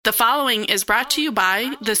The following is brought to you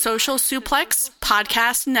by the Social Suplex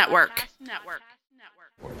Podcast Network.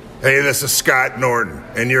 Hey, this is Scott Norton,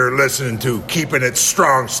 and you're listening to Keeping It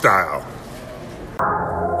Strong Style.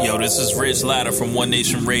 Yo, this is Rich Latta from One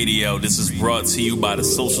Nation Radio. This is brought to you by the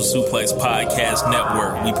Social Suplex Podcast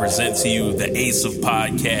Network. We present to you the Ace of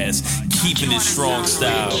Podcasts, Keeping It Strong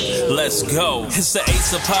Style. Let's go. It's the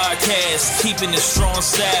Ace of Podcasts, Keeping It Strong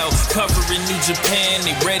Style. Covering New Japan,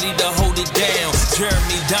 they ready to hold it down.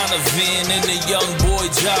 Jeremy Donovan and the young boy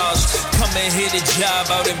Josh. Come and hit a job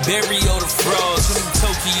out in Barrio the Frost. From the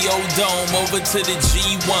Tokyo Dome over to the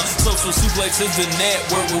G1. Social Suplex is the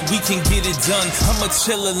network where we can get it done. I'ma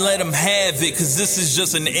chill and let them have it, cause this is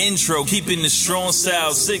just an intro. Keeping the strong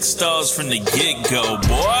style, 6 stars from the get-go,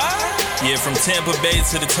 boy. Yeah, from Tampa Bay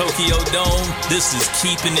to the Tokyo Dome, this is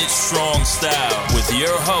Keeping It Strong Style with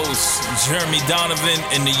your hosts, Jeremy Donovan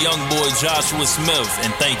and the young boy Joshua Smith.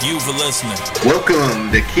 And thank you for listening.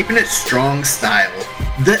 Welcome to Keeping It Strong Style,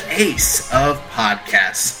 the ace of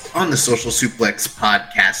podcasts on the Social Suplex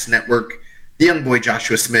Podcast Network. The young boy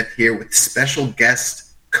Joshua Smith here with special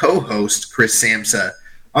guest co-host Chris Samsa.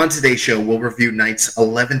 On today's show, we'll review nights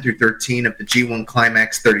 11 through 13 of the G1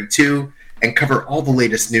 Climax 32 and cover all the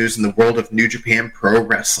latest news in the world of New Japan Pro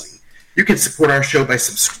Wrestling. You can support our show by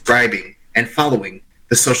subscribing and following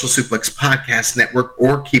the Social Suplex Podcast Network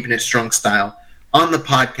or Keeping It Strong Style on the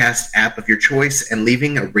podcast app of your choice and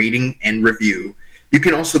leaving a rating and review. You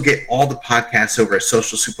can also get all the podcasts over at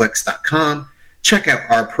socialsuplex.com. Check out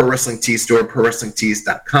our Pro Wrestling Tees store,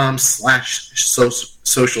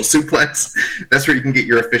 prowrestlingtees.com/social suplex. That's where you can get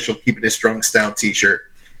your official Keeping It Strong Style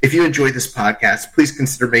t-shirt. If you enjoyed this podcast, please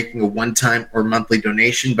consider making a one-time or monthly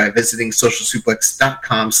donation by visiting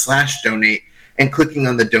socialsuplex.com/donate and clicking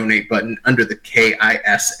on the donate button under the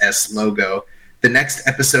KISS logo.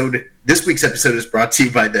 This week's episode is brought to you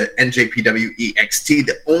by the NJPW EXT,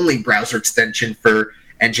 the only browser extension for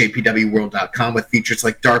NJPWWorld.com with features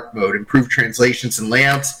like dark mode, improved translations and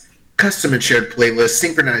layouts, custom and shared playlists,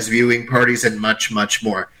 synchronized viewing parties, and much, much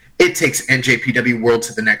more. It takes NJPW World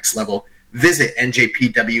to the next level. Visit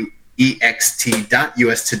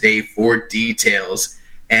njpwext.us today for details.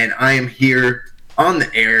 And I am here on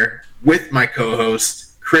the air with my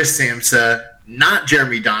co-host, Chris Samsa, not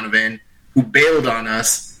Jeremy Donovan, who bailed on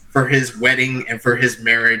us for his wedding and for his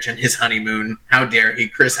marriage and his honeymoon. How dare he?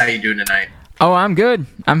 Chris, how you doing tonight? Oh, I'm good.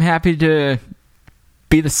 I'm happy to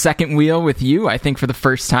be the second wheel with you, I think, for the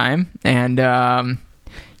first time. And,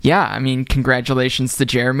 yeah, I mean, congratulations to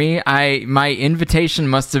Jeremy. My invitation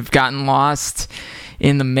must have gotten lost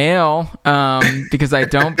in the mail because I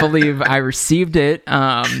don't believe I received it.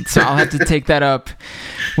 So I'll have to take that up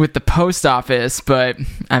with the post office. But,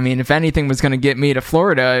 I mean, if anything was going to get me to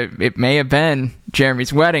Florida, it may have been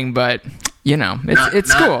Jeremy's wedding, but... You know,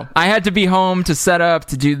 it's cool. I had to be home to set up,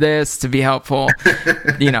 to do this, to be helpful.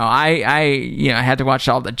 I had to watch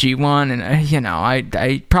all the G1, and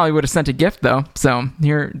I probably would have sent a gift though. So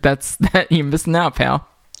you're missing out, pal.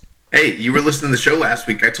 Hey, you were listening to the show last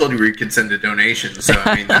week. I told you we could send a donation, so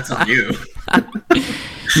I mean that's on you.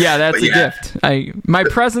 Yeah, that's a gift. My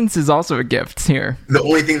presence is also a gift here. The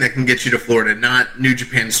only thing that can get you to Florida, not New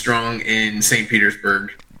Japan Strong in St.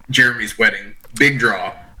 Petersburg, Jeremy's wedding, big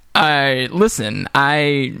draw. Listen,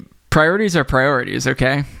 priorities are priorities,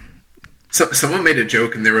 okay? So someone made a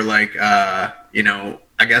joke and they were like, I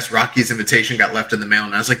guess Rocky's invitation got left in the mail.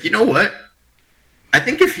 And I was like, you know what? I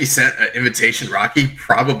think if he sent an invitation, Rocky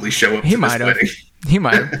probably show up to this wedding. He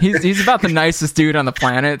might have. He's about the nicest dude on the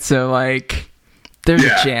planet, so, like, there's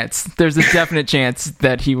a chance. There's a definite chance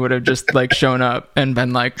that he would have just, like, shown up and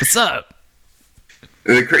been like, what's up?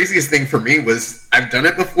 The craziest thing for me was, I've done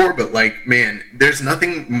it before, but, like, man, there's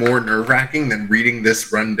nothing more nerve-wracking than reading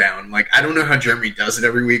this rundown. Like, I don't know how Jeremy does it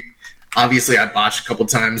every week. Obviously, I botched a couple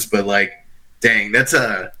times, but, like, dang, that's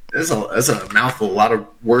a mouthful, a lot of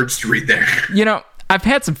words to read there. You know, I've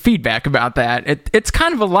had some feedback about that. It's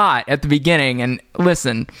kind of a lot at the beginning, and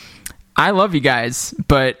listen, I love you guys,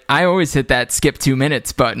 but I always hit that skip 2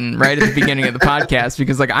 minutes button right at the beginning of the podcast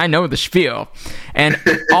because, like, I know the spiel. And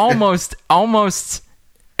almost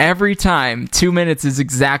every time 2 minutes is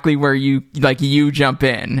exactly where you jump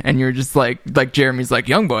in and you're just like Jeremy's like,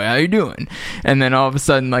 young boy, how you doing? And then all of a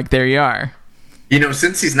sudden, like, there you are. You know,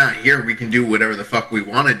 since he's not here, we can do whatever the fuck we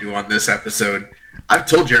want to do on this episode. I've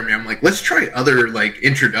told Jeremy, I'm like, let's try other, like,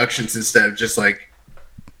 introductions instead of just like,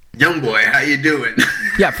 young boy, how you doing?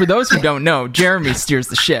 Yeah, for those who don't know, Jeremy steers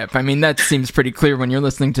the ship. I mean, that seems pretty clear when you're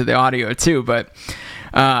listening to the audio too, but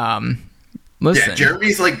listen.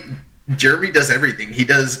 Yeah, Jeremy does everything. He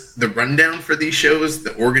does the rundown for these shows,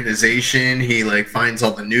 the organization. He, like, finds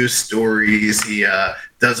all the news stories. He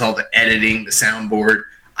does all the editing, the soundboard.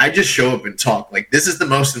 I just show up and talk. Like, this is the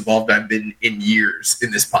most involved I've been in years in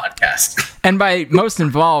this podcast. And by most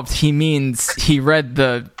involved, he means he read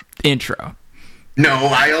the intro. No,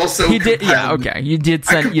 I also he did. Yeah, okay. You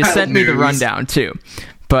sent me the rundown too,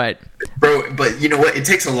 but you know what? It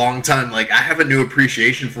takes a long time. Like, I have a new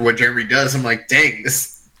appreciation for what Jeremy does. I'm like, dang,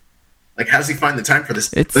 this. Like, how does he find the time for this?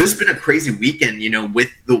 But this has been a crazy weekend, you know,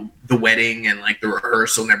 with the wedding and like the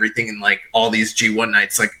rehearsal and everything, and like all these G1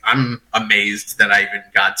 nights. Like, I'm amazed that I even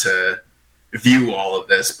got to view all of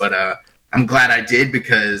this, but I'm glad I did,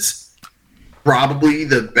 because probably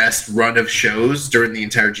the best run of shows during the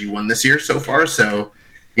entire G1 this year so far. So,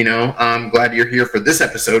 you know, I'm glad you're here for this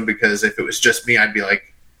episode, because if it was just me, I'd be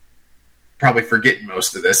like probably forgetting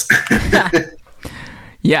most of this.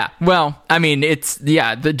 Yeah, well, I mean, the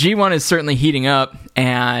G1 is certainly heating up,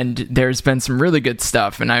 and there's been some really good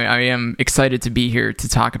stuff, and I am excited to be here to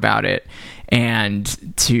talk about it and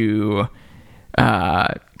to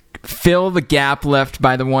fill the gap left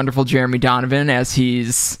by the wonderful Jeremy Donovan as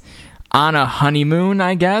he's on a honeymoon,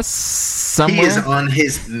 I guess, somewhere. He is on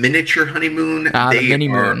his miniature honeymoon. The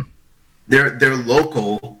mini-moon. They're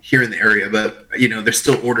local here in the area, but, you know, there's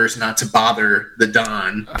still orders not to bother the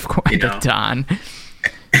Don. Of course, you know. the Don.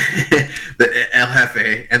 The El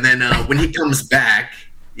Jefe. And then when he comes back,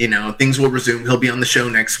 you know, things will resume. He'll be on the show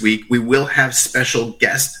next week. We will have special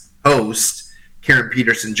guest host Karen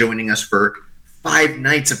Peterson joining us for 5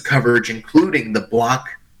 nights of coverage, including the block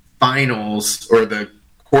finals or the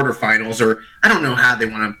quarterfinals, or I don't know how they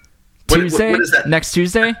want to. Tuesday? What is that? Next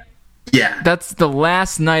Tuesday? Yeah. That's the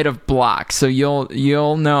last night of block, so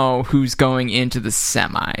you'll know who's going into the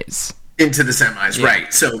semis. Into the semis, yeah.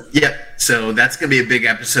 Right. So, yep. So that's going to be a big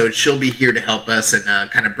episode. She'll be here to help us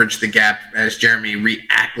and kind of bridge the gap as Jeremy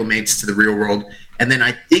reacclimates to the real world. And then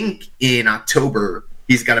I think in October,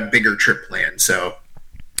 he's got a bigger trip planned. So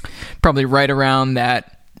probably right around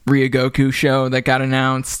that Ryogoku show that got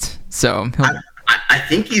announced. So I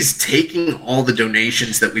think he's taking all the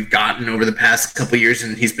donations that we've gotten over the past couple of years,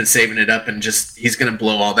 and he's been saving it up, and he's going to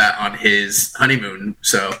blow all that on his honeymoon.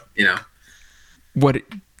 So, you know. What?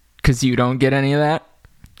 Because you don't get any of that?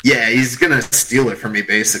 Yeah, he's going to steal it from me,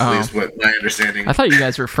 basically, is what my understanding. I thought you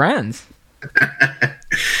guys were friends.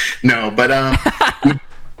 No, but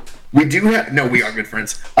we do have... No, we are good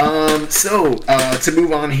friends. So, to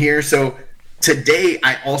move on here, so today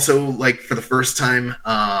I also, like, for the first time,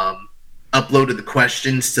 uploaded the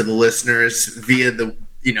questions to the listeners via the,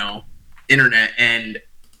 you know, internet, and,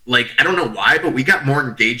 like, I don't know why, but we got more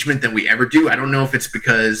engagement than we ever do. I don't know if it's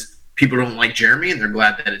because people don't like Jeremy and they're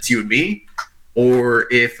glad that it's you and me, or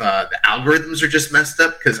if the algorithms are just messed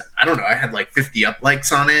up, because I don't know, I had like 50 up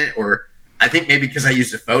likes on it, or I think maybe because I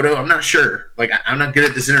used a photo. I'm not sure. Like, I'm not good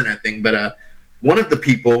at this internet thing, but one of the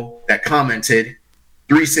people that commented,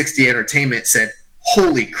 360 Entertainment, said,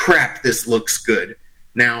 "Holy crap, this looks good."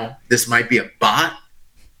 Now, this might be a bot.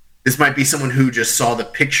 This might be someone who just saw the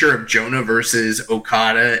picture of Jonah versus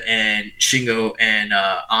Okada and Shingo and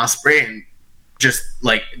Ospreay, and just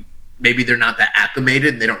like, maybe they're not that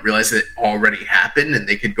acclimated and they don't realize that it already happened, and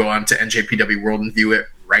they could go on to NJPW World and view it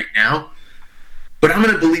right now. But I'm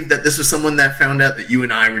going to believe that this was someone that found out that you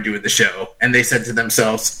and I were doing the show, and they said to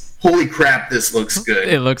themselves, "Holy crap, this looks good."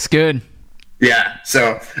 It looks good. Yeah.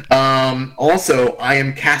 So, also, I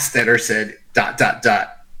Am Castetter said, ...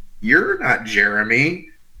 "You're not Jeremy,"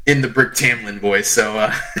 in the Brick Tamlin voice.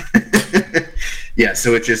 So, yeah,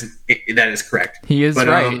 so that is correct. He is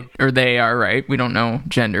right, or they are right. We don't know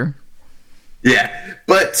gender. Yeah,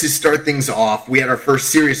 but to start things off, we had our first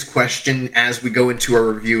serious question as we go into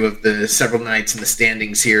our review of the several nights in the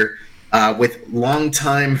standings here with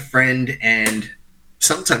longtime friend and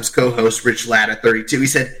sometimes co-host Rich Latta, 32. He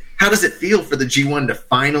said, "How does it feel for the G1 to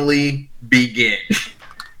finally begin?"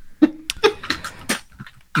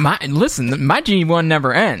 My G1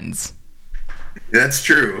 never ends. That's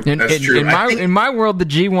true. That's true. In my world, the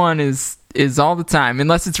G1 is all the time.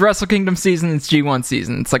 Unless it's Wrestle Kingdom season, it's G1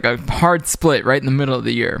 season. It's like a hard split right in the middle of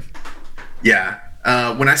the year. Yeah.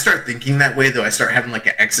 When I start thinking that way, though, I start having like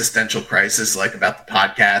an existential crisis, like about the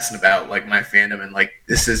podcast and about like my fandom, and like,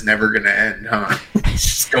 this is never going to end, huh? It's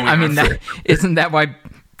just going on. Isn't that why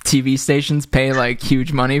TV stations pay like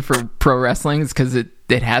huge money for pro wrestling? It's because it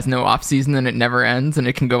has no off season and it never ends and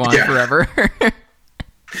it can go on forever.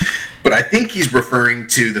 But I think he's referring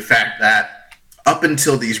to the fact that up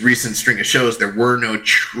until these recent string of shows, there were no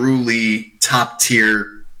truly top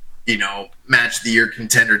tier, you know, match of the year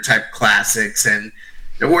contender type classics, and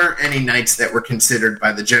there weren't any nights that were considered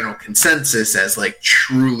by the general consensus as like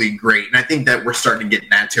truly great. And I think that we're starting to get in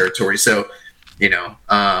that territory. So, you know,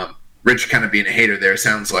 Rich kind of being a hater there,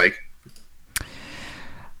 sounds like.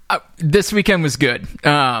 This weekend was good,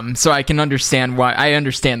 so I can understand why. I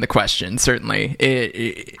understand the question. Certainly,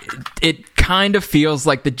 it kind of feels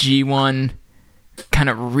like the G1 kind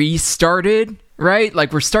of restarted, right?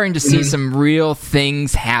 Like we're starting to see some real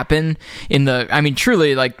things happen in the. I mean,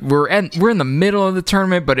 truly, like we're in the middle of the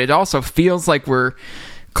tournament, but it also feels like we're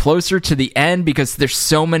closer to the end because there's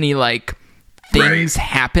so many like things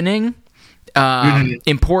happening,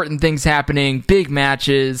 important things happening, big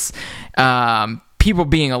matches. People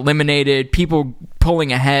being eliminated, people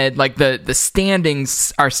pulling ahead, like the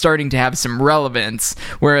standings are starting to have some relevance,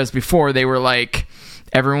 whereas before they were like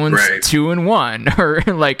everyone's 2-1,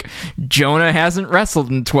 or like Jonah hasn't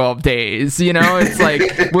wrestled in 12 days. You know, it's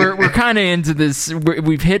like we're kind of into this.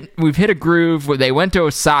 We've hit a groove where they went to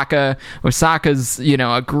Osaka. Osaka's, you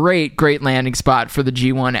know, a great landing spot for the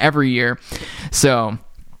G1 every year. So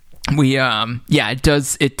we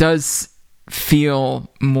it does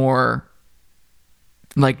feel more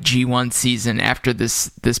like G1 season after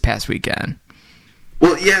this past weekend.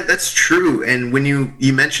 Well, yeah, that's true. And when you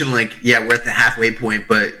mentioned like, yeah, we're at the halfway point,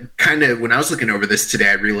 but kind of when I was looking over this today,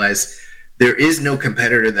 I realized there is no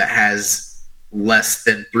competitor that has less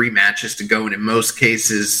than 3 matches to go. And in most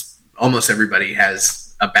cases, almost everybody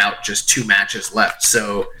has about just 2 matches left.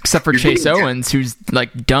 So except for Chase Owens, who's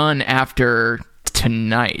like done after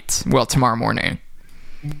tonight. Well, tomorrow morning.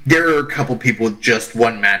 There are a couple people with just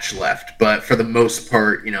 1 match left, but for the most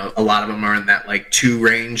part, you know, a lot of them are in that like 2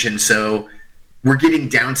 range, and so we're getting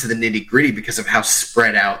down to the nitty gritty because of how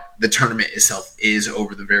spread out the tournament itself is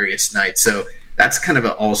over the various nights. So that's kind of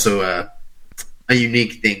also a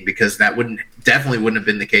unique thing, because that definitely wouldn't have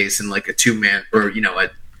been the case in like a 2-man or, you know,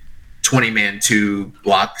 a 20-man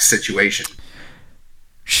 2-block situation.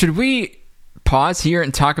 Should we pause here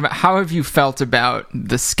and talk about how have you felt about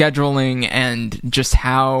the scheduling and just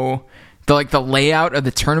how the layout of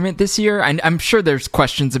the tournament this year? I'm sure there's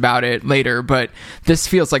questions about it later, but this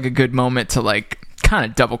feels like a good moment to like kind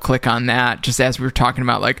of double click on that, just as we were talking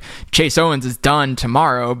about like Chase Owens is done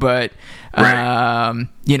tomorrow, but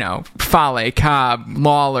you know, Fale, Cobb,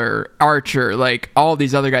 Lawler, Archer, like all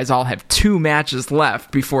these other guys all have 2 matches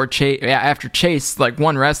left before after Chase, like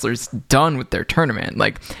one wrestler's done with their tournament.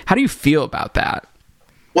 Like, how do you feel about that?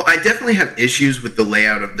 Well, I definitely have issues with the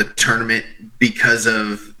layout of the tournament because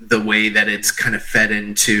of the way that it's kind of fed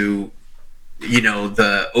into, you know,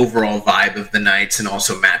 the overall vibe of the nights and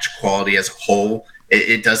also match quality as a whole.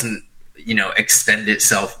 It doesn't, you know, extend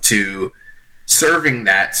itself to serving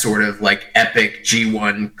that sort of like epic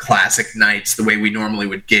G1 classic nights the way we normally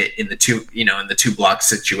would get in the 2-block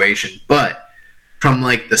situation. But from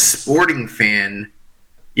like the sporting fan,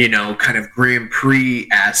 you know, kind of Grand Prix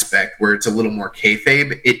aspect where it's a little more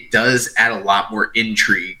kayfabe, it does add a lot more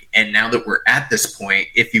intrigue. And now that we're at this point,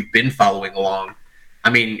 if you've been following along, I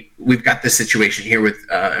mean, we've got this situation here with,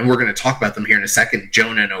 and we're going to talk about them here in a second,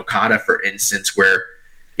 Jonah and Okada, for instance, where,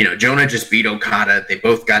 you know, Jonah just beat Okada. They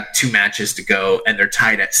both got 2 matches to go, and they're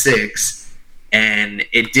tied at 6. And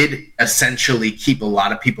it did essentially keep a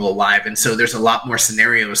lot of people alive. And so there's a lot more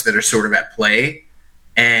scenarios that are sort of at play,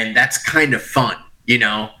 and that's kind of fun, you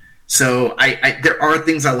know? So there are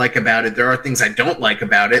things I like about it. There are things I don't like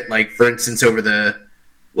about it. Like, for instance, over the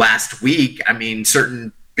last week, I mean,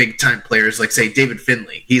 certain big-time players, like, say, David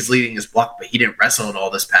Finlay, he's leading his block, but he didn't wrestle at all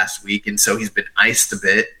this past week, and so he's been iced a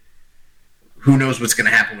bit. Who knows what's going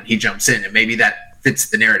to happen when he jumps in, and maybe that fits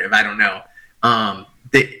the narrative. I don't know.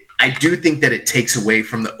 I do think that it takes away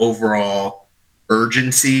from the overall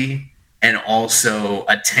urgency and also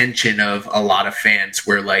attention of a lot of fans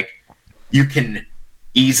where, like, you can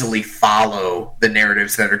easily follow the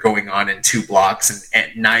narratives that are going on in 2 blocks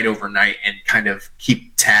and night over night and kind of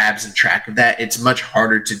keep tabs and track of that. It's much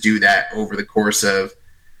harder to do that over the course of,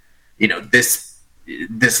 you know, this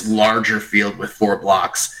larger field with 4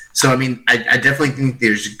 blocks. So, I mean, I definitely think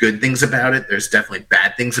there's good things about it. There's definitely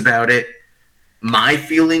bad things about it. My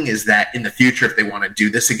feeling is that in the future, if they want to do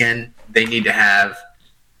this again, they need to have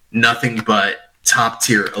nothing but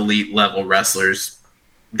top-tier elite level wrestlers.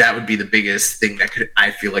 That would be the biggest thing that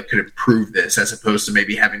I feel like could improve this, as opposed to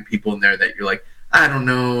maybe having people in there that you're like, I don't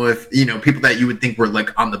know if, you know, people that you would think were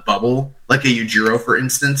like on the bubble, like a Yujiro, for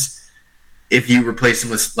instance. If you replace him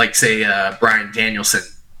with, like, say, Bryan Danielson,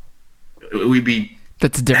 we'd be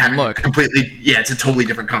that's a different look. Completely, yeah, it's a totally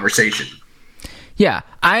different conversation. Yeah,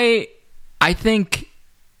 I think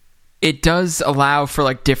it does allow for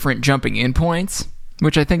like different jumping in points,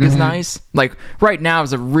 which I think is nice. Like right now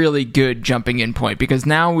is a really good jumping in point because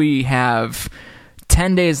now we have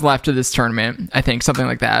 10 days left of this tournament, I think, something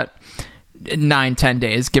like that. 9-10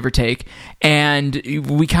 days, give or take, and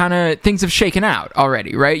we things have shaken out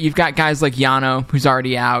already, right? You've got guys like Yano, who's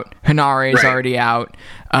already out, Hinare's already out,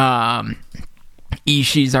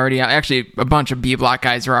 Ishii's already out. Actually, a bunch of B block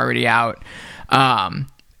guys are already out.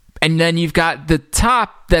 And then you've got the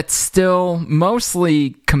top that's still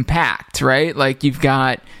mostly compact, right? Like you've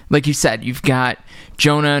got, like you said, you've got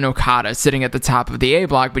Jonah and Okada sitting at the top of the A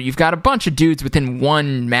block, but you've got a bunch of dudes within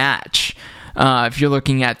one match. If you're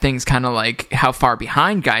looking at things kind of like how far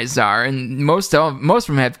behind guys are, and most of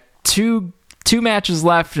them have two matches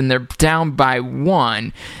left and they're down by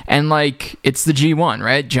one, and like it's the G1,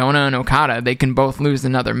 right? Jonah and Okada, they can both lose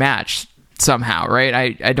another match somehow,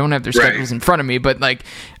 right? I don't have their schedules in front of me, but like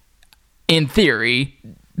in theory,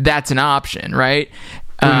 that's an option, right?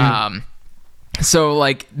 So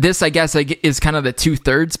like this, I guess, is kind of the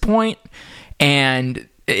 2/3 point, and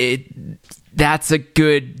that's a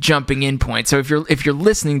good jumping in point. So if you're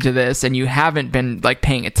listening to this and you haven't been like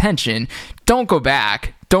paying attention, don't go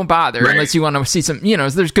back. Don't bother unless you want to see some,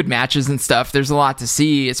 there's good matches and stuff. There's a lot to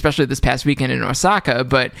see, especially this past weekend in Osaka,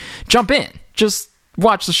 but jump in. Just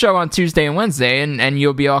watch the show on Tuesday and Wednesday and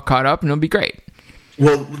you'll be all caught up and it'll be great.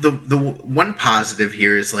 Well, the one positive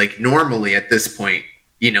here is like normally at this point,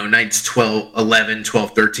 nights 12, 11,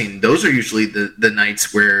 12, 13, those are usually the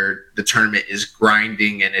nights where the tournament is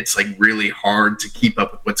grinding and it's like really hard to keep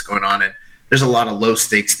up with what's going on. And there's a lot of low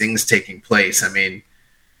stakes things taking place. I mean,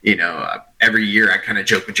 every year I kind of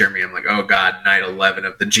joke with Jeremy. I'm like, oh God, night 11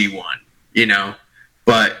 of the G1,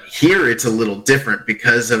 but here it's a little different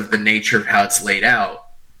because of the nature of how it's laid out.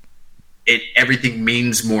 Everything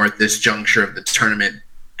means more at this juncture of the tournament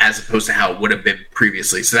as opposed to how it would have been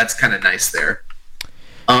previously. So that's kind of nice there.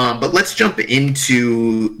 But let's jump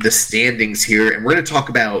into the standings here, and we're going to talk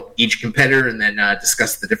about each competitor and then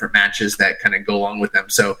discuss the different matches that kind of go along with them.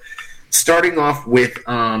 So starting off with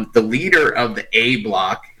the leader of the A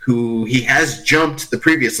block, who he has jumped the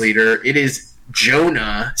previous leader. It is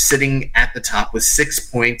Jonah sitting at the top with 6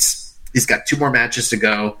 points. He's got 2 more matches to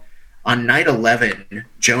go. On night 11,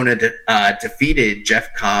 Jonah defeated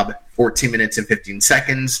Jeff Cobb 14 minutes and 15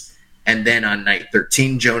 seconds. And then on night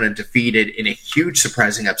 13, Jonah defeated, in a huge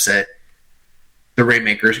surprising upset, the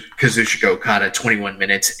Rainmaker Kazuchika Okada 21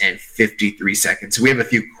 minutes and 53 seconds. So we have a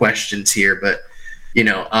few questions here, but,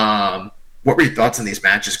 what were your thoughts on these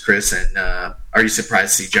matches, Chris? And are you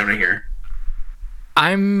surprised to see Jonah here?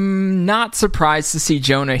 I'm not surprised to see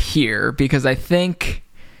Jonah here because I think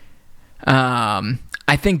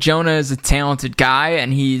Jonah is a talented guy,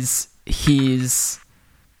 and he's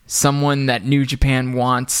someone that New Japan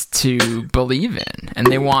wants to believe in, and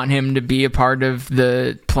they want him to be a part of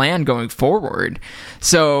the plan going forward.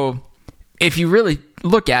 So if you really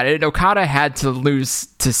look at it, Okada had to lose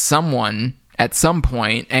to someone at some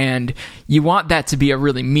point, and you want that to be a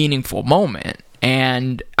really meaningful moment.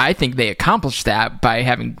 And I think they accomplished that by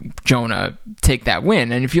having Jonah take that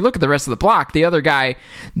win. And if you look at the rest of the block, the other guy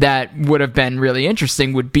that would have been really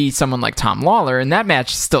interesting would be someone like Tom Lawler, and that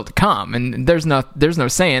match is still to come. And there's no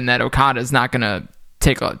saying that Okada is not going to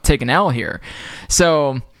take an L here.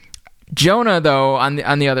 So Jonah, though, on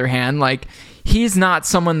the other hand, like, he's not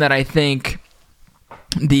someone that I think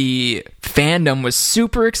the fandom was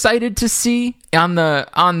super excited to see on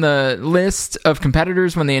the list of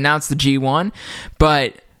competitors when they announced the G1,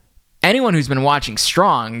 but anyone who's been watching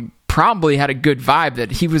Strong probably had a good vibe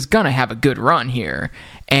that he was gonna have a good run here,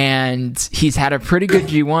 and he's had a pretty good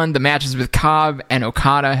G1. The matches with Cobb and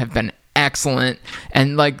Okada have been excellent,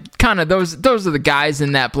 and like kind of those are the guys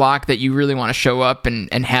in that block that you really want to show up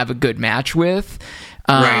and have a good match with.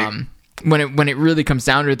 Right. When it really comes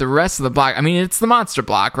down to the rest of the block, I mean, it's the monster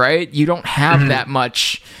block, right? You don't have that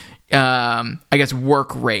much, I guess,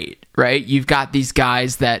 work rate, right? You've got these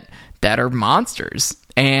guys that are monsters,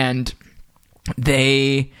 and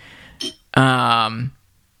they've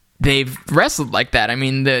wrestled like that. I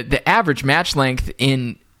mean, the average match length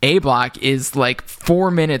in A block is like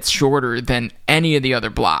 4 minutes shorter than any of the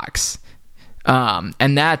other blocks.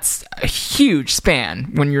 And that's a huge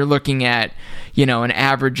span when you're looking at, an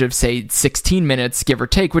average of, say, 16 minutes, give or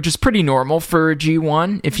take, which is pretty normal for a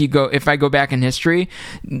G1. If I go back in history,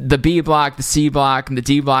 the B block, the C block, and the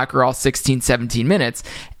D block are all 16, 17 minutes.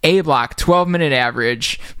 A block, 12-minute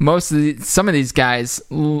average. Some of these guys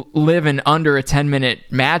live in under a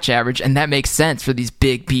 10-minute match average, and that makes sense for these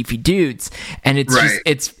big, beefy dudes. And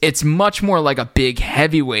it's much more like a big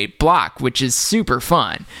heavyweight block, which is super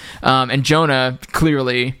fun. And Jonah,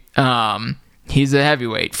 clearly, he's a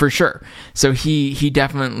heavyweight for sure. So he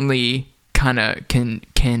definitely kind of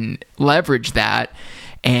can leverage that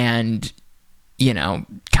and,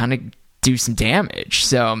 kind of do some damage.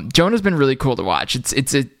 So Jonah's been really cool to watch.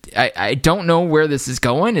 I don't know where this is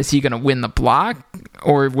going. Is he going to win the block,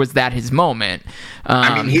 or was that his moment?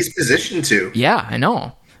 I mean, he's positioned to. Yeah, I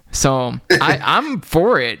know. So I'm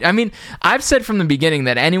for it. I mean, I've said from the beginning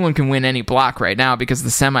that anyone can win any block right now because the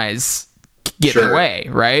semis get away,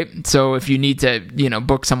 right? So if you need to,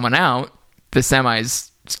 book someone out, the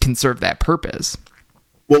semis can serve that purpose.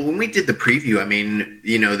 Well, when we did the preview, I mean,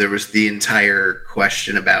 there was the entire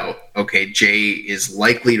question about, okay, Jay is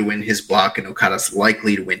likely to win his block and Okada's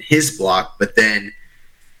likely to win his block, but then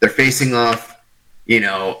they're facing off,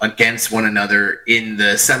 against one another in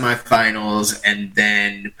the semifinals, and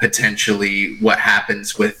then potentially what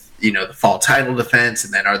happens with, the fall title defense,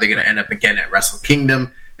 and then are they going to end up again at Wrestle Kingdom?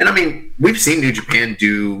 And I mean, we've seen New Japan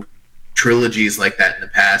do trilogies like that in the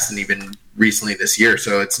past, and even recently this year,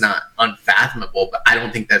 so it's not unfathomable, but I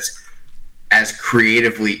don't think that's as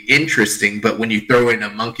creatively interesting. But when you throw in a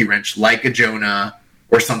monkey wrench like a Jonah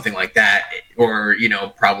or something like that, or,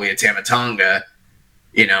 probably a Tama Tonga,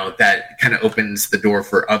 that kind of opens the door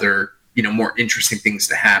for other, more interesting things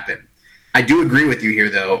to happen. I do agree with you here,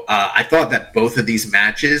 though. I thought that both of these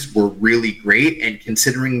matches were really great, and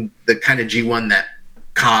considering the kind of G1 that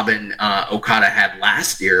Cobb and Okada had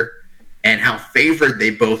last year, and how favored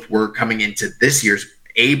they both were coming into this year's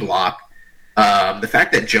A block, the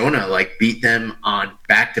fact that Jonah beat them on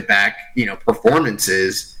back-to-back,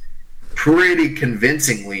 performances pretty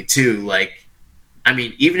convincingly too. I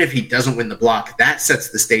mean, even if he doesn't win the block, that sets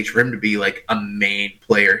the stage for him to be a main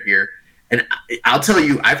player here. And I'll tell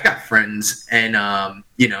you, I've got friends and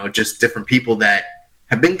just different people that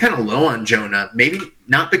have been kind of low on Jonah. Maybe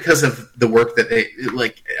not because of the work that they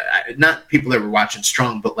not people that were watching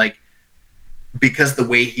Strong, but because the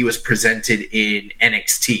way he was presented in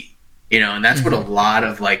NXT, and that's what a lot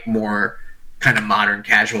of more kind of modern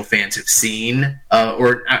casual fans have seen,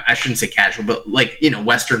 or I shouldn't say casual, but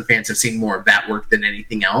Western fans have seen more of that work than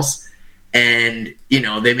anything else. And,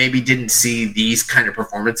 they maybe didn't see these kind of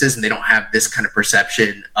performances, and they don't have this kind of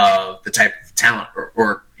perception of the type of talent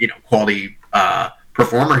or quality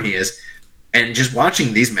performer he is. And just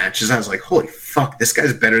watching these matches, I was like, holy fuck, this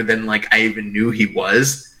guy's better than I even knew he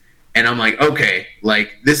was. And I'm like, okay,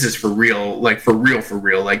 this is for real, for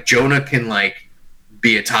real. Jonah can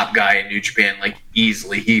be a top guy in New Japan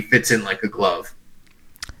easily. He fits in like a glove.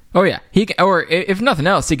 Oh yeah, he can, or if nothing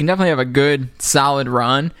else, he can definitely have a good, solid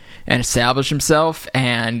run and establish himself,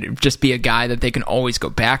 and just be a guy that they can always go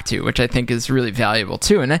back to, which I think is really valuable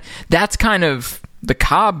too. And that's kind of the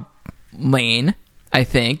Cobb lane. I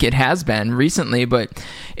think it has been recently, but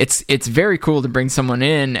it's very cool to bring someone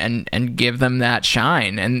in and give them that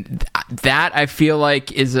shine. And that I feel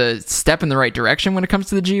like is a step in the right direction when it comes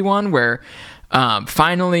to the G1, where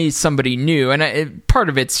finally somebody new, and part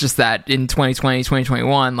of it's just that in 2020,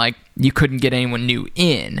 2021, you couldn't get anyone new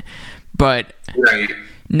in. But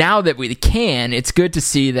now that we can, it's good to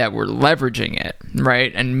see that we're leveraging it,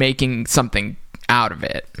 right? And making something out of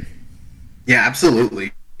it. Yeah,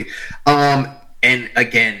 absolutely. And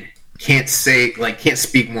again, can't speak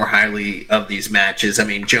more highly of these matches. I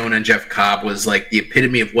mean, Jonah and Jeff Cobb was the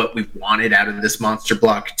epitome of what we've wanted out of this monster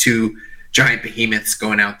block. Two giant behemoths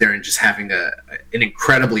going out there and just having an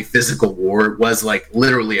incredibly physical war. It was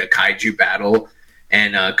literally a kaiju battle,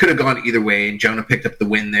 and could have gone either way, and Jonah picked up the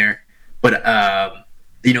win there. But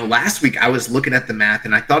last week I was looking at the math,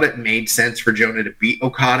 and I thought it made sense for Jonah to beat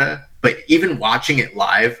Okada. But even watching it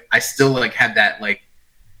live, I still had that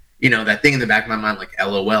that thing in the back of my mind,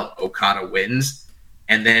 LOL, Okada wins.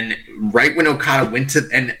 And then right when Okada went to,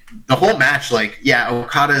 and the whole match,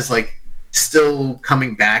 Okada is still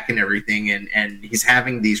coming back and everything, and he's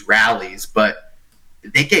having these rallies, but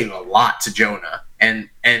they gave a lot to Jonah. And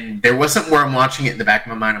there was something where I'm watching it in the back of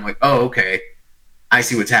my mind, I'm like, oh, okay, I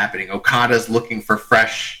see what's happening. Okada's looking for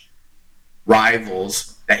fresh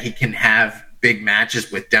rivals that he can have big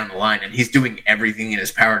matches with down the line, and he's doing everything in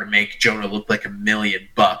his power to make Jonah look like $1 million.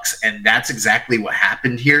 And that's exactly what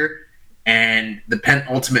happened here. And the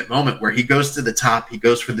penultimate moment where he goes to the top, he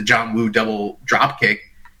goes for the John Woo double dropkick,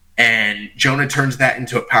 and Jonah turns that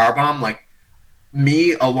into a powerbomb.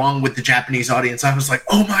 Me, along with the Japanese audience, I was like,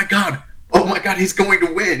 oh my god, he's going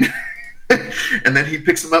to win. And then he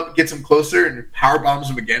picks him up, gets him closer, and powerbombs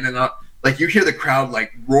him again, and you hear the crowd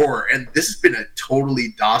roar, and this has been a totally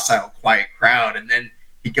docile, quiet crowd. And then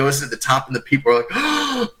he goes to the top, and the people are like,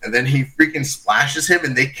 oh! And then he freaking splashes him,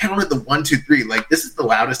 and they counted the 1, 2, 3. This is the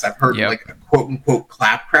loudest I've heard, a quote unquote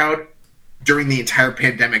clap crowd during the entire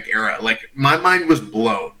pandemic era. My mind was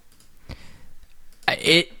blown.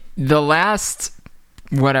 The last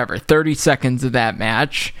 30 seconds of that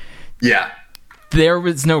match, yeah, there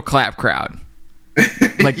was no clap crowd.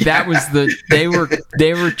 Like that was they were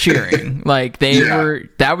cheering. Like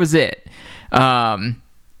that was it. And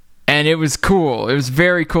it was cool. It was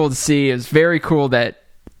very cool to see. It was very cool that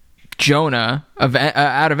Jonah,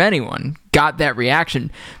 out of anyone, got that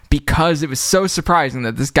reaction, because it was so surprising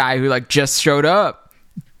that this guy who like just showed up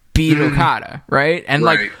beat Okada, right? And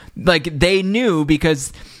like they knew,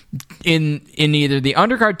 because in either the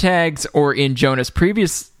undercard tags or in Jonah's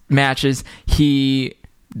previous matches,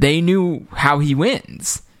 they knew how he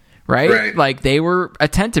wins, right? Like they were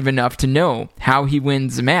attentive enough to know how he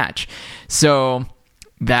wins a match. So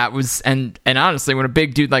that was, and honestly, when a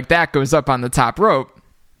big dude like that goes up on the top rope,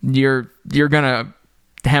 you're gonna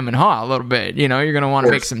hem and haw a little bit, you know, you're gonna want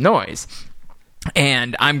to make some noise.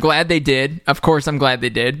 And I'm glad they did. Of course I'm glad they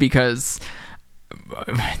did, because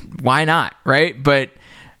why not, right? But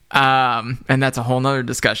and that's a whole nother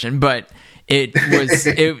discussion, but it was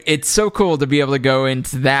it's so cool to be able to go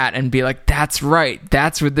into that and be like, that's right,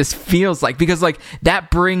 that's what this feels like, because like that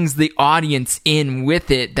brings the audience in with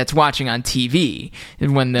it that's watching on TV,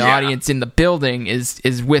 and when the audience in the building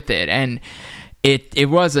is with it. And it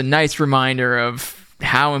was a nice reminder of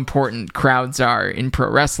how important crowds are in pro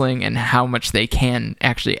wrestling and how much they can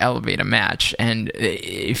actually elevate a match. And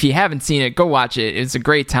if you haven't seen it, go watch it. It's a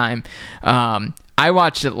great time. I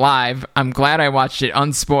watched it live. I'm glad I watched it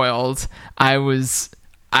unspoiled. I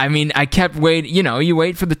kept waiting. You know, you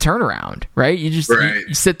wait for the turnaround, right? You just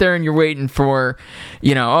you sit there and you're waiting for,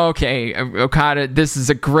 you know, okay, Okada, this is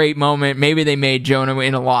a great moment. Maybe they made Jonah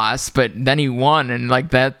in a loss, but then he won, and like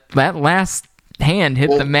that last hand hit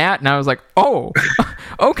the mat, and I was like, oh,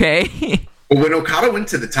 okay. Well, when Okada went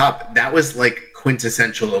to the top, that was like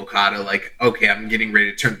quintessential Okada. Like, okay, I'm getting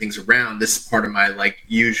ready to turn things around. This is part of my like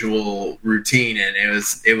usual routine, and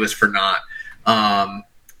it was for naught.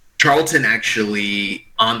 Charlton actually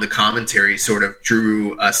on the commentary sort of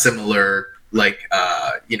drew a similar, like,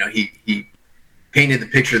 you know, he painted the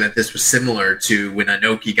picture that this was similar to when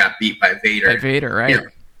Inoki got beat by Vader. By Vader, right? You know,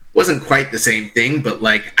 wasn't quite the same thing, but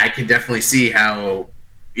like I could definitely see how,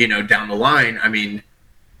 you know, down the line, I mean,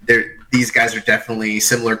 these guys are definitely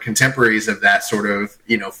similar contemporaries of that sort of,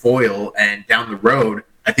 you know, foil, and down the road,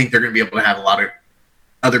 I think they're going to be able to have a lot of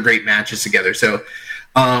other great matches together. So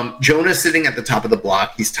Jonah's sitting at the top of the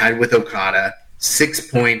block. He's tied with Okada,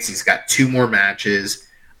 6 points. He's got 2 more matches.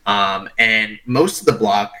 And most of the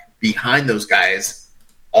block behind those guys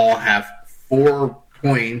all have 4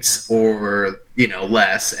 points or, you know,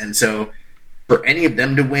 less. And so for any of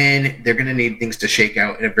them to win, they're going to need things to shake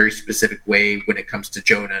out in a very specific way when it comes to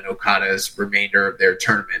Jonah and Okada's remainder of their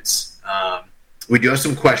tournaments. We do have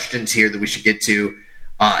some questions here that we should get to.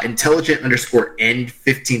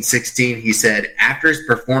 Intelligent_end1516, he said, after his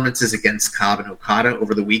performances against Cobb and Okada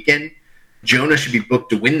over the weekend, Jonah should be booked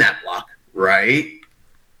to win that block, right?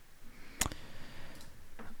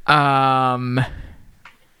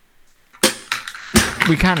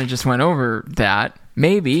 We kind of just went over that.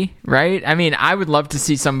 Maybe, right? I mean, I would love to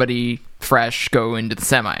see somebody fresh go into the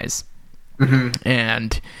semis. Mm-hmm.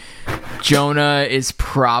 And Jonah is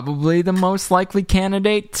probably the most likely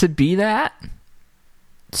candidate to be that.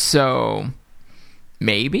 So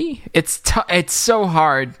maybe it's so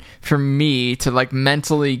hard for me to like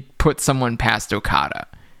mentally put someone past Okada.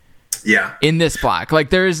 Yeah. In this block, like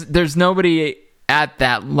there's nobody at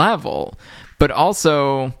that level, but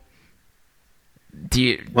also do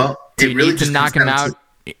you really need to knock him out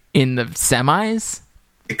in the semis?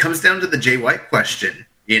 It comes down to the Jay White question,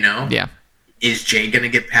 you know? Yeah. Is Jay going to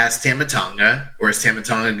get past Tama Tonga, or is Tama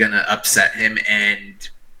Tonga going to upset him and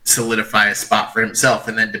solidify a spot for himself?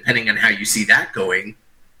 And then depending on how you see that going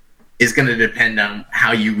is going to depend on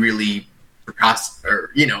how you really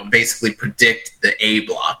basically predict the A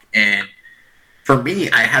block. And for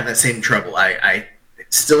me, I have that same trouble. I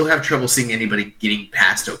still have trouble seeing anybody getting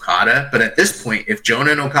past Okada, but at this point, if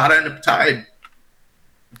Jonah and Okada end up tied,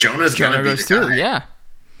 Jonah's going to be the guy. Yeah.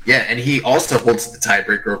 Yeah, and he also holds the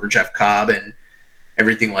tiebreaker over Jeff Cobb and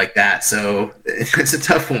everything like that. So it's a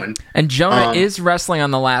tough one. And Jonah is wrestling on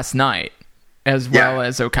the last night as well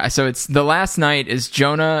as Okada. So it's the last night is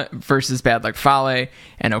Jonah versus Bad Luck Fale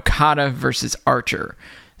and Okada versus Archer.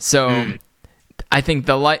 So I think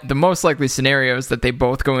the most likely scenario is that they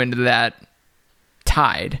both go into that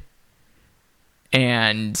tied.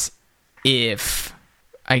 And if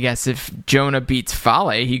Jonah beats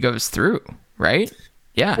Fale, he goes through, right?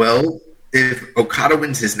 Yeah. Well, if Okada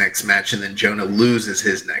wins his next match and then Jonah loses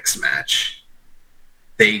his next match,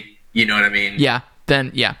 you know what I mean? Yeah.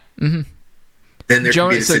 Then, yeah. Mm-hmm. Then there could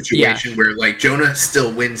be a situation where, like, Jonah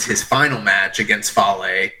still wins his final match against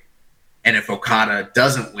Fale, and if Okada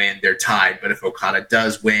doesn't win, they're tied. But if Okada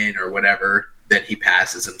does win or whatever, then he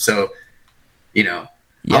passes him. So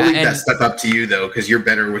I'll leave that stuff up to you though, because you're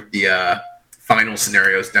better with the final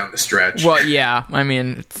scenarios down the stretch. Well, yeah, I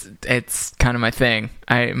mean, it's kind of my thing.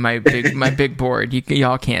 My big board.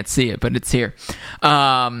 Y'all can't see it, but it's here.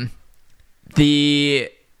 By the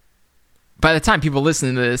time people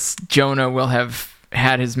listen to this, Jonah will have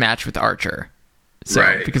had his match with Archer. So,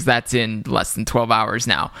 right. Because that's in less than 12 hours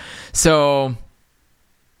now. So,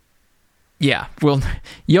 yeah,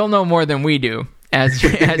 you'll know more than we do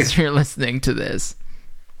as you're listening to this.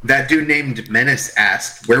 That dude named Menace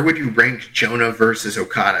asked, where would you rank Jonah versus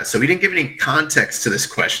Okada? So he didn't give any context to this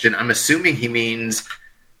question. I'm assuming he means,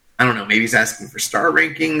 I don't know, maybe he's asking for star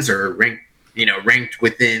rankings or ranked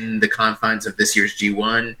within the confines of this year's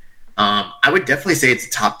G1. I would definitely say it's a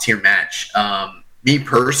top tier match. Me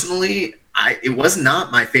personally, it was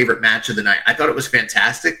not my favorite match of the night. I thought it was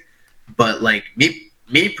fantastic, but like me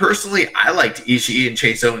personally, I liked Ishii and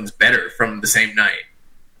Chase Owens better from the same night.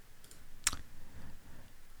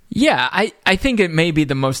 Yeah, I think it may be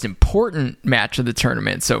the most important match of the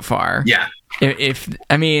tournament so far. Yeah.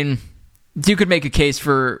 You could make a case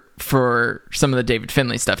for some of the David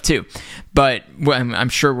Finlay stuff too, but I'm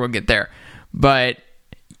sure we'll get there. But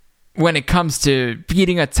when it comes to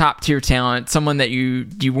beating a top tier talent, someone that you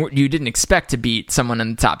didn't expect to beat someone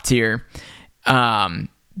in the top tier,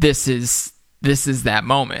 this is that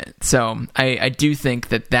moment. So I do think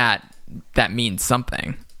that means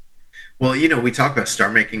something. Well, we talk about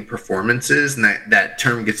star-making performances, and that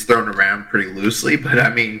term gets thrown around pretty loosely, but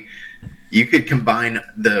I mean, you could combine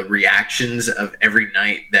the reactions of every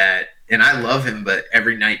night and I love him, but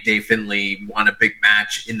every night Dave Finlay won a big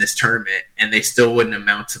match in this tournament, and they still wouldn't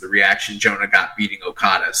amount to the reaction Jonah got beating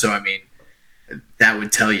Okada. So, I mean, that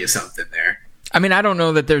would tell you something there. I mean, I don't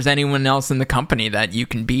know that there's anyone else in the company that you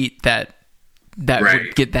can beat that right.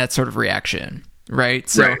 would get that sort of reaction. Right.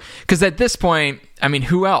 So, because at this point, I mean,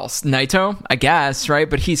 who else? Naito, I guess. Right.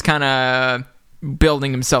 But he's kind of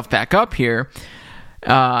building himself back up here.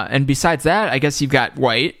 And besides that, I guess you've got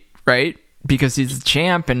White, right? Because he's the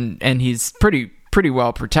champ and he's pretty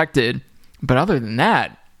well protected. But other than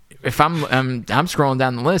that, if I'm scrolling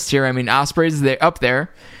down the list here, I mean, Ospreay's up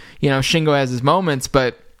there. Shingo has his moments,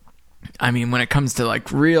 but I mean, when it comes to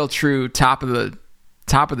like real true top of the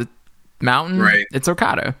mountain, right. It's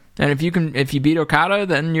Okada. And if you beat Okada,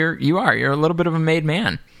 then you're a little bit of a made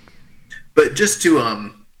man. But just to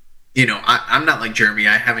I'm not like Jeremy.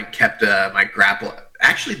 I haven't kept my grapple.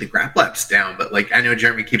 Actually, the grapple app's down, but like I know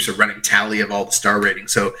Jeremy keeps a running tally of all the star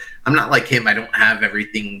ratings. So I'm not like him. I don't have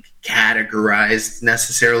everything categorized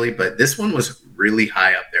necessarily, but this one was really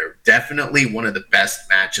high up there. Definitely one of the best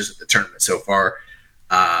matches of the tournament so far.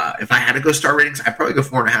 If I had to go star ratings, I'd probably go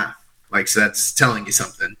 4.5. Like, so that's telling you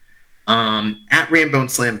something. At Rambone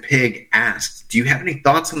Slam Pig asked, do you have any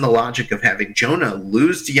thoughts on the logic of having Jonah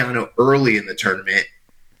lose to Yano early in the tournament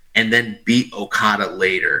and then beat Okada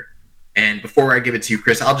later? And before I give it to you,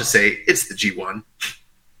 Chris, I'll just say it's the G1.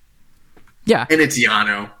 Yeah. And it's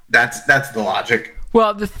Yano. That's the logic.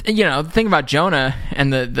 Well, the thing about Jonah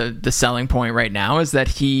and the selling point right now is that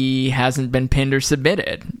he hasn't been pinned or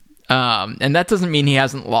submitted. And that doesn't mean he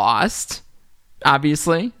hasn't lost,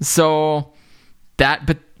 obviously. So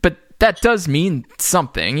but that does mean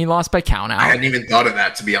something. He lost by count out. I hadn't even thought of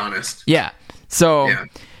that, to be honest. Yeah. So,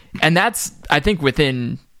 and that's, I think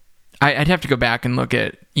I'd have to go back and look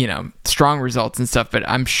at, strong results and stuff, but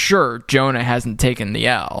I'm sure Jonah hasn't taken the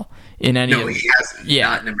L in any No, he hasn't. Yeah.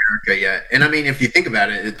 Not in America yet. And I mean, if you think about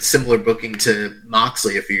it, it's similar booking to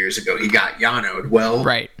Moxley a few years ago. He got Yano'd. Well,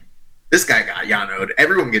 right. This guy got Yano'd.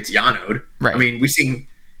 Everyone gets Yano'd. Right. I mean, we've seen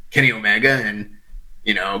Kenny Omega and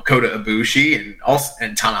Kota Ibushi and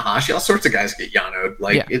Tanahashi, all sorts of guys get Yano'd.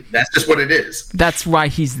 That's just what it is. That's why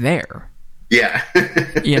he's there. Yeah.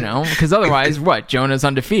 Because otherwise, what? Jonah's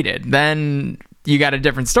undefeated. Then you got a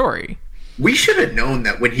different story. We should have known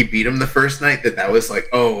that when he beat him the first night that was like,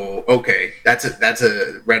 oh, okay, that's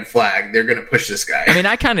a red flag. They're going to push this guy. I mean,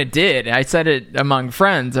 I kind of did. I said it among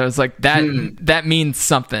friends. I was like, that means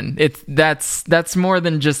something. That's more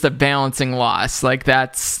than just a balancing loss. Like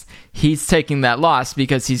he's taking that loss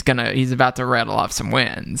because he's about to rattle off some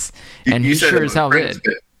wins. And he sure as hell did.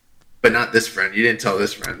 But not this friend. You didn't tell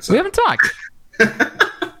this friend. So. We haven't talked.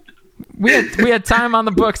 we had time on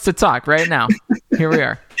the books to talk right now. Here we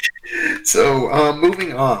are. So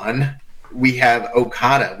moving on, we have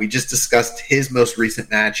Okada. We just discussed his most recent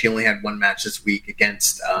match. He only had one match this week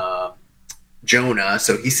against Jonah.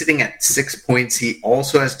 So he's sitting at 6 points. He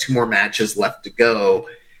also has 2 more matches left to go.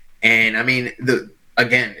 And I mean, the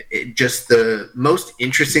most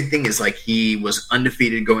interesting thing is like he was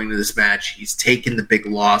undefeated going to this match. He's taken the big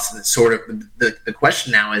loss, and it's sort of the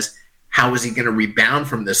question now is how is he going to rebound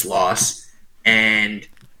from this loss? And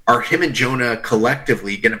are him and Jonah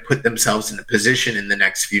collectively going to put themselves in a position in the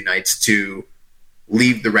next few nights to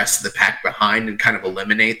leave the rest of the pack behind and kind of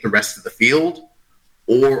eliminate the rest of the field?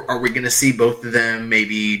 Or are we going to see both of them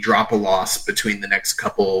maybe drop a loss between the next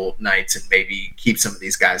couple nights and maybe keep some of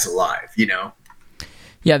these guys alive, you know?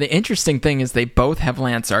 Yeah, the interesting thing is they both have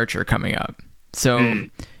Lance Archer coming up. So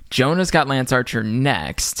Jonah's got Lance Archer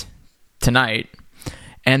next tonight,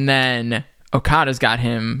 and then Okada's got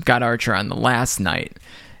Archer on the last night.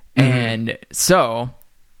 And so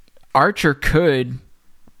Archer could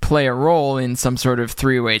play a role in some sort of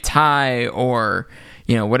three-way tie or,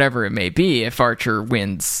 you know, whatever it may be if Archer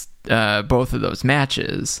wins both of those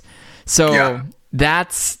matches. So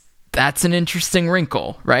that's an interesting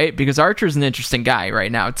wrinkle, right? Because Archer's an interesting guy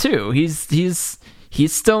right now too. He's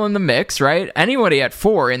still in the mix, right? Anybody at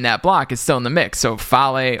 4 in that block is still in the mix. So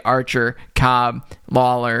Fale, Archer, Cobb,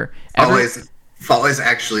 Lawler. Fale's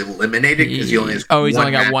actually eliminated because he only has he's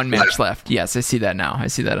only got one match left. Yes, I see that now. I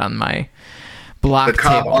see that on my block table.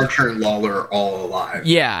 Cobb, table. Archer, and Lawler are all alive.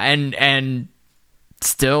 Yeah, and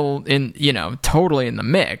still in, you know, totally in the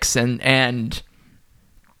mix. And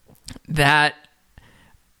that,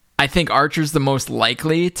 I think Archer's the most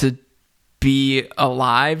likely to be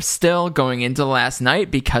alive still going into the last night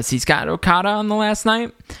because he's got Okada on the last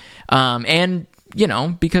night. And, you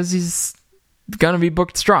know, because he's going to be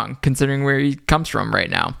booked strong considering where he comes from right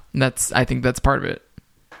now. I think that's part of it.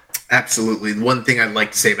 Absolutely. One thing I'd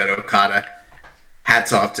like to say about Okada,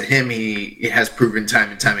 hats off to him. He has proven time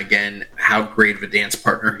and time again how great of a dance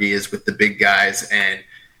partner he is with the big guys and,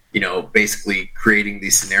 you know, basically creating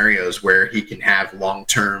these scenarios where he can have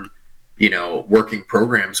long-term, you know, working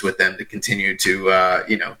programs with them to continue to,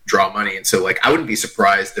 you know, draw money. And so, like, I wouldn't be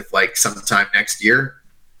surprised if, like, sometime next year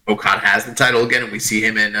Okada has the title again and we see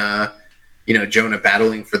him in, you know, Jonah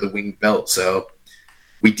battling for the winged belt. So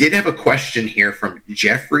we did have a question here from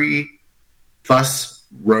Jeffrey Fuss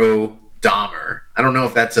Rowe Dahmer. I don't know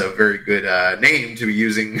if that's a very good name to be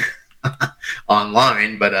using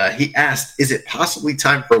online, but he asked, is it possibly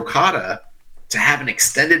time for Okada to have an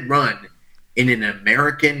extended run in an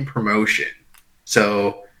American promotion?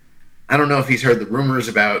 So I don't know if he's heard the rumors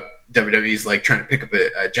about WWE's like trying to pick up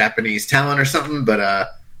a Japanese talent or something, but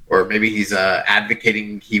or maybe he's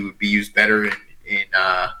advocating he would be used better in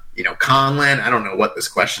you know, Conland. I don't know what this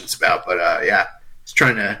question's about, but yeah, he's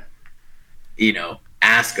trying to, you know,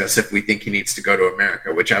 ask us if we think he needs to go to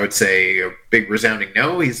America, which I would say a big resounding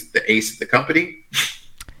no. He's the ace of the company.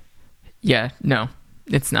 Yeah, no,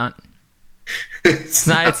 it's not. It's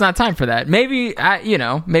not time for that. Maybe, you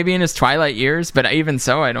know, maybe in his twilight years, but even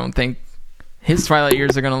so, I don't think his twilight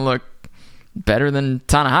years are going to look better than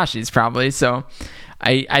Tanahashi's probably. So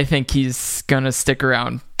I think he's going to stick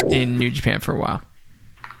around in New Japan for a while.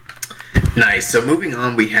 Nice. So moving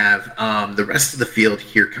on, we have the rest of the field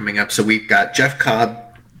here coming up. So we've got Jeff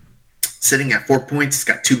Cobb sitting at 4 points. He's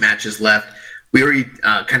got 2 matches left. We already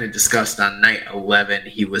kind of discussed on night 11,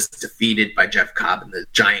 he was defeated by Jeff Cobb in the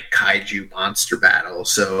giant kaiju monster battle.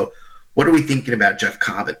 So what are we thinking about Jeff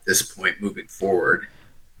Cobb at this point moving forward?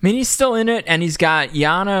 I mean, he's still in it, and he's got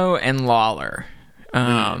Yano and Lawler.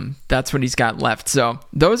 That's what he's got left. So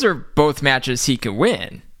those are both matches he could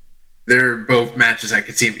win. They're both matches I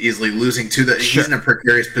could see him easily losing to. He's in a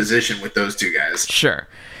precarious position with those two guys. Sure.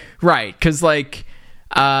 Right, because, like,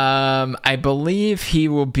 I believe he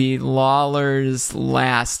will be Lawler's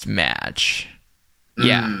last match.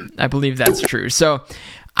 Yeah, I believe that's true. So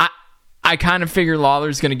I kind of figure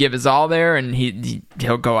Lawler's going to give his all there, and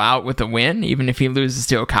he'll go out with a win, even if he loses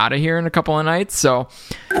to Okada here in a couple of nights. So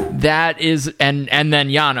that is, and then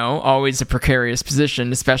Yano, always a precarious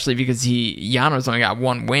position, especially because Yano's only got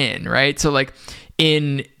 1 win, right? So like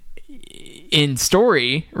in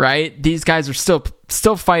story, right, these guys are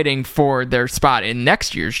still fighting for their spot in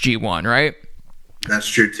next year's G1, right? That's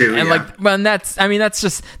true too. And yeah. that's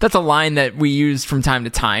a line that we use from time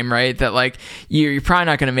to time, right? That like you're probably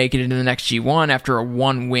not going to make it into the next G1 after a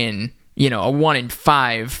 1 win, you know, a 1 in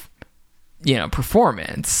 5, you know,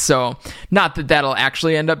 performance. So not that that'll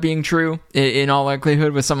actually end up being true in all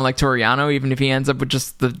likelihood with someone like Toriano, even if he ends up with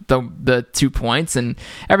just the 2 points and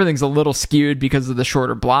everything's a little skewed because of the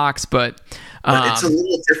shorter blocks, but it's a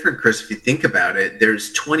little different, Chris, if you think about it.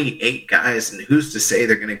 There's 28 guys, and who's to say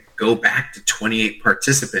they're going to go back to 28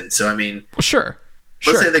 participants? So, I mean... Sure.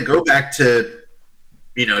 Let's say they go back to,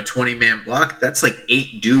 you know, 20-man block. That's like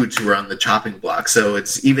 8 dudes who are on the chopping block. So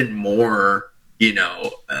it's even more, you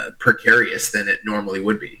know, precarious than it normally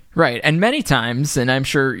would be. Right. And many times, and I'm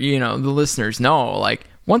sure, you know, the listeners know, like,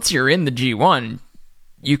 once you're in the G1,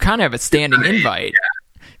 you kind of have a standing invite. Yeah.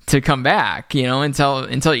 To come back, you know,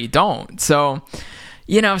 until you don't. So,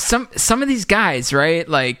 some of these guys, right?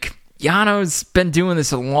 Like Yano's been doing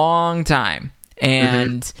this a long time,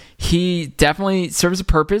 and he definitely serves a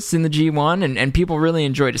purpose in the G1, and people really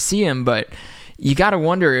enjoy to see him. But you got to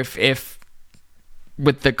wonder if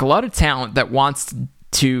with the glut of talent that wants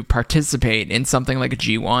to participate in something like a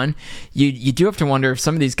G1, you do have to wonder if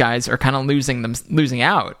some of these guys are kind of losing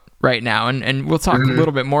out right now. And we'll talk a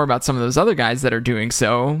little bit more about some of those other guys that are doing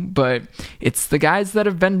so, but it's the guys that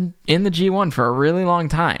have been in the G1 for a really long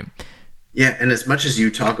time. Yeah, and as much as you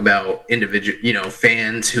talk about individual,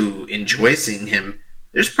 fans who enjoy seeing him,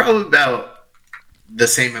 there's probably about the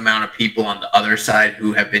same amount of people on the other side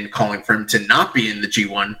who have been calling for him to not be in the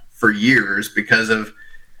G1 for years because of,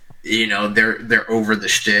 they're over the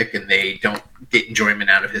shtick and they don't get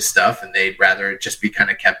enjoyment out of his stuff, and they'd rather it just be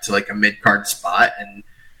kind of kept to like a mid-card spot. And,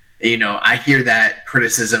 I hear that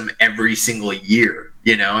criticism every single year,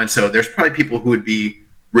 and so there's probably people who would be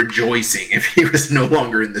rejoicing if he was no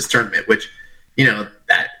longer in this tournament, which,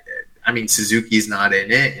 Suzuki's not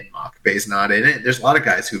in it and Makabe's not in it. There's a lot of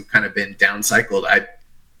guys who've kind of been down-cycled.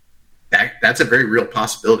 That's a very real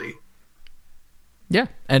possibility. Yeah,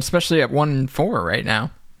 and especially at 1-4 right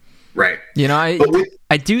now. Right.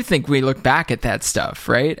 I do think we look back at that stuff,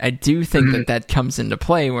 right? I do think that comes into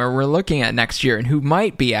play where we're looking at next year and who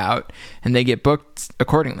might be out, and they get booked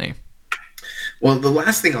accordingly. Well, the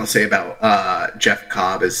last thing I'll say about Jeff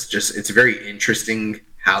Cobb is just it's very interesting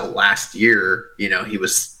how last year, he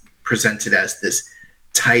was presented as this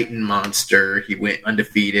Titan monster. He went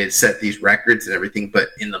undefeated, set these records and everything, but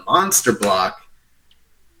in the monster block,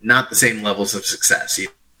 not the same levels of success.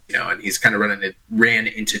 And he's kind of ran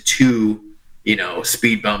into two,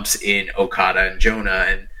 speed bumps in Okada and Jonah,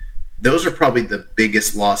 and those are probably the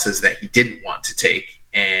biggest losses that he didn't want to take.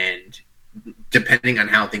 And depending on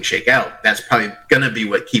how things shake out, that's probably going to be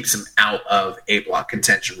what keeps him out of A block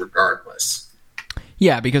contention regardless.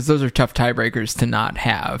 Yeah, because those are tough tiebreakers to not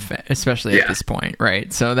have, especially at this point,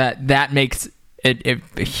 right? So that makes it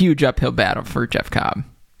a huge uphill battle for Jeff Cobb.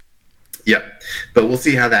 Yep, but we'll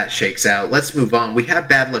see how that shakes out. Let's move on. We have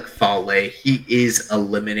Bad Luck Fale. He is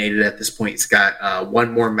eliminated at this point. He's got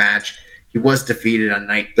one more match. He was defeated on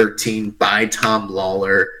night 13 by Tom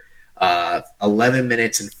Lawler. 11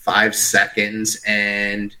 minutes and 5 seconds,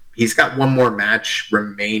 and he's got one more match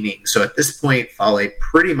remaining. So at this point, Fale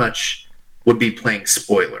pretty much would be playing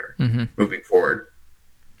spoiler moving forward.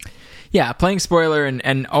 Yeah, playing spoiler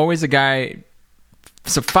and always a guy.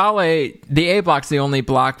 So Fale, the A block's the only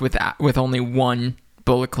block with only one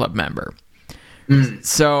Bullet Club member.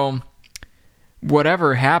 So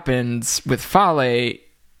whatever happens with Fale,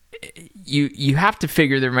 you have to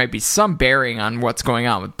figure there might be some bearing on what's going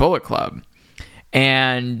on with Bullet Club.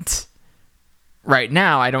 And right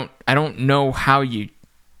now, I don't know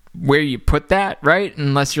where you put that, right?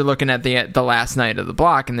 Unless you're looking at the last night of the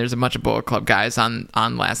block, and there's a bunch of Bullet Club guys on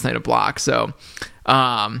last night of block. So,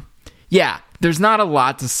 there's not a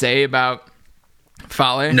lot to say about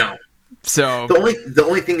Fale. No. So the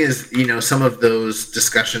only thing is, some of those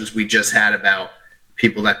discussions we just had about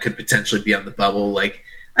people that could potentially be on the bubble, like,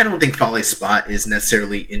 I don't think Fale's spot is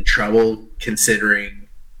necessarily in trouble considering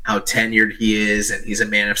how tenured he is, and he's a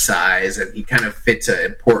man of size, and he kind of fits an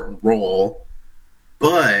important role.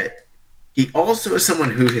 But he also is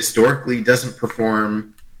someone who historically doesn't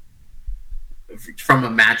perform from a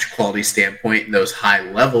match quality standpoint in those high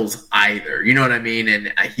levels either. You know what I mean?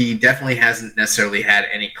 And he definitely hasn't necessarily had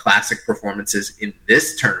any classic performances in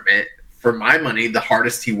this tournament. For my money, the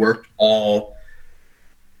hardest he worked all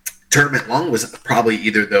tournament long was probably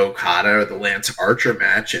either the Okada or the Lance Archer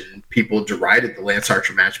match, and people derided the Lance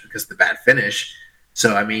Archer match because of the bad finish.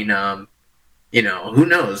 So, I mean, who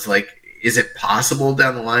knows? Like, is it possible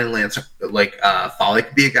down the line Fale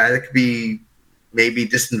could be a guy that could be maybe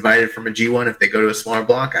disinvited from a G1 if they go to a smaller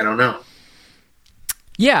block? I don't know.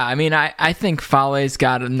 Yeah, I mean, I think Fale's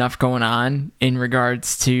got enough going on in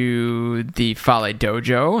regards to the Fale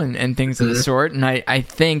Dojo and things of the sort, and I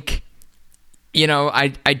think...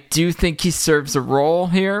 I do think he serves a role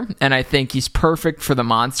here, and I think he's perfect for the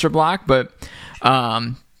monster block, but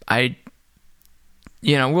we'll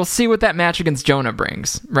see what that match against Jonah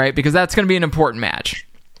brings, right? Because that's going to be an important match.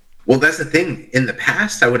 Well, that's the thing. In the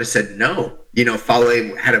past, I would have said no.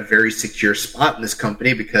 Fale had a very secure spot in this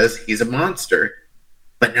company because he's a monster.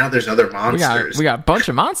 But now there's other monsters. We got a bunch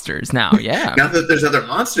of monsters now, yeah. Now that there's other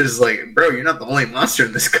monsters, like, bro, you're not the only monster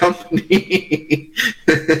in this company.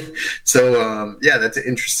 So, that's an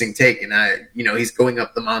interesting take. And, he's going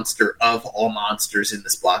up the monster of all monsters in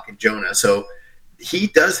this block in Jonah. So he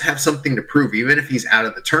does have something to prove, even if he's out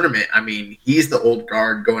of the tournament. I mean, he's the old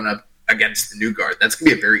guard going up against the new guard. That's going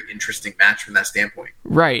to be a very interesting match from that standpoint.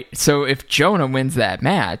 Right. So if Jonah wins that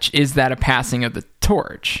match, is that a passing of the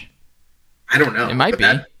torch? I don't know. It might be.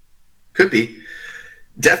 Could be.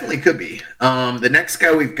 Definitely could be. The next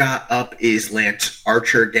guy we've got up is Lance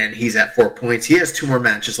Archer. Again, he's at 4 points. He has 2 more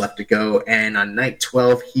matches left to go. And on night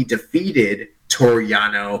 12, he defeated Toru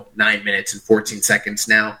Yano 9 minutes and 14 seconds.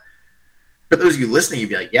 Now, for those of you listening, you'd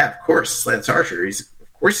be like, yeah, of course, Lance Archer.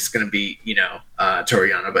 Of course he's going to be,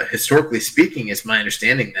 Toru Yano. But historically speaking, it's my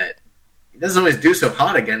understanding that he doesn't always do so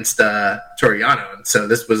hot against Toru Yano. And so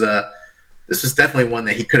this was definitely one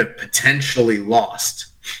that he could have potentially lost.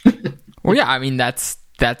 Well, yeah, I mean, that's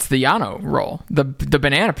the Yano role, the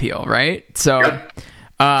banana peel, right? So,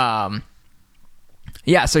 so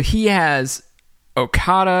he has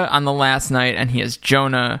Okada on the last night, and he has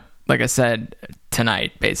Jonah, like I said,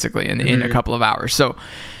 tonight, basically, in a couple of hours. So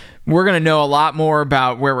we're going to know a lot more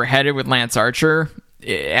about where we're headed with Lance Archer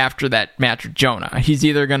after that match with Jonah. He's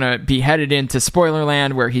either going to be headed into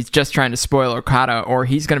Spoilerland, where he's just trying to spoil Okada, or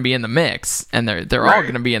he's going to be in the mix, and they're all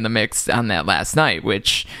going to be in the mix on that last night,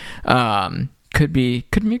 which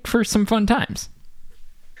could make for some fun times.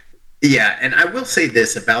 Yeah, and I will say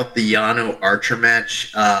this about the Yano Archer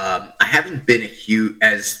match. I haven't been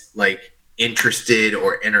as interested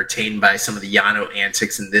or entertained by some of the Yano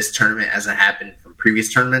antics in this tournament as I have been from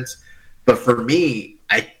previous tournaments. But for me,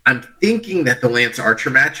 I'm thinking that the Lance Archer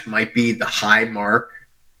match might be the high mark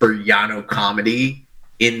for Yano comedy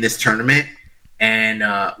in this tournament. And,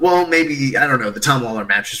 maybe, I don't know, the Tom Lawler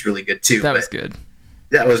match was really good too. That was good.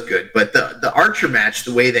 That was good. But the Archer match,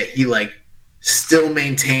 the way that he, still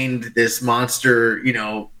maintained this monster,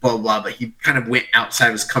 blah, blah, but he kind of went outside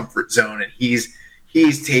of his comfort zone, and he's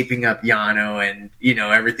taping up Yano and,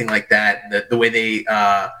 everything like that. The way they,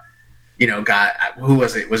 got, who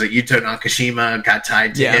was it? Was it Yuto Nakashima got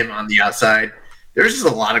tied to him on the outside? There's just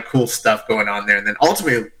a lot of cool stuff going on there. And then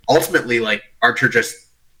ultimately, Archer just,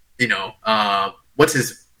 what's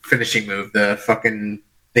his finishing move? The fucking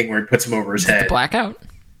thing where he puts him over his head. The blackout?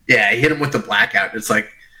 Yeah, he hit him with the blackout. It's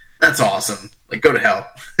that's awesome. Go to hell.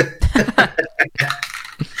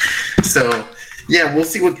 So, yeah, we'll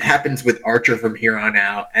see what happens with Archer from here on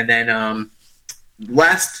out. And then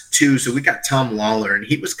last two, so we got Tom Lawler, and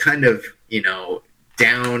he was kind of,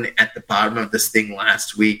 down at the bottom of this thing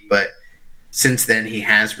last week, but since then he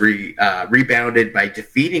has rebounded by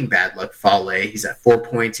defeating Bad Luck Fale. He's at 4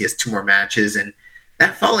 points. He has 2 more matches, and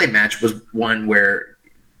that Fale match was one where,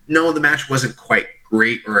 the match wasn't quite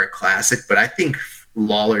great or a classic, but I think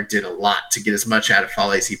Lawler did a lot to get as much out of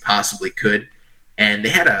Fale as he possibly could. And they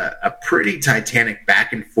had a pretty titanic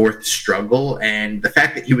back and forth struggle. And the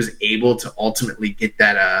fact that he was able to ultimately get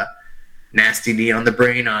that nasty knee on the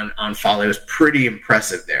brain on Fale was pretty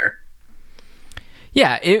impressive there.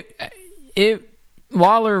 Yeah,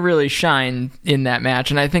 Lawler really shined in that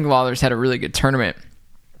match, and I think Lawler's had a really good tournament.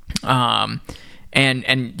 Getting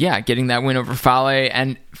that win over Fale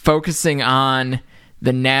and focusing on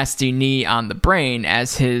the nasty knee on the brain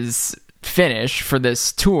as his finish for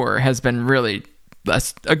this tour has been really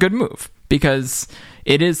a good move, because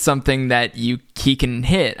it is something that he can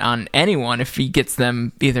hit on anyone if he gets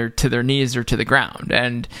them either to their knees or to the ground,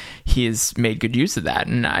 and he has made good use of that.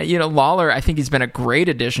 And Lawler, I think he's been a great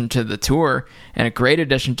addition to the tour and a great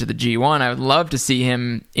addition to the G1. I would love to see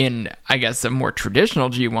him in, I guess, a more traditional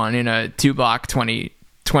G1 in a 2-block 20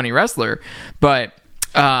 wrestler, but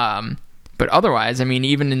otherwise, I mean,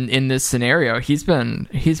 even in this scenario, he's been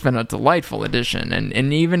a delightful addition.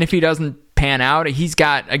 And even if he doesn't pan out, he's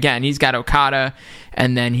got Okada,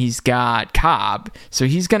 and then he's got Cobb. So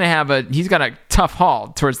he's got a tough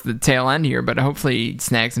haul towards the tail end here, but hopefully he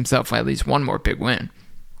snags himself at least one more big win.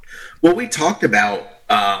 Well, we talked about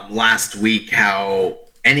last week how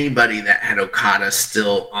anybody that had Okada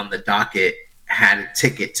still on the docket had a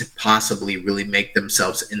ticket to possibly really make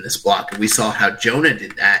themselves in this block. And we saw how Jonah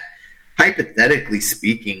did that. Hypothetically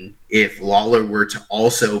speaking, if Lawler were to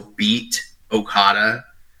also beat Okada,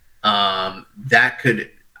 that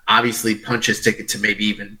could obviously punch his ticket to maybe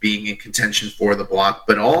even being in contention for the block,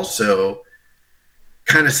 but also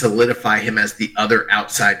kind of solidify him as the other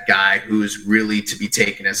outside guy who's really to be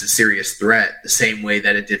taken as a serious threat, the same way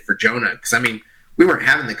that it did for Jonah. Because, I mean, we weren't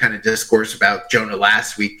having the kind of discourse about Jonah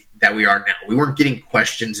last week that we are now. We weren't getting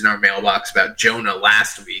questions in our mailbox about Jonah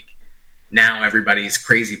last week. Now everybody's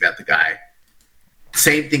crazy about the guy.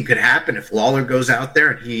 Same thing could happen if Lawler goes out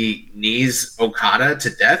there and he knees Okada to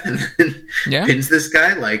death and pins this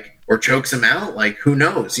guy, or chokes him out. Who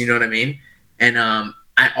knows? You know what I mean? And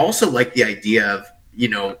I also like the idea of,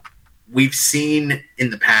 we've seen in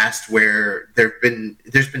the past where there's been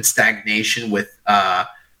stagnation with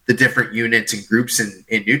the the different units and groups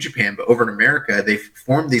in New Japan, but over in America, they've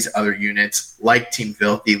formed these other units like Team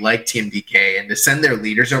Filthy, like Team DK, and to send their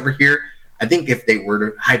leaders over here, I think if they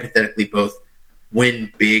were to hypothetically both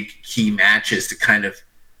win big key matches to kind of,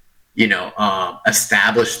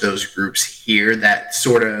 establish those groups here, that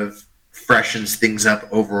sort of freshens things up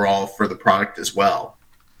overall for the product as well.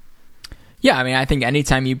 Yeah, I mean, I think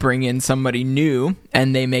anytime you bring in somebody new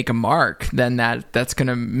and they make a mark, then that's going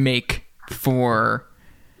to make for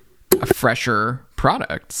a fresher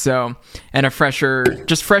product. So, and fresh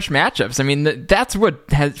matchups. I mean, that's what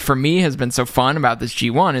for me has been so fun about this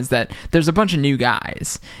G1 is that there's a bunch of new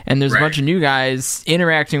guys, and there's a bunch of new guys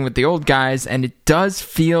interacting with the old guys, and it does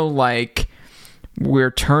feel like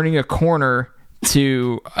we're turning a corner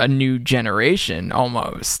to a new generation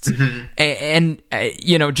almost. Mm-hmm.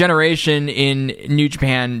 And generation in New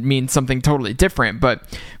Japan means something totally different, but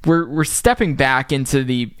we're stepping back into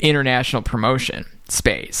the international promotion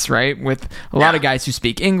space, right? With a lot of guys who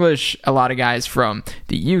speak English, a lot of guys from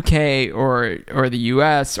the UK or the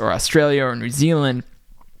US or Australia or New Zealand,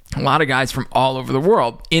 a lot of guys from all over the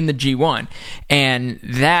world in the G1. And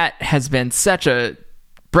that has been such a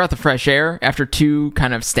breath of fresh air after two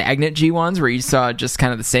kind of stagnant G1s where you saw just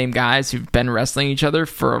kind of the same guys who've been wrestling each other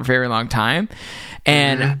for a very long time.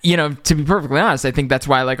 And, to be perfectly honest, I think that's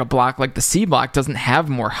why like a block like the C block doesn't have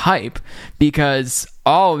more hype, because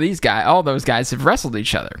all those guys have wrestled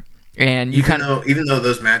each other. And even though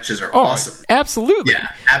those matches are awesome. Absolutely.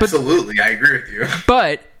 Yeah, absolutely. I agree with you.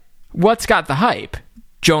 But what's got the hype?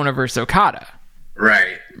 Jonah versus Okada.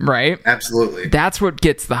 Right? Absolutely. That's what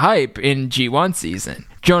gets the hype in G1 season.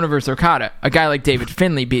 Jonah versus Okada, a guy like David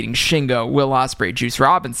Finlay beating Shingo, Will Ospreay, Juice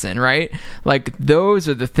Robinson, right? Like, those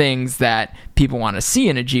are the things that people want to see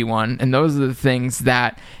in a G1, and those are the things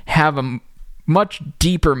that have a much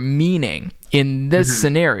deeper meaning in this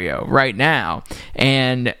scenario right now.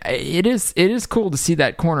 And it is cool to see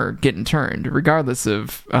that corner getting turned, regardless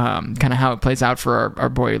of kind of how it plays out for our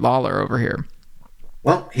boy Lawler over here.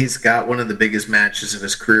 Well, he's got one of the biggest matches of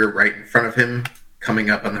his career right in front of him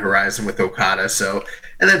coming up on the horizon with Okada. So,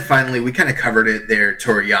 and then finally, we kind of covered it there.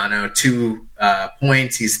 Toru Yano, 2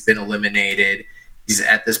 points. He's been eliminated. He's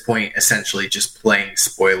at this point essentially just playing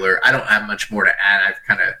spoiler. I don't have much more to add. I've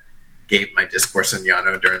kind of gave my discourse on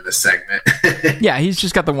Yano during this segment. Yeah, he's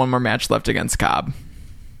just got the one more match left against Cobb.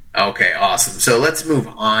 Okay, awesome. So let's move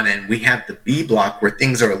on, and we have the B block where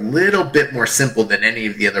things are a little bit more simple than any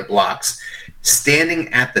of the other blocks. Standing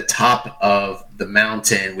at the top of the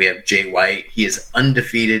mountain, we have Jay White. He is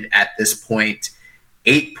undefeated at this point,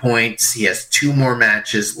 8 points. He has 2 more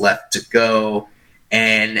matches left to go,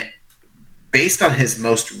 and based on his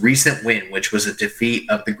most recent win, which was a defeat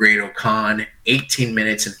of the Great Khan, 18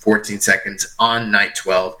 minutes and 14 seconds on night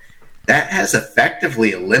 12, that has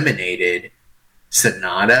effectively eliminated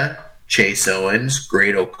Sonata, Chase Owens,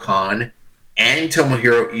 Great Khan, and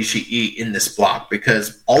Tomohiro Ishii in this block,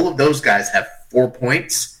 because all of those guys have 4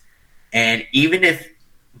 points, and even if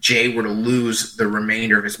Jay were to lose the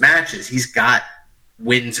remainder of his matches, he's got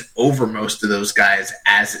wins over most of those guys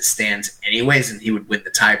as it stands anyways, and he would win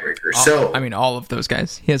the tiebreaker. So, I mean, all of those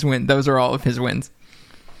guys. He has wins. Those are all of his wins.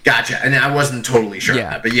 Gotcha. And I wasn't totally sure of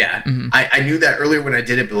that, but yeah, I knew that earlier when I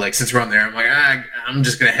did it, but like, since we're on there, I'm like, I'm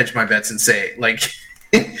just going to hedge my bets and say, like,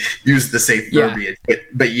 use the safe verbiage.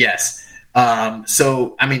 But yes.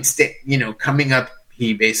 So, I mean, coming up,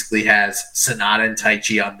 he basically has Sonata and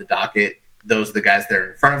Taichi on the docket. Those are the guys that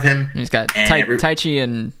are in front of him. He's got Taichi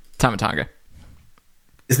and Tama Tonga.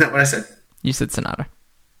 Isn't that what I said? You said Sonata.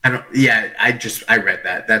 I read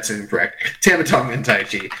that. That's incorrect. Tama Tonga and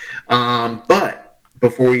Taichi. But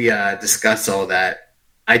before we discuss all that,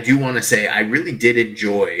 I do want to say I really did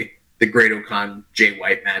enjoy the Great Khan Jay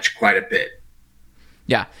White match quite a bit.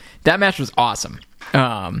 Yeah, that match was awesome.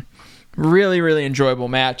 Really, really enjoyable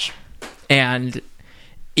match. And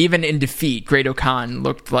even in defeat, Great Khan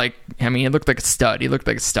looked like a stud. He looked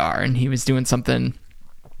like a star, and he was doing something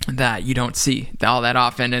that you don't see all that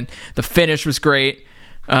often. And the finish was great.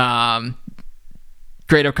 Great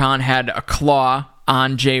Khan had a claw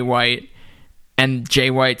on Jay White, and Jay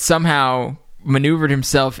White somehow maneuvered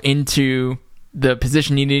himself into the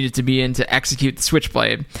position he needed to be in to execute the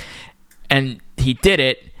switchblade. And he did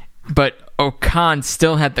it, but Khan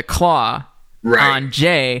still had the claw on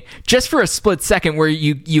Jay just for a split second, where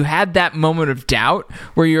you had that moment of doubt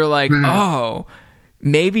where you're like, oh,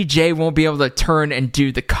 maybe Jay won't be able to turn and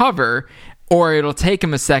do the cover, or it'll take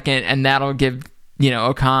him a second, and that'll give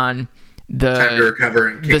Khan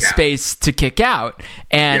the space to kick out.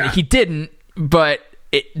 And he didn't, but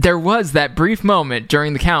there was that brief moment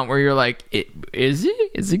during the count where you're like, is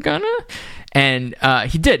he gonna? And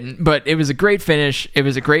he didn't, but it was a great finish. It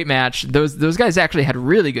was a great match. Those guys actually had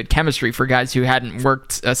really good chemistry for guys who hadn't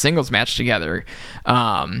worked a singles match together.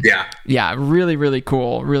 Yeah, really, really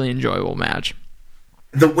cool, really enjoyable match.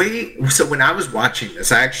 So when I was watching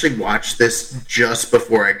this, I actually watched this just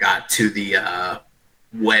before I got to the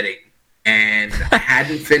wedding, and I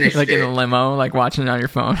hadn't finished like it. in a limo, like watching it on your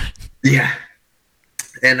phone. Yeah.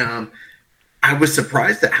 And I was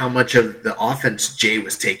surprised at how much of the offense Jay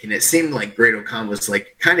was taking. It seemed like Great-O-Khan was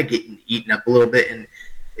like kind of getting eaten up a little bit, and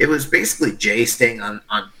it was basically Jay staying on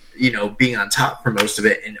being on top for most of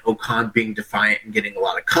it, and O-Khan being defiant and getting a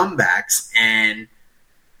lot of comebacks. And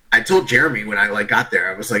I told Jeremy when I got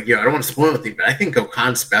there, I was like, I don't want to spoil anything, but I think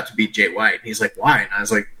O-Khan's about to beat Jay White. And he's like, why? And I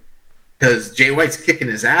was like, because Jay White's kicking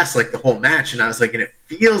his ass like the whole match. And I was like, and it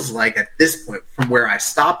feels like at this point from where I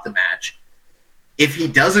stopped the match, if he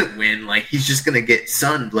doesn't win, he's just going to get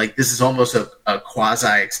sunned. This is almost a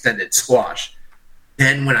quasi-extended squash.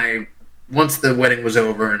 Then once the wedding was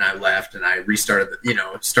over and I left and I restarted,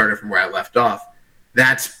 started from where I left off,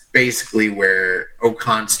 that's basically where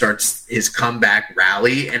O-Khan starts his comeback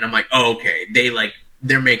rally. And I'm like, oh, okay,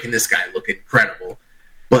 they're making this guy look incredible.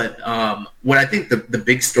 But what I think the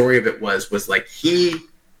big story of it was he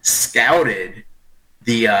scouted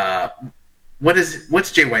the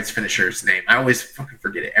what's Jay White's finisher's name? I always fucking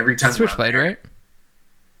forget it every time. Switchblade, right?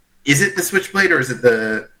 Is it the Switchblade or is it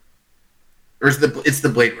it's the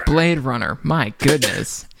Blade Runner? Blade Runner. My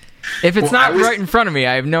goodness. If it's right in front of me,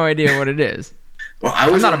 I have no idea what it is. Well,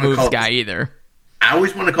 I'm not a moves guy either. I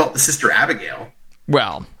always want to call it the Sister Abigail.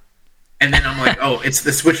 Well. And then I'm like, oh, it's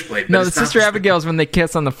the Switchblade. No, the Sister Abigail is when they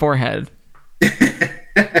kiss on the forehead.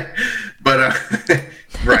 But,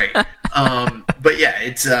 right. But yeah,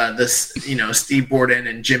 it's this, Steve Borden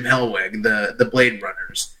and Jim Hellwig, the Blade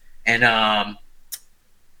Runners. And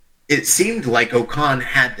it seemed like O-Khan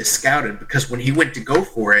had this scouted because when he went to go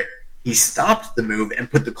for it, he stopped the move and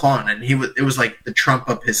put the claw on, and it was like the trump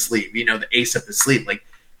up his sleeve, the ace up his sleeve.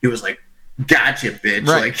 He was like, gotcha, bitch.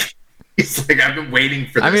 Right. He's like, I've been waiting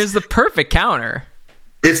for this. I mean, it's the perfect counter.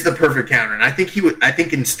 It's the perfect counter. And I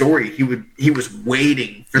think in story, he was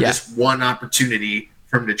waiting for this one opportunity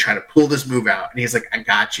for him to try to pull this move out. And he's like, I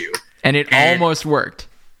got you. And it almost worked.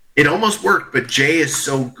 It almost worked, but Jay is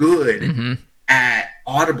so good at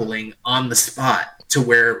audibling on the spot to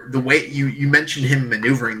where the way you mentioned him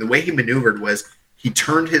maneuvering, the way he maneuvered was he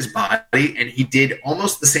turned his body and he did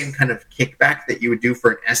almost the same kind of kickback that you would do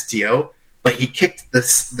for an STO, but he kicked the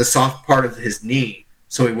soft part of his knee.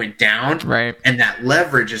 So he went down, right? And that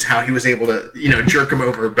leverage is how he was able to, jerk him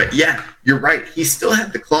over. But yeah, you're right. He still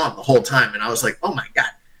had the claw the whole time, and I was like, oh my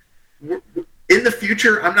god. In the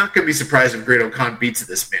future, I'm not going to be surprised if Great-O-Khan beats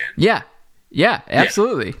this man. Yeah,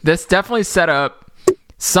 absolutely. Yeah. This definitely set up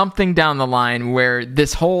something down the line where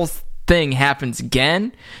this whole thing happens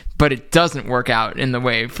again, but it doesn't work out in the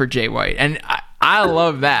way for Jay White. And I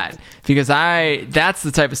love that because that's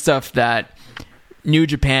the type of stuff that New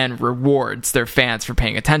Japan rewards their fans for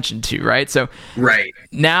paying attention to, right? So right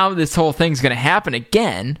now this whole thing's going to happen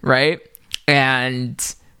again, right?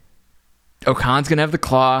 And O-Khan's going to have the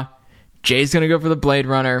claw, Jay's going to go for the Blade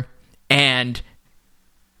Runner, and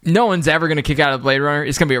no one's ever going to kick out of the Blade Runner.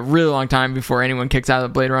 It's going to be a really long time before anyone kicks out of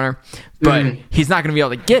the Blade Runner, but he's not going to be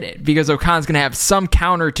able to get it because O-Khan's going to have some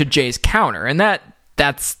counter to Jay's counter, and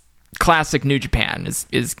that's classic New Japan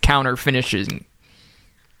is counter finishing.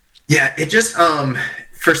 Yeah, it just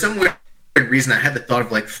for some weird reason I had the thought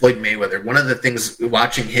of Floyd Mayweather. One of the things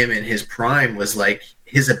watching him in his prime was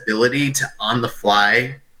his ability to on the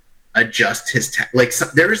fly adjust his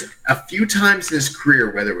there's a few times in his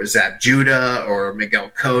career, whether it was Zab Judah or Miguel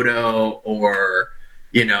Cotto or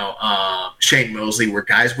Shane Mosley, where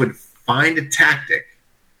guys would find a tactic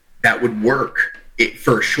that would work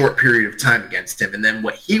for a short period of time against him, and then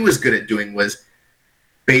what he was good at doing was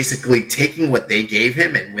basically taking what they gave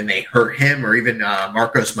him and when they hurt him or even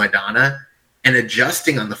Marcos Maidana and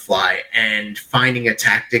adjusting on the fly and finding a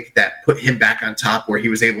tactic that put him back on top where he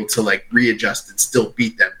was able to readjust and still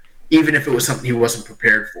beat them, even if it was something he wasn't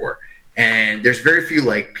prepared for. And there's very few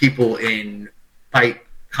people in fight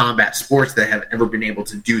combat sports that have ever been able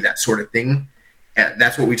to do that sort of thing. And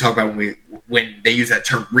that's what we talk about when they use that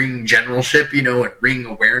term ring generalship, and ring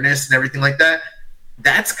awareness and everything like that.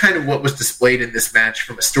 That's kind of what was displayed in this match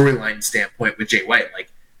from a storyline standpoint with Jay White.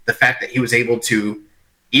 The fact that he was able to,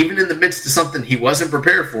 even in the midst of something he wasn't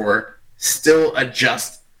prepared for, still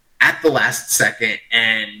adjust at the last second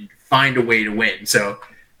and find a way to win. So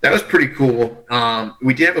that was pretty cool.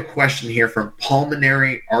 We did have a question here from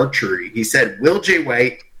Pulmonary Archery. He said, will Jay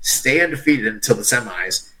White stay undefeated until the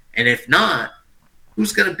semis? And if not,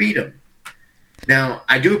 who's going to beat him? Now,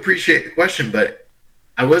 I do appreciate the question, but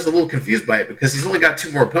I was a little confused by it because he's only got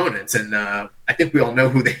 2 more opponents, and I think we all know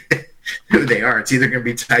who they are. It's either going to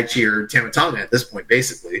be Taichi or Tama Tonga at this point,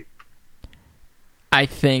 basically. I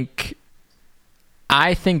think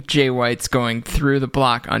Jay White's going through the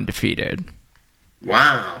block undefeated.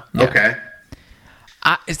 Wow. Yeah. Okay.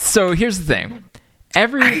 So here's the thing.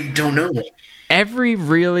 I don't know. Every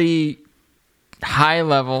really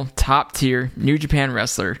high-level, top-tier New Japan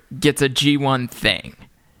wrestler gets a G1 thing.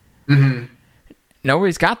 Mm-hmm.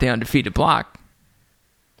 Nobody's got the undefeated block.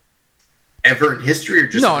 Ever in history, or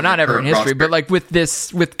just no, not ever in history, but like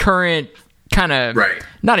with current kind of, right?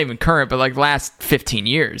 Not even current, but like last 15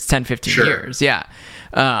 years, 10, 15 sure. years, yeah.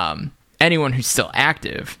 Anyone who's still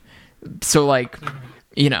active. So like,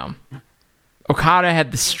 Okada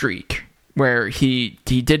had the streak where he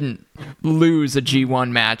didn't lose a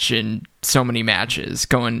G1 match in so many matches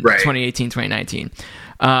going 2018, 2019.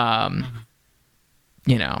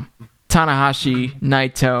 Tanahashi,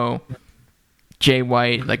 Naito, Jay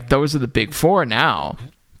White, like those are the big 4 now.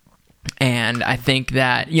 And I think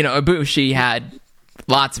that, Ibushi had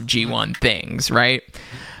lots of G1 things, right?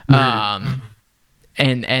 Mm-hmm.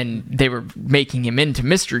 And they were making him into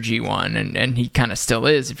Mr. G1, and he kind of still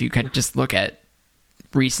is if you could just look at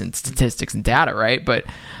recent statistics and data, right? But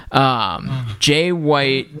Jay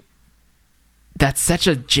White, that's such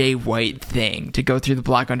a Jay White thing to go through the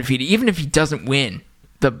block undefeated, even if he doesn't win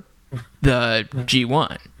the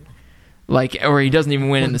G1, or he doesn't even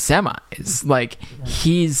win in the semis. Like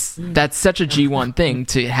that's such a G1 thing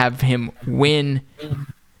to have him win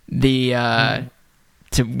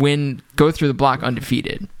go through the block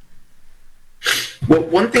undefeated. Well,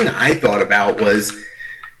 one thing I thought about was,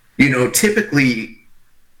 typically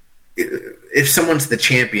if someone's the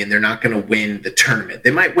champion, they're not going to win the tournament.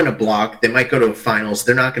 They might win a block, they might go to a finals.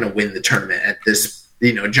 They're not going to win the tournament at this,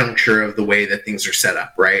 juncture of the way that things are set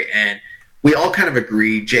up, right? And we all kind of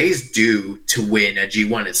agree Jay's due to win a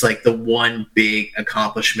G1. It's like the one big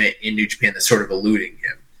accomplishment in New Japan that's sort of eluding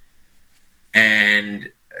him.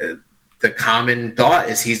 And the common thought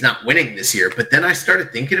is he's not winning this year. But then I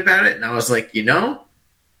started thinking about it, and I was like,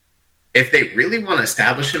 if they really want to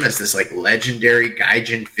establish him as this like legendary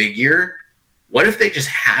Gaijin figure, what if they just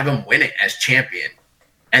have him win it as champion?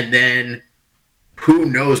 And then who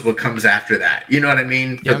knows what comes after that? You know what I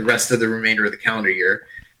mean? For the rest of the remainder of the calendar year.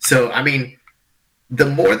 So, I mean, the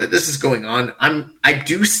more that this is going on, I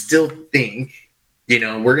do still think,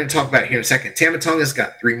 we're going to talk about it here in a second. Tama Tonga's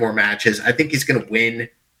got 3 more matches. I think he's going to win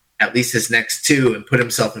at least his next 2 and put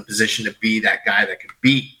himself in position to be that guy that could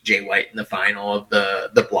beat Jay White in the final of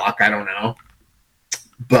the block. I don't know.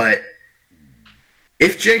 But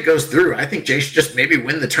if Jay goes through, I think Jay should just maybe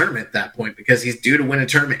win the tournament at that point because he's due to win a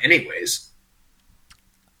tournament anyways.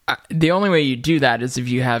 The only way you do that is if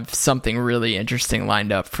you have something really interesting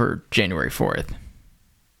lined up for January 4th.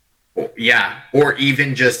 Yeah, or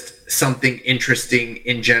even just something interesting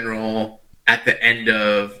in general at the end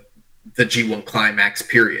of the G1 climax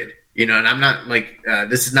period. And I'm not like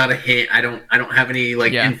this is not a hint. I don't have any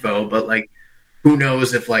info, but who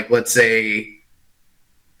knows if let's say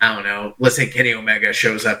Kenny Omega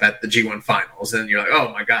shows up at the G1 finals and you're like,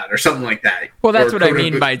 oh my god, or something like that. Well, that's what I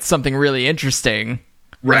mean by something really interesting.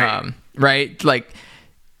 Right. Right? Like,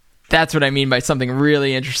 that's what I mean by something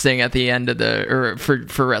really interesting at the end of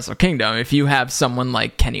for Wrestle Kingdom. If you have someone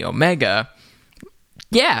like Kenny Omega,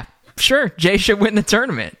 yeah, sure, Jay should win the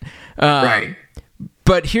tournament. Right.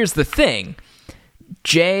 But here's the thing.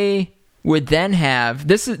 Jay would then have...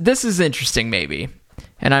 This is interesting, maybe.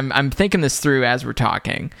 And I'm thinking this through as we're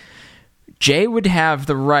talking. Jay would have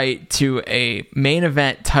the right to a main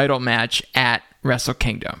event title match at Wrestle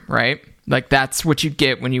Kingdom, right? Like, that's what you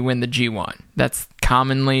get when you win the G1. That's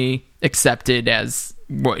commonly accepted as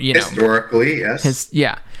what, historically, yes.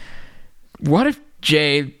 What if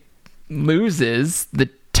Jay loses the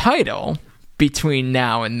title between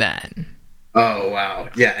now and then? Oh, wow.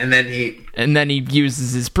 Yeah, and then he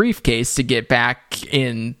uses his briefcase to get back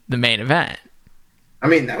in the main event. I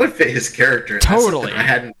mean, that would fit his character. Totally. I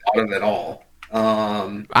hadn't thought of it at all.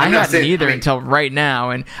 I hadn't either until right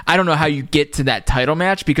now, and I don't know how you get to that title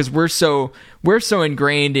match because we're so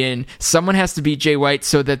ingrained in someone has to beat Jay White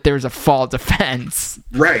so that there's a fall defense,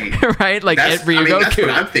 right? Right, like at Ryogoku. That's what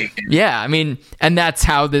I'm thinking. Yeah, I mean, and that's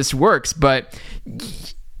how this works. But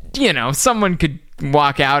someone could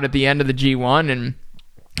walk out at the end of the G1 and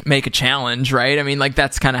make a challenge, right? I mean, like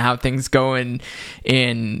that's kind of how things go in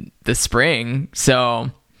the spring. So,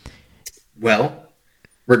 well.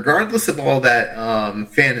 Regardless of all that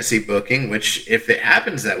fantasy booking, which if it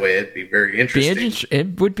happens that way, it'd be very interesting.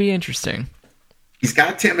 It would be interesting. he's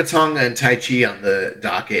got Tama Tonga and Taichi on the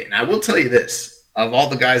docket. And I will tell you this, of all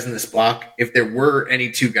the guys in this block, if there were any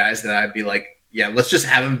two guys that I'd be like, yeah, let's just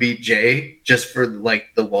have him beat Jay just for like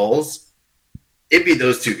the lulls, it'd be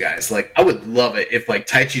those two guys. Like, I would love it if like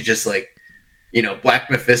Taichi just like, Black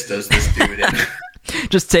Mephisto's this dude and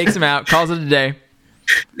just takes him out, calls it a day.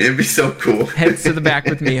 It'd be so cool. Heads to the back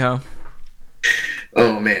with Miho.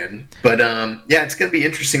 Oh man. But yeah, it's gonna be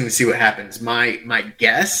interesting to see what happens. My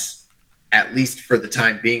guess, at least for the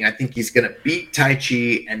time being, I think he's gonna beat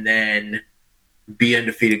Taichi and then be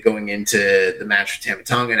undefeated going into the match with Tama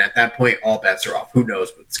Tonga, and at that point all bets are off. Who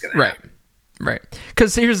knows what's gonna happen. Right.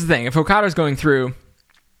 Because here's the thing, if Okada's going through,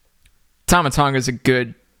 Tama Tonga's a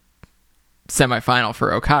good semifinal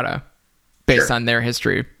for Okada based on their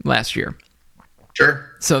history last year.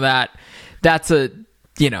 Sure. So that's a,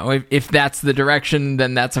 if that's the direction,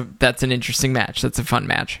 then that's an interesting match. That's a fun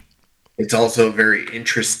match. It's also a very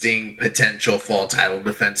interesting potential fall title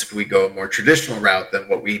defense if we go a more traditional route than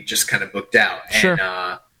what we just kind of booked out. Sure.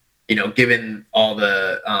 And, given all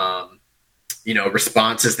the,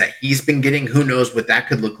 responses that he's been getting, who knows what that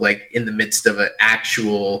could look like in the midst of an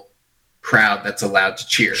actual crowd that's allowed to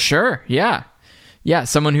cheer. Sure. Yeah.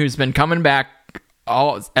 Someone who's been coming back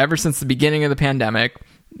ever since the beginning of the pandemic.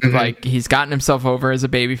 Mm-hmm. Like, he's gotten himself over as a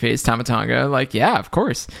babyface, Tama Tonga. Like, yeah, of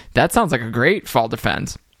course. That sounds like a great fall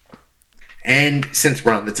defense. And since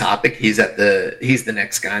we're on the topic, he's the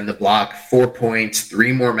next guy in the block. 4 points,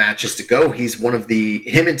 3 more matches to go. He's him and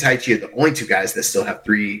Taichi are the only two guys that still have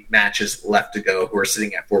 3 matches left to go who are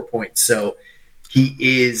sitting at 4 points. So he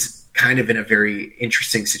is kind of in a very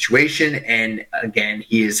interesting situation. And again,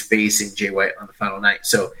 he is facing Jay White on the final night.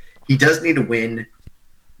 So he does need to win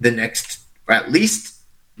at least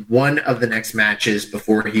one of the next matches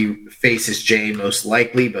before he faces Jay, most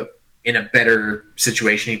likely, but in a better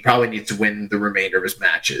situation, he probably needs to win the remainder of his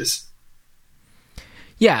matches.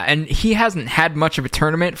 Yeah, and he hasn't had much of a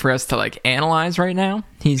tournament for us to like analyze right now.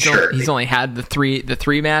 He's only had the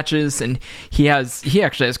three matches, and he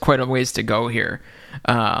actually has quite a ways to go here.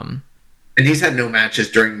 And he's had no matches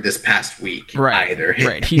during this past week either.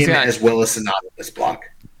 He's got as well as Sonata in this block.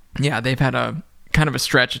 Yeah, they've had a kind of a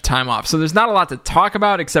stretch of time off, so there's not a lot to talk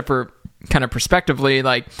about except for kind of prospectively,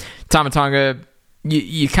 like Tama Tonga.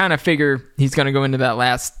 You kind of figure he's going to go into that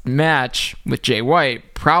last match with Jay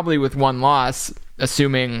White, probably with 1 loss,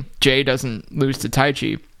 assuming Jay doesn't lose to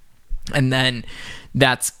Taichi. And then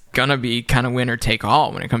that's going to be kind of winner take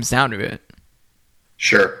all when it comes down to it.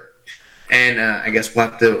 Sure. And I guess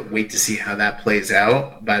we'll have to wait to see how that plays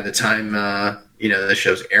out. By the time, the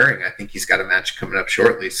show's airing, I think he's got a match coming up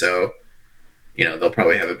shortly. So, they'll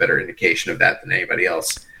probably have a better indication of that than anybody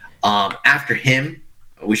else. After him,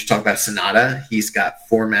 we should talk about Sonata. He's got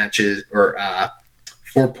 4 matches or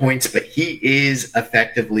 4 points, but he is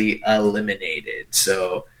effectively eliminated.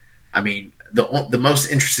 So, I mean, the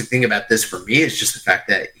most interesting thing about this for me is just the fact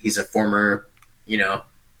that he's a former,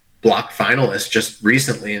 block finalist just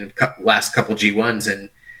recently in the last couple G1s. And,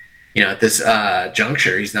 at this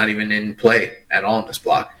juncture, he's not even in play at all in this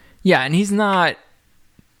block. Yeah, and he's not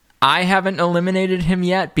 – I haven't eliminated him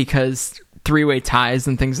yet because – 3-way ties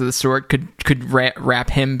and things of the sort could wrap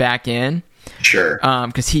him back in. Sure.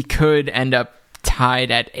 Because he could end up tied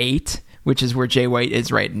at 8, which is where Jay White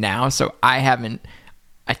is right now. So I haven't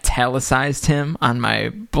italicized him on my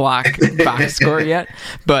block box score yet,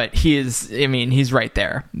 but he's right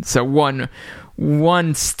there. So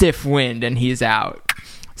one stiff wind and he's out.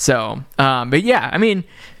 So, but yeah, I mean,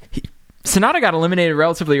 Sonata got eliminated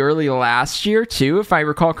relatively early last year, too, if I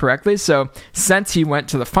recall correctly. So since he went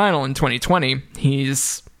to the final in 2020,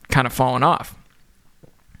 he's kind of fallen off.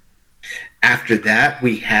 After that,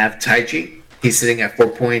 we have Taichi. He's sitting at 4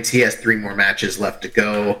 points. He has 3 more matches left to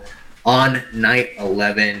go. On night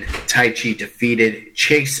 11, Taichi defeated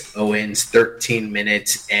Chase Owens 13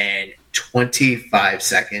 minutes and 25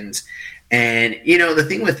 seconds. And, the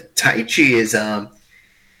thing with Taichi is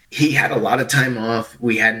he had a lot of time off.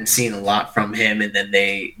 We hadn't seen a lot from him, and then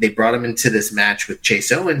they brought him into this match with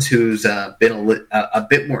Chase Owens, who's been a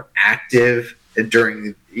bit more active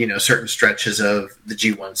during certain stretches of the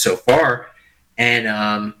G1 so far. And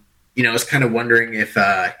I was kind of wondering if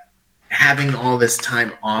having all this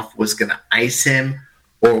time off was going to ice him,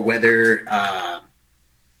 or whether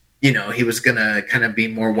he was going to kind of be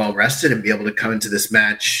more well rested and be able to come into this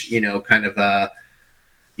match,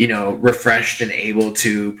 refreshed and able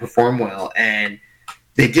to perform well. And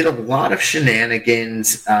they did a lot of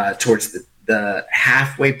shenanigans towards the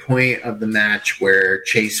halfway point of the match where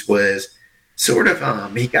Chase was sort of,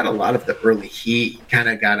 he got a lot of the early heat, kind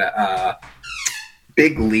of got a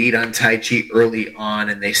big lead on Taichi early on,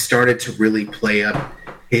 and they started to really play up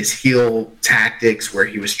his heel tactics where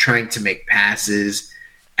he was trying to make passes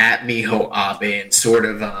at Miho Abe and sort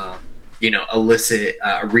of, elicit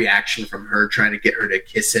a reaction from her, trying to get her to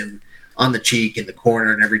kiss him on the cheek in the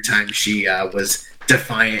corner. And every time she was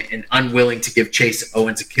defiant and unwilling to give Chase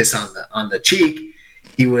Owens a kiss on the cheek,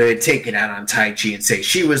 he would take it out on Taichi and say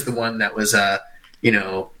she was the one that was,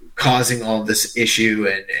 causing all this issue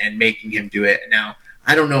and making him do it. Now,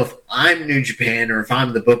 I don't know if I'm New Japan or if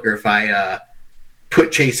I'm the booker, if I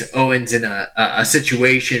put Chase Owens in a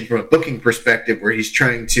situation from a booking perspective where he's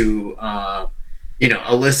trying to,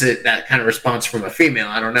 elicit that kind of response from a female.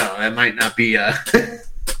 I don't know. That might not be a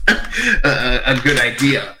good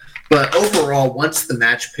idea. But overall, once the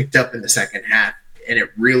match picked up in the second half and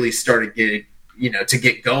it really started to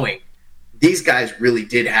get going, these guys really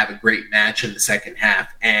did have a great match in the second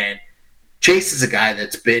half. And Chase is a guy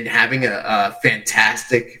that's been having a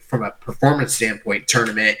fantastic, from a performance standpoint,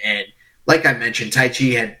 tournament. And like I mentioned,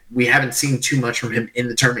 Taichi we haven't seen too much from him in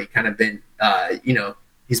the tournament. He kind of been,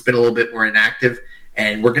 he's been a little bit more inactive,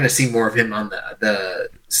 and we're going to see more of him on the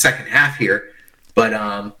second half here.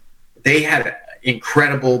 But they had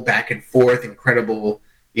incredible back and forth, incredible,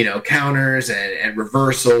 counters and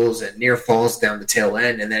reversals and near falls down the tail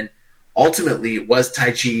end. And then ultimately it was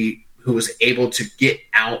Taichi who was able to get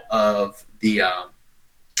out of the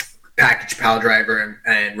package pile driver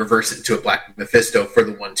and reverse it into a Black Mephisto for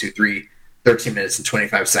the 1-2-3, 13 minutes and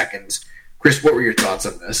 25 seconds. Chris, what were your thoughts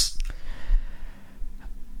on this?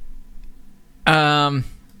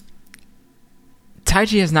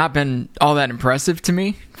 Taichi has not been all that impressive to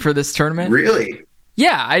me for this tournament. Really?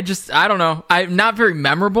 Yeah, I don't know. I'm not very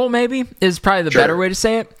memorable, maybe, is probably the better way to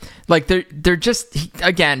say it. Like, they're just,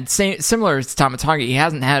 again, similar to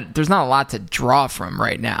Tamatanga, there's not a lot to draw from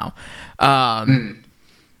right now.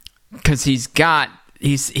 Because he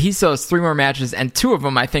still has 3 more matches, and 2 of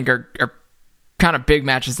them I think are kind of big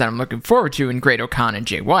matches that I'm looking forward to in Great O'Khan and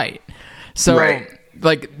Jay White. So,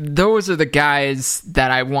 like, those are the guys that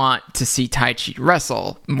I want to see Taichi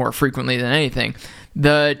wrestle more frequently than anything.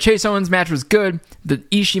 The Chase Owens match was good. The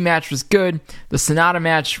Ishii match was good. The Sonata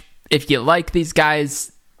match, if you like these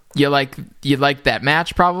guys, you like that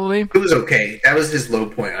match probably. It was okay. That was his low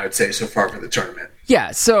point, I would say, so far for the tournament.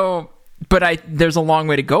 Yeah, so... But there's a long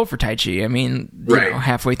way to go for Taichi. I mean,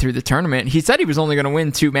 halfway through the tournament, he said he was only going to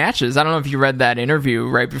win 2 matches. I don't know if you read that interview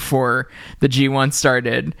right before the G1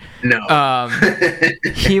 started. No.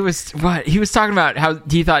 He was talking about how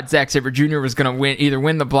he thought Zack Sabre Jr. was going to either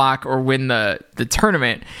win the block or win the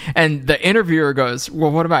tournament. And the interviewer goes,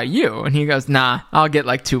 "Well, what about you?" And he goes, "Nah, I'll get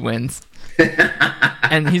like 2 wins."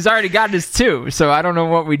 And he's already got his 2, so I don't know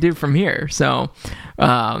what we do from here. So,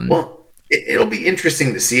 it'll be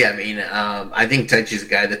interesting to see. I mean, I think Taichi's a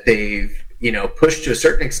guy that they've, pushed to a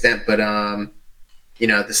certain extent, but, at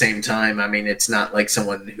the same time, I mean, it's not like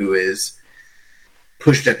someone who is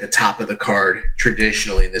pushed at the top of the card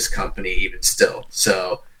traditionally in this company, even still.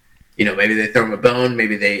 So, maybe they throw him a bone.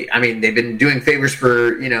 Maybe they've been doing favors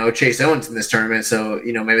for, Chase Owens in this tournament. So,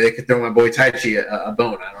 maybe they could throw my boy Taichi a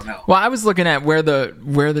bone. I don't know. Well, I was looking at where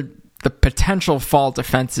the potential fall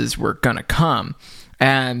defenses were going to come,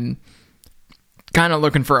 and kind of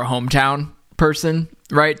looking for a hometown person,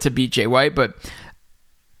 right, to beat Jay White. But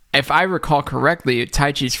if I recall correctly,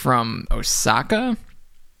 Taichi's from Osaka?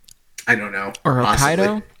 I don't know. Or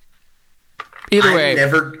Hokkaido? Possibly. Either way. I'm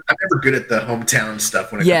never good at the hometown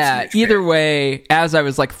stuff when it comes to New either way, as I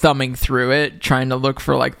was like thumbing through it, trying to look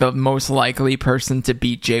for like the most likely person to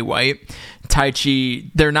beat Jay White,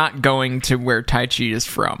 Taichi, they're not going to where Taichi is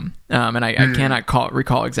from. And I cannot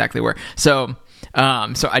recall exactly where. So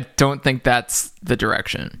I don't think that's the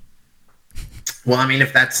direction. Well, I mean,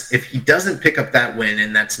 if he doesn't pick up that win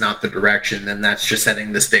and that's not the direction, then that's just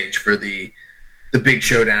setting the stage for the big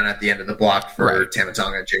showdown at the end of the block for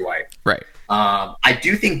Tamatanga and Jay White. Right. I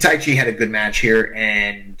do think Taichi had a good match here,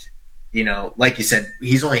 and like you said,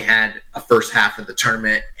 he's only had a first half of the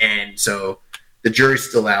tournament, and so the jury's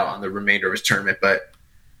still out on the remainder of his tournament. But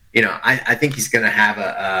I think he's going to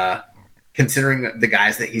have considering the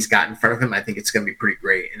guys that he's got in front of him, I think it's going to be pretty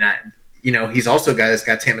great. And he's also a guy that's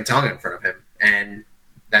got Tamatanga in front of him, and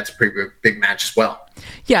that's a pretty big match as well.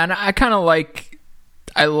 Yeah, and I kind of like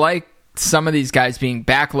some of these guys being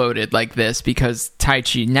backloaded like this because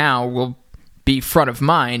Taichi now will be front of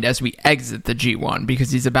mind as we exit the G1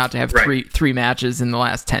 because he's about to have three matches in the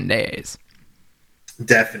last 10 days.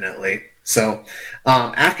 Definitely. So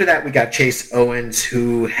after that, we got Chase Owens,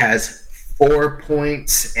 who has 4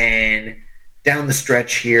 points, and down the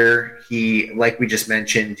stretch here, he, like we just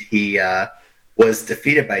mentioned, he was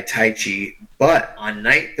defeated by Taichi, but on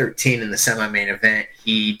night 13 in the semi-main event,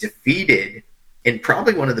 he defeated in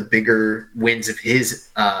probably one of the bigger wins of his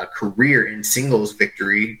career in singles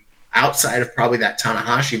victory, outside of probably that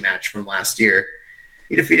Tanahashi match from last year.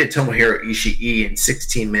 He defeated Tomohiro Ishii in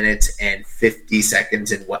 16 minutes and 50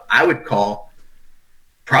 seconds in what I would call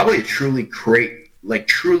probably a truly great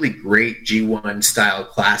G1 style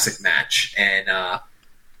classic match. And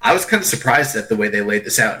I was kind of surprised at the way they laid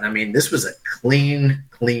this out. And I mean, this was a clean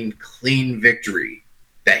victory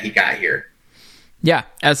that he got here. Yeah,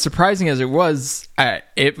 as surprising as it was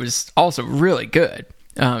also really good.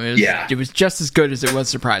 It was just as good as it was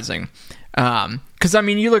surprising. Because, I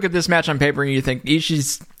mean, you look at this match on paper and you think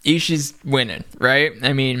Ishii's winning, right?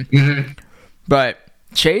 I mean, but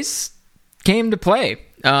Chase came to play.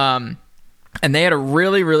 And they had a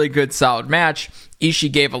really, really good, solid match.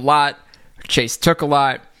 Ishii gave a lot. Chase took a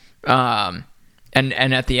lot. And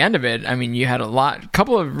at the end of it, I mean, you had a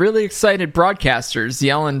couple of really excited broadcasters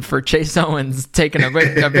yelling for Chase Owens taking a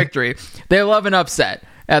victory. They love an upset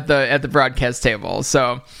at the broadcast table.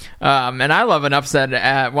 So, and I love an upset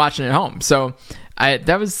at watching at home. So,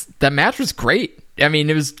 that match was great. I mean,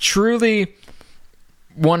 it was truly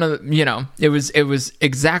one of the, it was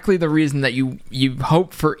exactly the reason that you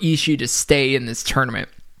hope for Ishii to stay in this tournament,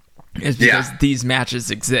 is because these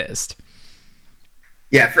matches exist.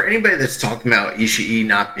 Yeah, for anybody that's talking about Ishii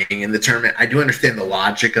not being in the tournament, I do understand the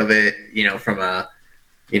logic of it, from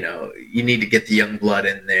you need to get the young blood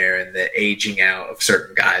in there and the aging out of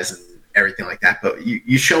certain guys and everything like that. But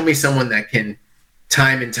you show me someone that can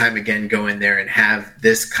time and time again go in there and have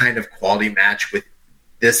this kind of quality match with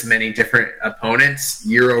this many different opponents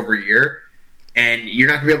year over year, and you're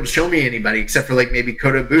not going to be able to show me anybody except for like maybe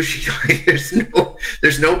Kota Ibushi.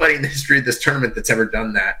 There's nobody in the history of this tournament that's ever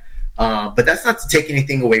done that. But that's not to take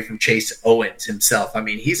anything away from Chase Owens himself. I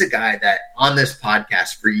mean, he's a guy that on this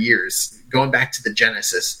podcast for years, going back to the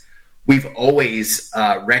Genesis, we've always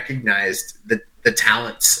recognized the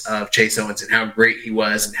talents of Chase Owens and how great he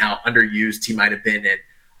was and how underused he might have been and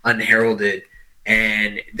unheralded.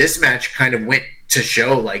 And this match kind of went to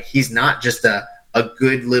show like he's not just a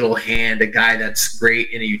good little hand, a guy that's great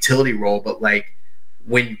in a utility role, but like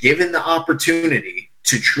when given the opportunity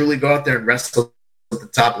to truly go out there and wrestle at the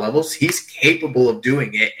top levels, he's capable of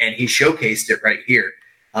doing it, and he showcased it right here.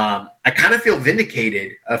 I kind of feel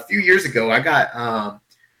vindicated. A few years ago, I got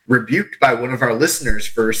rebuked by one of our listeners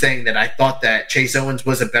for saying that I thought that Chase Owens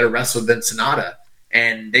was a better wrestler than Sonata,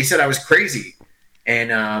 and they said I was crazy.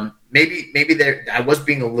 And maybe I was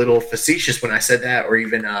being a little facetious when I said that, or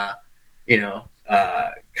even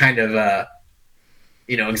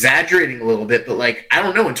exaggerating a little bit. But like, I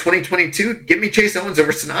don't know. In 2022, give me Chase Owens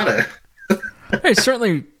over Sonata. It's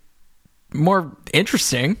certainly more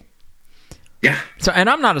interesting. Yeah. So, and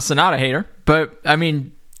I'm not a Sonata hater, but I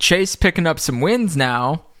mean, Chase picking up some wins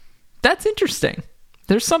now, that's interesting.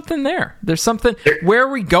 There's something there. There's something. Where are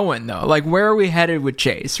we going though? Like, where are we headed with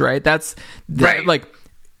Chase? Right. Right. Like,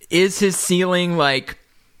 is his ceiling like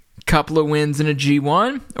a couple of wins in a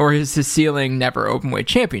G1, or is his ceiling never openweight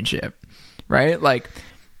championship? Right. Like,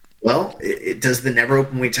 well, does the never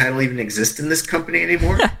openweight title even exist in this company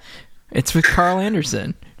anymore? It's with Carl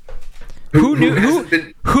Anderson.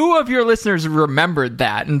 Who of your listeners remembered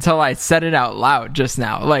that until I said it out loud just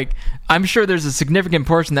now? Like, I'm sure there's a significant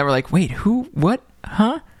portion that were like, wait, who? What?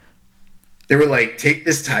 Huh? They were like, take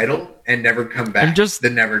this title and never come back. And just the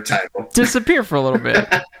never title. Disappear for a little bit.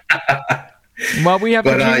 Well, we have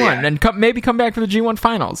the G1. And maybe come back for the G1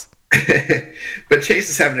 finals. But Chase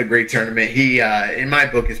is having a great tournament. He, in my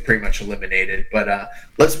book, is pretty much eliminated. But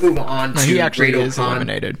let's move on to he actually Great is O'Khan.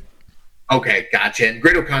 Eliminated. Okay, gotcha. And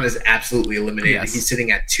Great O'Khan is absolutely eliminated. Yes. He's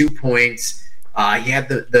sitting at 2 points. He had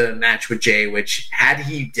the match with Jay, which had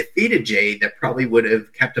he defeated Jay, that probably would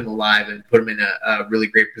have kept him alive and put him in a really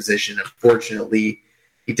great position. Unfortunately,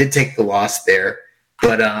 he did take the loss there.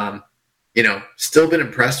 But, still been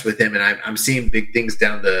impressed with him, and I'm seeing big things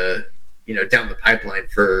down the pipeline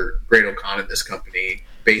for Great O'Khan in this company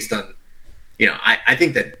based on, I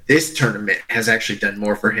think that this tournament has actually done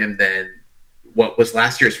more for him than what was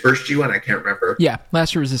last year's first G1. I can't remember. Yeah,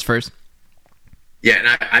 last year was his first. Yeah, and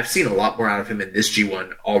I've seen a lot more out of him in this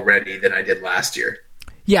G1 already than I did last year.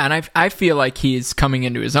 Yeah, and I feel like he's coming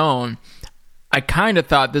into his own. I kind of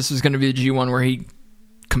thought this was going to be the G1 where he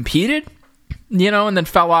competed, and then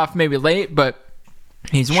fell off maybe late, but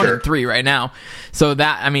he's 1-3 right now. So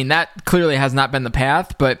that clearly has not been the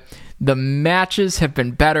path, but the matches have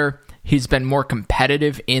been better. He's been more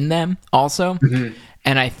competitive in them also. Mm-hmm.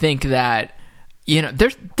 And I think that,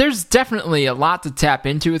 there's definitely a lot to tap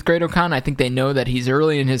into with Great O'Khan. I think they know that he's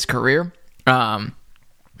early in his career. And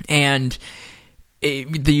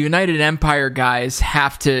the United Empire guys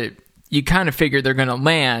have to, you kind of figure they're going to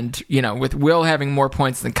land, with Will having more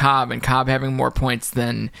points than Cobb, and Cobb having more points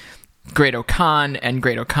than Great-O-Khan, and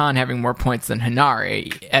Great-O-Khan having more points than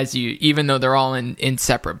Henare, even though they're all in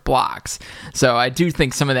separate blocks. So I do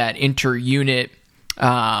think some of that inter-unit,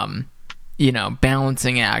 balancing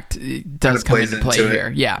act does come into play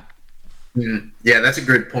here. Yeah. Yeah, that's a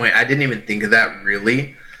good point. I didn't even think of that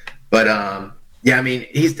really, but yeah, I mean,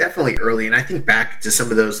 he's definitely early, and I think back to some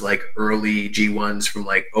of those like early G1s from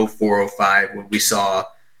like 04, 05 when we saw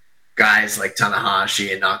guys like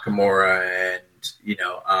Tanahashi and Nakamura and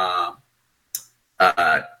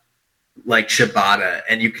like Shibata,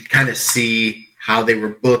 and you could kind of see how they were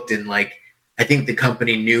booked, and like I think the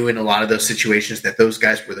company knew in a lot of those situations that those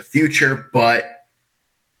guys were the future, but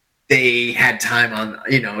they had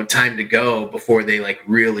time to go before they like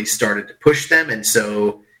really started to push them. And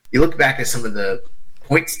so you look back at some of the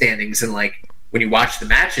point standings, and like when you watch the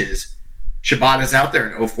matches, Shibata's out there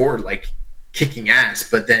in 04 like kicking ass,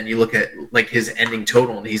 but then you look at like his ending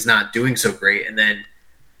total and he's not doing so great, and then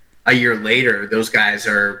a year later those guys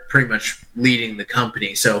are pretty much leading the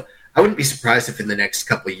company. So I wouldn't be surprised if in the next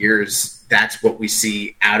couple of years that's what we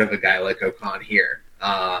see out of a guy like O-Khan here.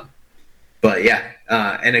 But yeah,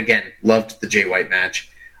 and again, loved the Jay White match.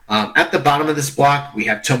 At the bottom of this block, we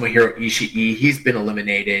have Tomohiro Ishii. He's been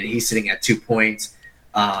eliminated. He's sitting at 2 points.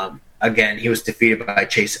 Again, he was defeated by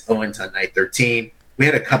Chase Owens on night 13. We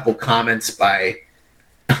had a couple comments by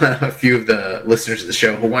a few of the listeners of the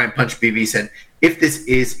show. Hawaiian Punch BB said, if this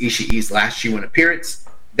is Ishii's last G1 appearance,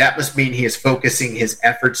 that must mean he is focusing his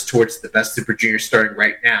efforts towards the best Super Junior starting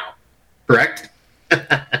right now. Correct?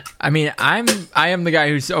 I mean, I am the guy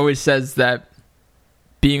who always says that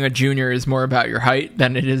being a junior is more about your height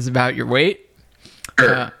than it is about your weight.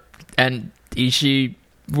 Sure. And Ishii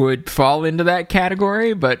would fall into that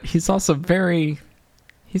category, but he's also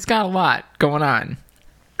he's got a lot going on.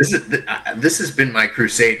 This has been my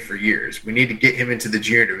crusade for years. We need to get him into the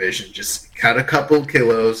junior division. Just cut a couple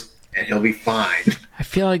kilos and he'll be fine. I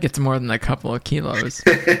feel like it's more than a couple of kilos.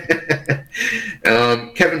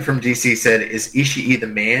 Kevin from DC said, is Ishii the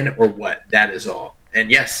man or what? That is all. And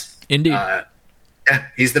yes. Indeed. Yeah,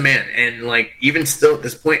 he's the man. And like, even still at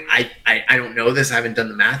this point, I don't know this. I haven't done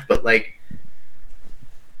the math, but like,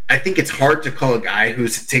 I think it's hard to call a guy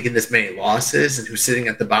who's taken this many losses and who's sitting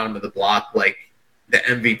at the bottom of the block like the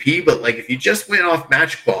MVP. But like, if you just went off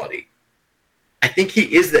match quality, I think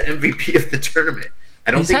he is the MVP of the tournament.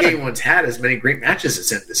 I don't think anyone's had as many great matches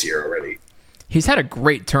as him this year already. He's had a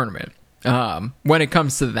great tournament when it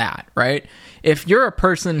comes to that, right? If you're a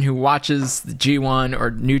person who watches the G1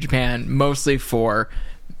 or New Japan mostly for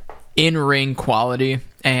in-ring quality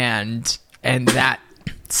and that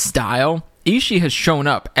style, Ishii has shown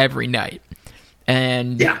up every night.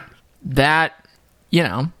 And that,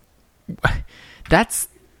 that's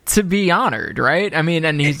to be honored, right? I mean,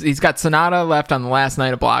 and he's got Sonata left on the last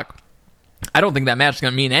night of block. I don't think that match is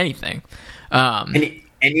going to mean anything. And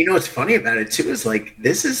what's funny about it, too, is like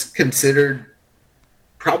this is considered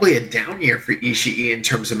probably a down year for Ishii in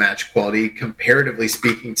terms of match quality, comparatively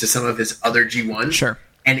speaking to some of his other G1s. Sure.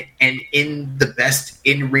 And in the best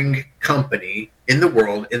in-ring company in the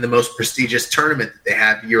world, in the most prestigious tournament that they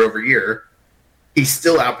have year over year, he's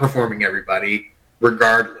still outperforming everybody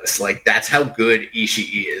regardless. Like, that's how good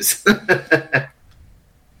Ishii is.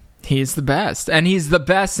 He's the best. And he's the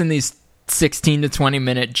best in these 16 to 20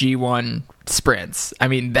 minute G1 sprints. I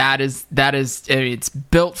mean, it's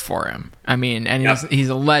built for him. I mean, and he's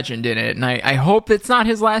a legend in it. And I hope it's not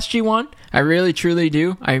his last G1. I really, truly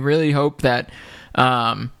do. I really hope that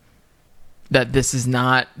that this is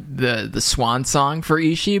not the swan song for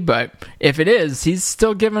Ishii, but if it is, he's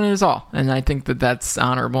still giving it his all. And I think that's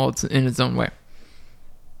honorable. It's in its own way.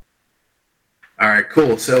 All right,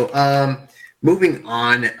 cool. So, moving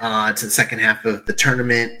on to the second half of the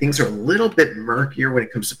tournament, things are a little bit murkier when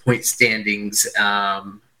it comes to point standings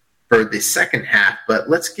for the second half, but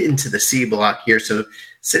let's get into the C block here. So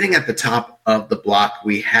sitting at the top of the block,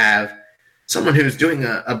 we have someone who's doing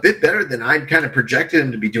a bit better than I'd kind of projected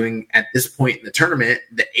him to be doing at this point in the tournament,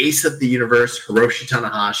 the ace of the universe, Hiroshi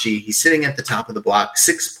Tanahashi. He's sitting at the top of the block,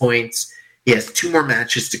 6 points. He has 2 more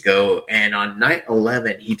matches to go, and on night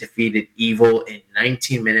 11, he defeated Evil in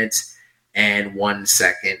 19 minutes and 1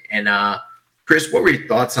 second. And Chris, what were your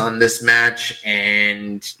thoughts on this match?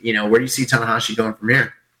 And where do you see Tanahashi going from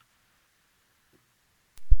here?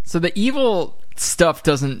 So the Evil stuff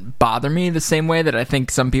doesn't bother me the same way that I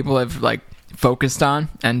think some people have focused on,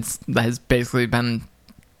 and has basically been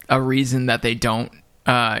a reason that they don't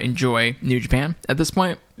enjoy New Japan at this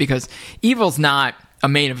point, because Evil's not a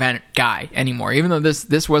main event guy anymore, even though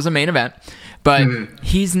this was a main event, but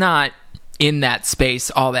he's not in that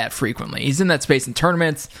space all that frequently. He's in that space in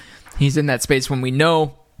tournaments. He's in that space when we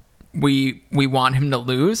know we want him to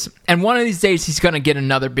lose. And one of these days, he's going to get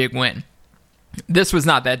another big win. This was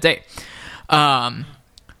not that day.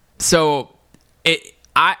 So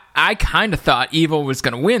I kind of thought Evil was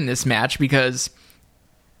going to win this match because,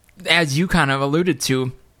 as you kind of alluded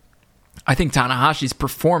to, I think Tanahashi's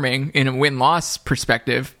performing in a win-loss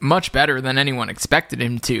perspective much better than anyone expected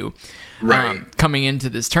him to coming into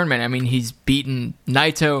this tournament. I mean, he's beaten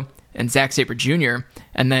Naito and Zack Sabre Jr.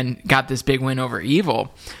 and then got this big win over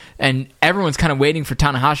Evil. And everyone's kind of waiting for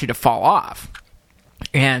Tanahashi to fall off.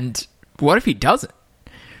 And what if he doesn't?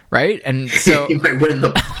 Right? And so he might win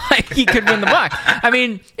the he could win the block. I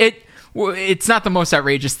mean, it's not the most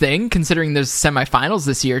outrageous thing considering there's semifinals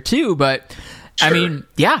this year too, but sure. I mean,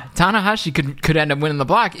 yeah, Tanahashi could end up winning the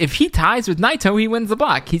block. If he ties with Naito, he wins the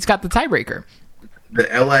block. He's got the tiebreaker. The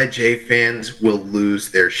LIJ fans will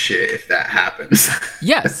lose their shit if that happens.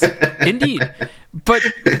 Yes, indeed. But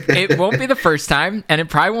it won't be the first time, and it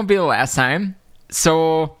probably won't be the last time.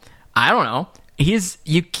 So, I don't know.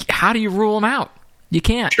 How do you rule him out? You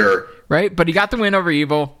can't. Sure. Right? But he got the win over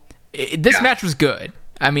Evil. This match was good.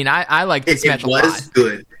 I mean, I like this match a lot. It was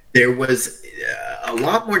good. There was a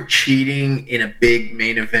lot more cheating in a big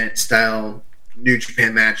main event style New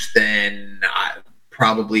Japan match than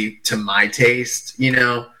probably to my taste, you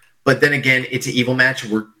know. But then again, it's an Evil match.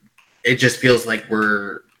 It just feels like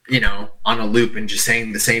we're, you know, on a loop and just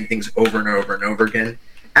saying the same things over and over and over again.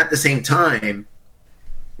 At the same time,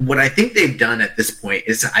 what I think they've done at this point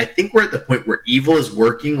is I think we're at the point where Evil is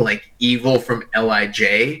working like Evil from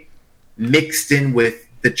LIJ mixed in with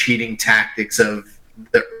the cheating tactics of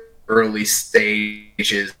the early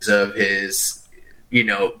stages of his, you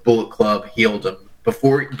know, Bullet Club heeldom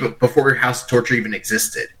before House of Torture even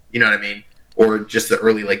existed. You know what I mean? Or just the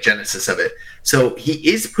early like genesis of it. So he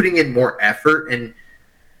is putting in more effort, and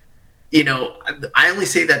you know, I only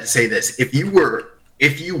say that to say this: if you were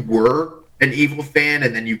an Evil fan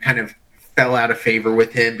and then you kind of fell out of favor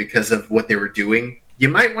with him because of what they were doing, you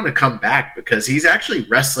might want to come back because he's actually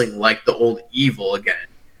wrestling like the old Evil again.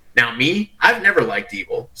 Now, me, I've never liked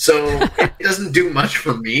Evil, so it doesn't do much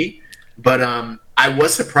for me. But I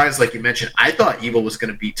was surprised, like you mentioned. I thought Evil was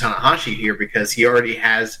going to beat Tanahashi here because he already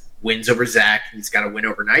has wins over Zack. He's got a win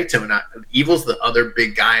over Naito, and Evil's the other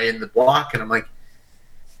big guy in the block. And I'm like,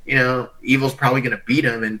 you know, Evil's probably going to beat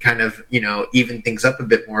him and kind of, you know, even things up a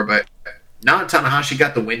bit more. But now Tanahashi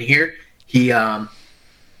got the win here. He kind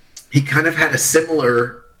of had a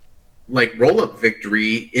similar like roll-up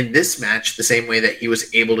victory in this match, the same way that he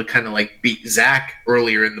was able to kind of like beat Zack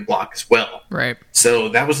earlier in the block as well. Right. So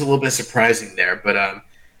that was a little bit surprising there. But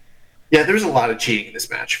yeah, there's a lot of cheating in this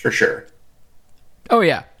match for sure. Oh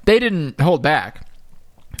yeah, they didn't hold back.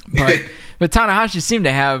 But Tanahashi seemed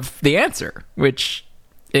to have the answer, which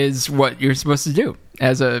is what you're supposed to do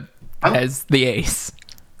as the ace.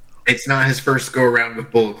 It's not his first go around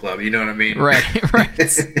with Bullet Club, you know what I mean? Right.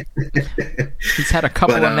 He's had a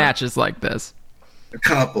couple of matches like this. A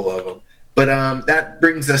couple of them. But that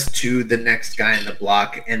brings us to the next guy in the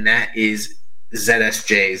block, and that is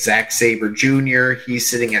ZSJ, Zack Sabre Jr. He's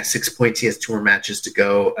sitting at 6 points. He has 2 more matches to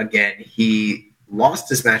go. Again, he lost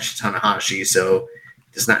his match to Tanahashi, so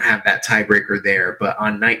does not have that tiebreaker there. But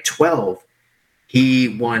on night 12,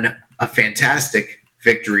 he won a fantastic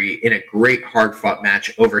victory in a great hard-fought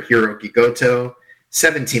match over Hiroki Goto,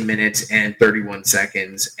 17 minutes and 31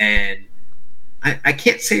 seconds. And I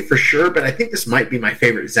can't say for sure, but I think this might be my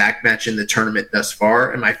favorite Zack match in the tournament thus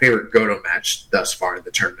far, and my favorite Goto match thus far in the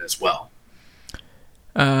tournament as well.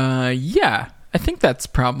 Yeah, I think that's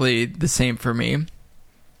probably the same for me.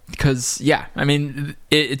 Because, yeah, I mean,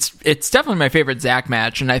 it's definitely my favorite Zack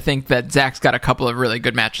match, and I think that Zack's got a couple of really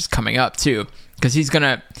good matches coming up, too. Because he's going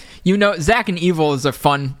to... You know, Zack and Evil is a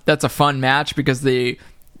fun match because they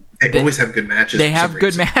always have good matches. They have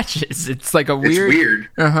good matches. It's like it's weird.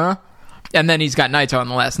 Uh-huh. And then he's got Naito on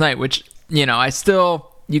the last night, which, you know,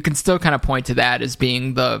 you can still kind of point to that as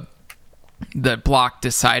being the block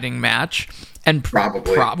deciding match and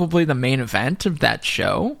probably the main event of that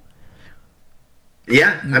show.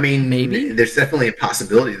 Yeah, I mean, maybe there's definitely a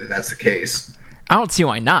possibility that that's the case. I don't see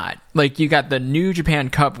why not. Like, you got the New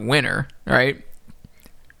Japan Cup winner, right?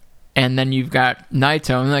 And then you've got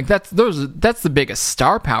Naito, and like that's the biggest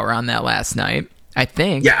star power on that last night, I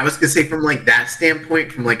think. Yeah, I was gonna say from like that standpoint,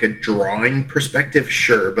 from like a drawing perspective,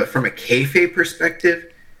 sure, but from a kayfabe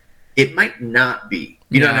perspective, it might not be.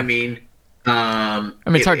 You know what I mean?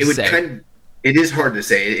 It's hard to say. It is hard to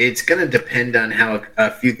say. It's going to depend on how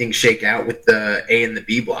a few things shake out with the A and the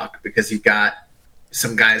B block, because you've got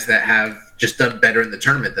some guys that have just done better in the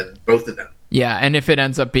tournament than both of them. Yeah, and if it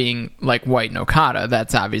ends up being like White and Okada,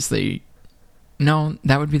 that's obviously... No,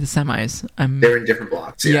 that would be the semis. They're in different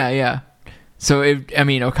blocks. Yeah. So,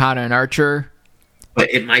 Okada and Archer...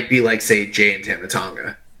 But it might be like, say, Jay and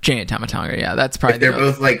Tamatonga. Yeah, that's probably...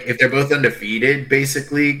 If they're both undefeated,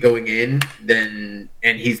 basically, going in, then...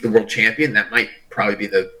 And he's the world champion, that might probably be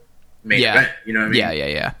the main event. You know what I mean?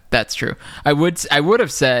 Yeah. That's true. I would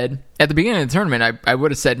have said, at the beginning of the tournament, I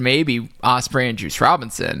would have said maybe Ospreay and Juice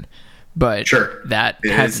Robinson... But sure,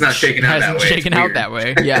 it's not shaken out that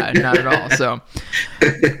way. Yeah, not at all. So,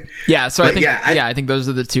 I think those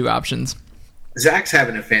are the two options. Zach's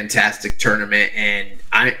having a fantastic tournament, and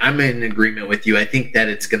I'm in agreement with you. I think that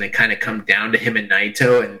it's going to kind of come down to him and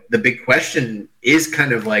Naito, and the big question is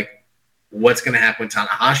kind of like what's going to happen with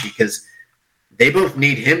Tanahashi, because they both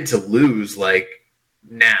need him to lose like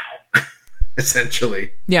now.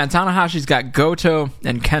 Essentially. Yeah, and Tanahashi's got Goto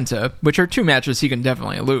and Kenta, which are two matches he can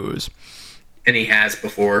definitely lose. And he has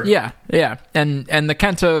before. Yeah. And the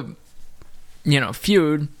Kenta,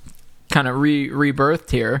 feud kind of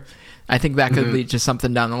rebirthed here. I think that could lead to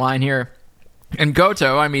something down the line here. And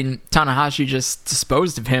Goto, Tanahashi just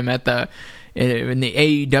disposed of him in the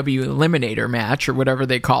AEW Eliminator match or whatever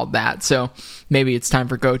they called that. So maybe it's time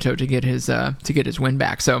for Goto to get his win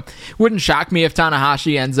back. So wouldn't shock me if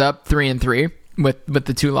Tanahashi ends up 3-3 with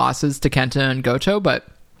the two losses to Kenta and Goto, but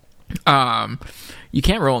you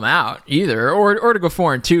can't rule him out either, or to go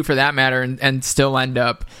 4-2 for that matter, and still end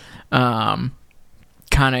up kind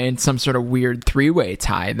of in some sort of weird three-way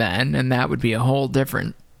tie then, and that would be a whole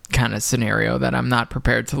different kind of scenario that I'm not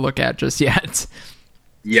prepared to look at just yet.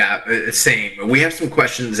 Yeah, same. We have some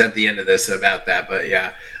questions at the end of this about that, but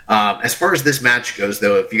yeah. As far as this match goes,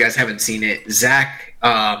 though, if you guys haven't seen it, Zach,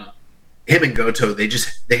 him and Goto,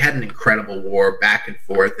 they had an incredible war back and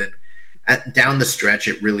forth, and down the stretch,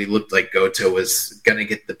 it really looked like Goto was going to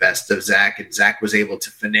get the best of Zach, and Zach was able to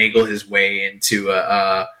finagle his way into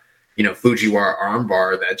a Fujiwara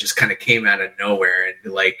armbar that just kind of came out of nowhere,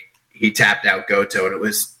 and like he tapped out Goto, and it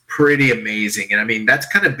was pretty amazing. And that's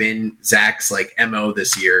kind of been Zach's like MO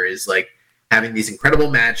this year, is like having these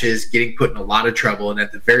incredible matches, getting put in a lot of trouble, and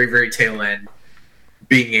at the very, very tail end,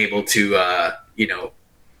 being able to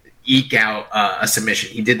eke out a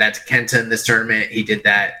submission. He did that to Kenta in this tournament. He did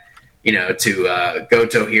that to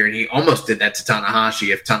Goto here, and he almost did that to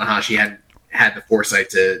Tanahashi if Tanahashi hadn't had the foresight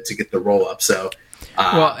to get the roll up. So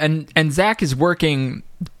and Zach is working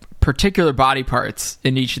particular body parts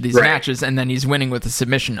in each of these matches, and then he's winning with a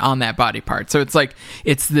submission on that body part. So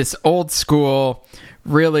it's this old school,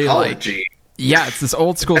 really psychology. It's this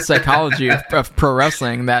old school psychology of pro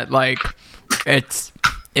wrestling that like it's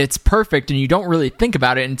perfect, and you don't really think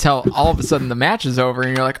about it until all of a sudden the match is over,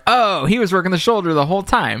 and you're like, oh, he was working the shoulder the whole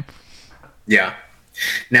time. Yeah.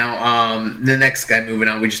 Now, the next guy moving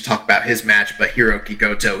on, we just talked about his match, but Hiroki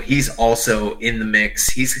Goto, he's also in the mix.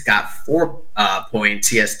 He's got 4 points.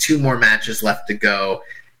 He has 2 more matches left to go.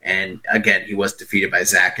 And again, he was defeated by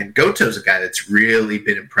Zach. And Goto's a guy that's really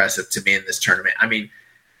been impressive to me in this tournament.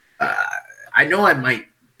 I know I might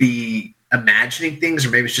be imagining things, or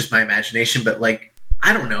maybe it's just my imagination, but like,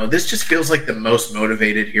 I don't know. This just feels like the most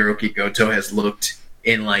motivated Hiroki Goto has looked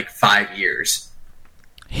in like 5 years.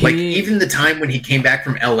 Like even the time when he came back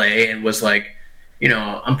from LA and was like,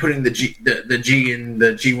 I'm putting the G and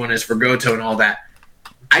the G1 is for Goto and all that.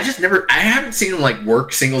 I haven't seen him like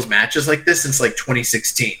work singles matches like this since like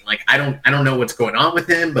 2016. Like I don't know what's going on with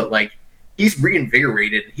him, but like he's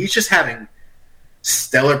reinvigorated. He's just having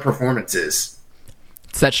stellar performances.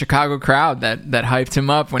 It's that Chicago crowd that hyped him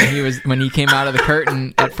up when he came out of the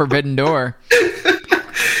curtain at Forbidden Door.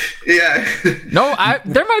 Yeah. No,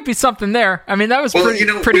 there might be something there. That was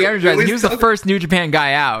pretty energizing. He was the first New Japan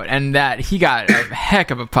guy out, and that he got a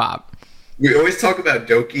heck of a pop. We always talk about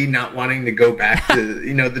Doki not wanting to go back to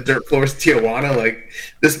the dirt floors of Tijuana. Like,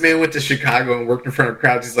 this man went to Chicago and worked in front of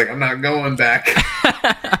crowds. He's like, I'm not going back.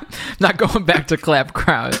 Not going back to clap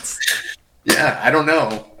crowds. Yeah, I don't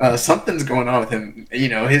know. Something's going on with him.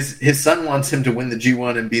 His son wants him to win the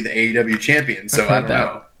G1 and be the AEW champion. So I don't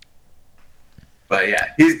know. But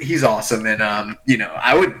yeah, he's awesome, and I'm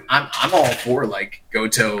all for like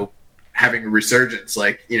Goto having a resurgence.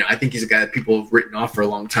 Like, I think he's a guy that people have written off for a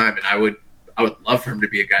long time, and I would love for him to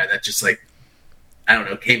be a guy that just like, I don't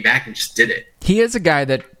know, came back and just did it. He is a guy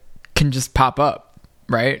that can just pop up,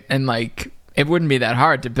 right? And like, it wouldn't be that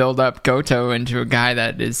hard to build up Goto into a guy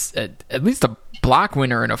that is at least a block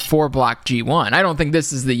winner in a 4-block G1. I don't think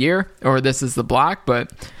this is the year or this is the block,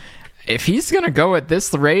 but if he's gonna go at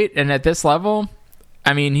this rate and at this level.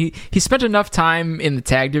 He spent enough time in the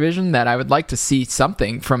tag division that I would like to see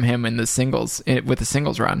something from him in the singles with the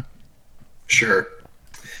singles run. Sure.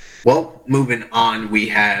 Well, moving on, we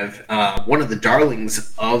have one of the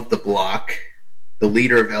darlings of the block, the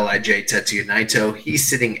leader of LIJ, Tetsuya Naito. He's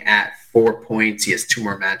sitting at 4 points. He has 2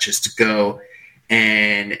 more matches to go.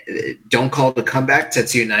 And don't call it a comeback.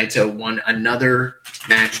 Tetsuya Naito won another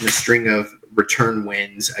match in a string of return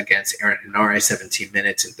wins against Aaron Henare, 17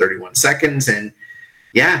 minutes and 31 seconds. And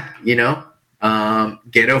yeah,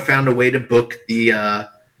 Gedo found a way to book the,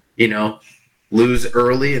 lose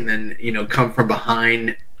early and then, come from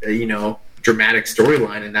behind, dramatic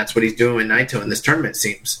storyline. And that's what he's doing with Naito in this tournament, it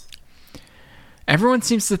seems. Everyone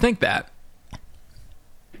seems to think that.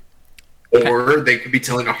 Or they could be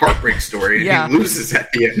telling a heartbreak story and he loses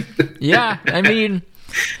at the end. Yeah, I mean,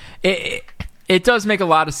 it does make a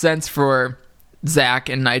lot of sense for Zack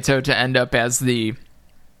and Naito to end up as the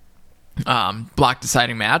block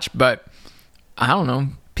deciding match, but I don't know.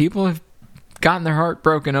 People have gotten their heart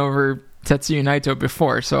broken over Tetsuya Naito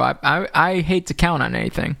before, so I hate to count on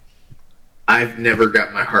anything. I've never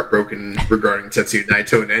got my heart broken regarding Tetsuya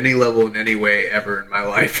Naito in any level, in any way, ever in my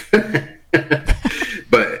life.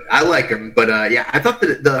 But I like him. But I thought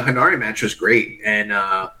that the Henare match was great. And,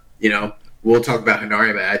 we'll talk about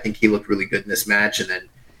Henare, but I think he looked really good in this match. And then,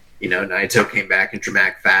 Naito came back in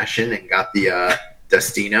dramatic fashion and got the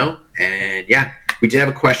Destino. And, we did have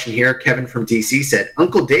a question here. Kevin from DC said,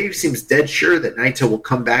 Uncle Dave seems dead sure that Naito will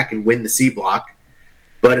come back and win the C block.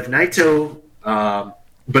 But if not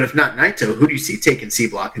Naito, who do you see taking C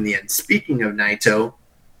block in the end? Speaking of Naito,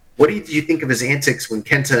 what did you think of his antics when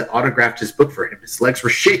Kenta autographed his book for him? His legs were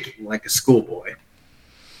shaking like a schoolboy.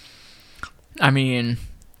 I mean,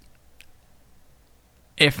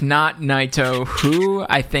 if not Naito, who?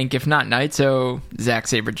 I think if not Naito, Zack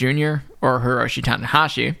Sabre Jr. or Hiroshi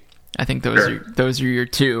Tanahashi. I think those are your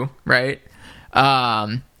two, right?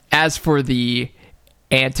 As for the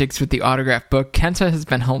antics with the autograph book, Kenta has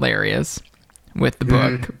been hilarious with the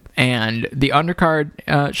book, and the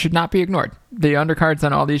undercard should not be ignored. The undercards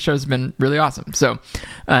on all these shows have been really awesome, so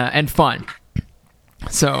and fun.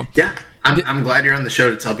 So yeah, I'm glad you're on the show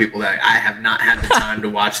to tell people that I have not had the time to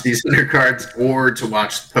watch these undercards or to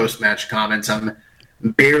watch post-match comments. I'm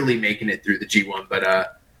barely making it through the G1, but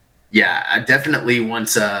I definitely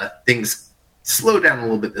once things slow down a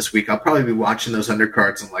little bit this week, I'll probably be watching those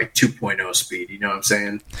undercards on like 2.0 speed. You know what I'm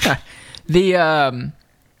saying? The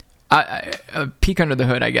a peek under the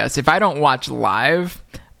hood, I guess. If I don't watch live,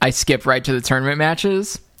 I skip right to the tournament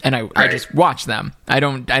matches, and I just watch them. I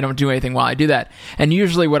don't do anything while I do that. And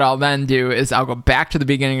usually what I'll then do is I'll go back to the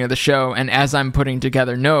beginning of the show, and as I'm putting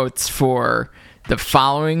together notes for the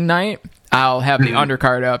following night, I'll have the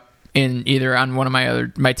undercard up in either on one of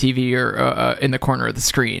my TV or in the corner of the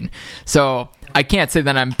screen. So I can't say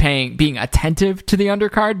that I'm being attentive to the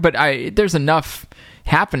undercard, but there's enough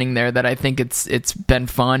happening there that I think it's been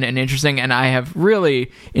fun and interesting, and I have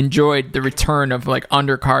really enjoyed the return of like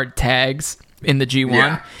undercard tags in the G1.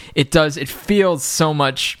 Yeah. It feels so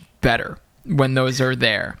much better when those are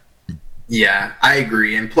there. Yeah, I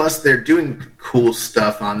agree. And plus they're doing cool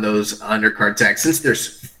stuff on those undercard tags. Since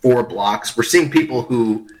there's 4 blocks, we're seeing people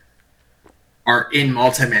who are in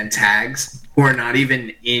multi-man tags who are not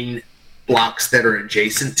even in blocks that are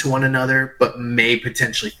adjacent to one another, but may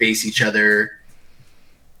potentially face each other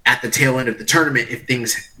at the tail end of the tournament if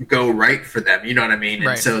things go right for them. You know what I mean?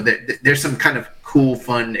 Right. And so there's some kind of cool,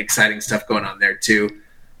 fun, exciting stuff going on there too.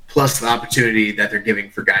 Plus the opportunity that they're giving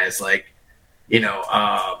for guys like,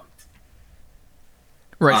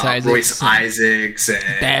 Royce Isaacs and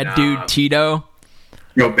Bad Dude Tito.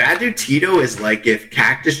 Bad Dude Tito is like if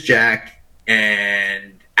Cactus Jack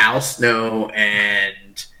and Al Snow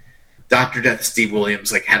and Dr. Death Steve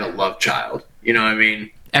Williams like had a love child. You know what I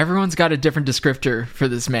mean? Everyone's got a different descriptor for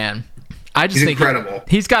this man. I just think incredible.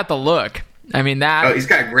 He's got the look. I mean he's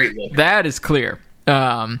got a great look. That is clear.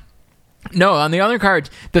 No, on the undercards,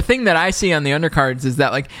 the thing that I see on the undercards is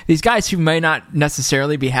that like these guys who may not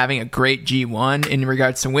necessarily be having a great G1 in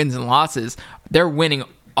regards to wins and losses, they're winning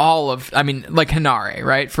like Henare,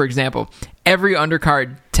 right? For example, every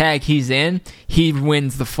undercard tag he's in, he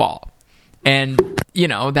wins the fall. And,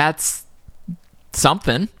 that's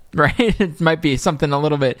something, right? It might be something a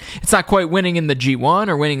little bit, it's not quite winning in the G1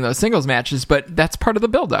 or winning those singles matches, but that's part of the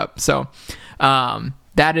build-up. So,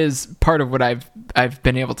 that is part of what I've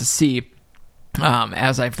been able to see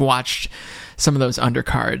as I've watched some of those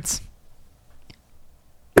undercards.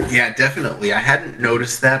 Yeah, definitely. I hadn't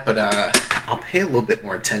noticed that, but I'll pay a little bit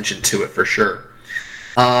more attention to it for sure.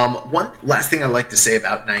 One last thing I'd like to say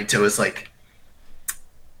about Naito is like,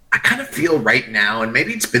 I kind of feel right now, and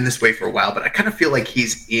maybe it's been this way for a while, but I kind of feel like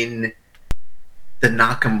he's in the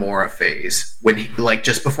Nakamura phase when he, like,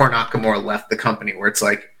 just before Nakamura left the company, where it's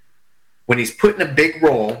like when he's put in a big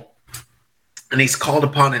role and he's called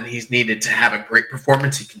upon and he's needed to have a great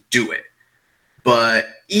performance, he can do it. But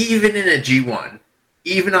even in a G1,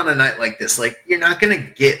 even on a night like this, like, you're not going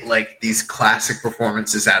to get like these classic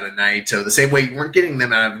performances out of Naito the same way you weren't getting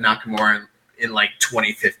them out of Nakamura in like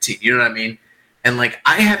 2015. You know what I mean? And like,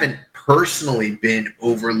 I haven't personally been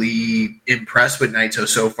overly impressed with Naito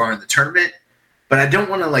so far in the tournament, but I don't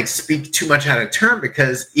want to like speak too much out of turn,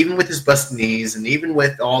 because even with his busted knees and even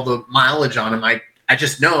with all the mileage on him, I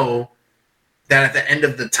just know that at the end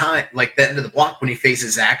of the time, like the end of the block, when he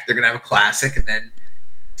faces Zack, they're going to have a classic, and then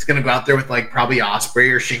he's going to go out there with like probably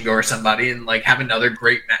Ospreay or Shingo or somebody and like have another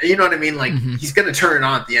great match. You know what I mean? Like, he's going to turn it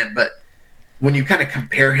on at the end. But when you kind of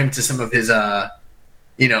compare him to some of his, some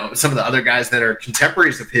of the other guys that are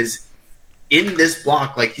contemporaries of his in this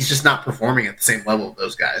block, like, he's just not performing at the same level of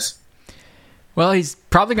those guys. Well, he's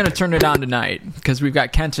probably going to turn it on tonight, because we've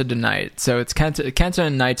got Kenta tonight. So it's Kenta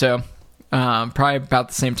and Naito. Probably about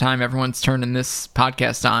the same time everyone's turning this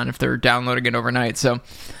podcast on, if they're downloading it overnight. So,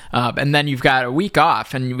 and then you've got a week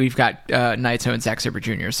off, and we've got Naito and Zack Sabre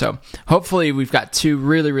Jr. So hopefully we've got two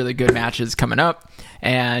really, really good matches coming up.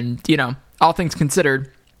 And, all things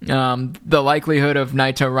considered, the likelihood of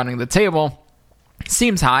Naito running the table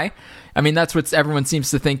seems high. I mean, that's what everyone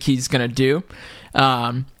seems to think he's going to do.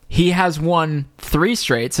 He has won 3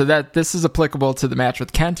 straight, so that this is applicable to the match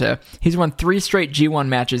with Kenta. He's won 3 straight G1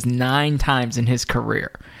 matches 9 times in his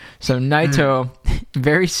career. So Naito,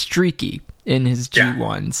 very streaky in his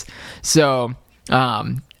G1s. So,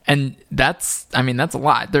 and that's a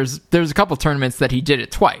lot. There's a couple tournaments that he did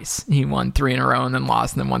it twice. He won 3 in a row and then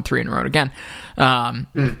lost, and then won 3 in a row again.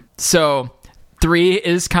 So 3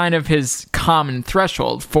 is kind of his common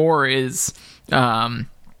threshold. 4 is,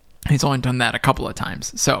 he's only done that a couple of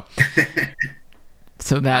times. So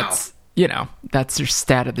that's, that's your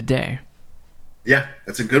stat of the day. Yeah,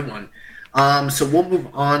 that's a good one. So we'll move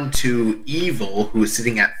on to Evil, who is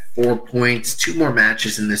sitting at 4 points, 2 more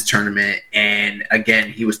matches in this tournament. And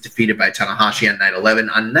again, he was defeated by Tanahashi on night 11.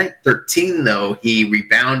 On night 13, though, he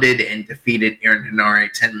rebounded and defeated Aaron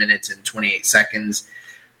Henare 10 minutes and 28 seconds.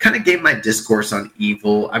 Kind of gave my discourse on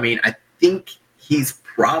Evil. I mean, I think he's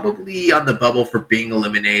probably on the bubble for being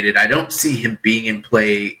eliminated. I don't see him being in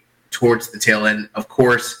play towards the tail end. Of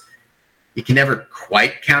course, you can never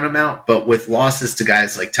quite count him out, but with losses to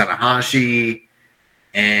guys like Tanahashi,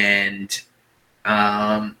 and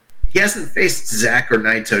he hasn't faced Zack or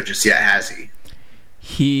Naito just yet, has he?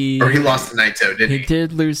 He lost to Naito, didn't he? He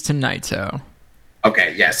did lose to Naito.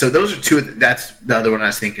 Okay, yeah. So those are 2. That's the other one I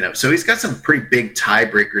was thinking of. So he's got some pretty big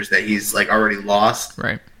tiebreakers that he's like already lost.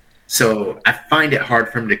 Right. So I find it hard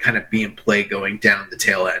for him to kind of be in play going down the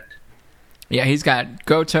tail end. Yeah, he's got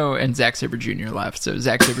Goto and Zack Sabre Jr. left. So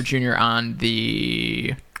Zack Sabre Jr. on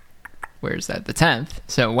the... Where's that? The 10th.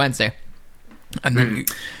 So Wednesday. And then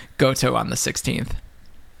Goto on the 16th.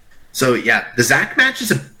 So, yeah, the Zack match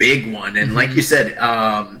is a big one. And like you said,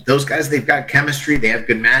 those guys, they've got chemistry. They have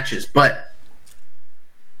good matches. But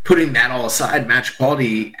putting that all aside, match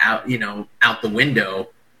quality out the window,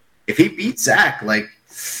 if he beats Zack, like...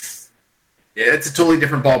 Yeah, it's a totally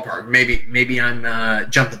different ballpark. Maybe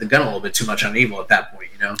I'm jumping the gun a little bit too much on Evil at that point,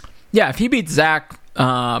 Yeah, if he beats Zack,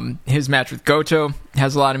 his match with Goto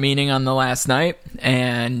has a lot of meaning on the last night,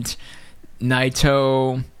 and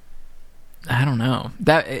Naito, I don't know.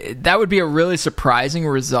 That would be a really surprising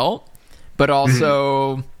result, but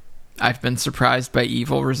also I've been surprised by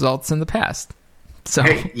Evil results in the past. So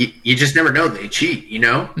hey, you just never know. They cheat,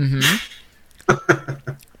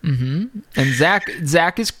 And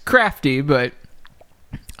Zack is crafty, but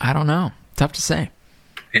I don't know. Tough to say.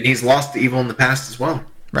 And he's lost to Evil in the past as well.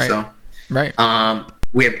 Right. So, right.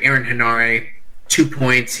 We have Aaron Henare, 2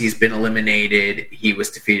 points. He's been eliminated. He was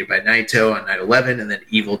defeated by Naito on night 11, and then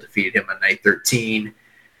Evil defeated him on night 13.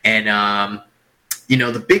 And,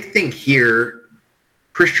 the big thing here,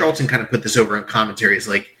 Chris Charlton kind of put this over in commentary, is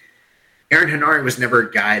like, Aaron Henare was never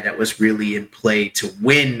a guy that was really in play to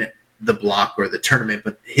win the block or the tournament,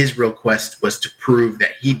 but his real quest was to prove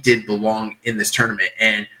that he did belong in this tournament.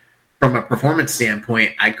 And from a performance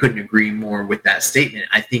standpoint, I couldn't agree more with that statement.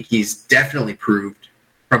 I think he's definitely proved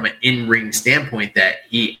from an in-ring standpoint that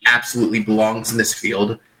he absolutely belongs in this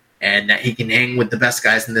field and that he can hang with the best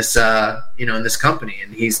guys in this, in this company.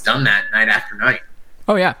 And he's done that night after night.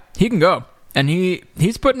 Oh yeah, he can go. And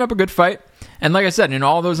he's putting up a good fight. And like I said, in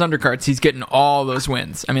all those undercards, he's getting all those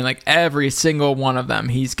wins. I mean, like every single one of them,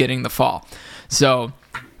 he's getting the fall. So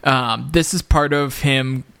this is part of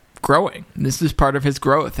him growing. This is part of his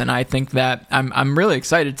growth. And I think that I'm really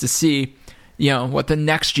excited to see, what the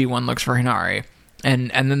next G1 looks for Henare.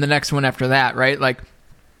 And then the next one after that, right? Like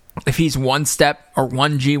if he's one step or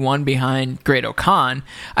one G1 behind Great-O-Khan.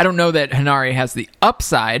 I don't know that Henare has the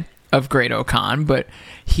upside of Great-O-Khan, but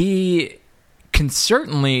he can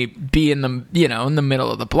certainly be in the, you know, in the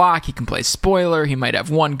middle of the block. He can play spoiler. He might have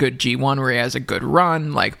one good G1 where he has a good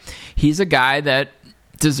run. Like, he's a guy that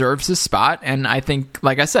deserves his spot, and I think,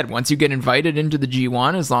 like I said, once you get invited into the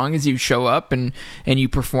G1, as long as you show up and you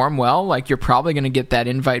perform well, like, you're probably going to get that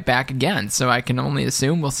invite back again. So I can only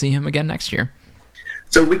assume we'll see him again next year.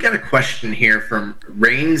 So we got a question here from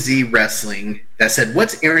Rain Z Wrestling that said,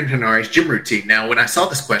 what's Aaron Henare's gym routine? Now, when I saw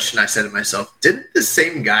this question, I said to myself, didn't the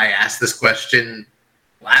same guy ask this question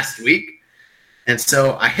last week? And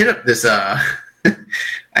so I hit up this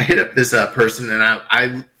person, and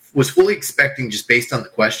I was fully expecting, just based on the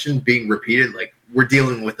question being repeated, like, we're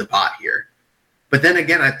dealing with the bot here. But then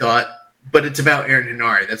again, I thought, but it's about Aaron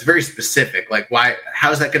Henare. That's very specific. Like, why?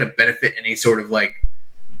 How is that going to benefit any sort of, like,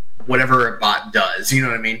 whatever a bot does? You know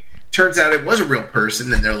what I mean? Turns out it was a real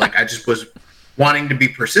person, and they're like, I just was wanting to be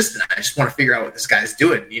persistent. I just want to figure out what this guy's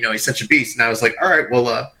doing. You know, he's such a beast. And I was like, all right,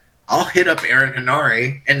 well, I'll hit up Aaron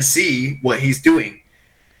Henare and see what he's doing.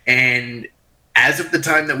 And as of the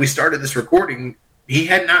time that we started this recording, he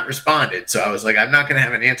had not responded. So I was like, I'm not going to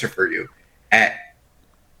have an answer for you. At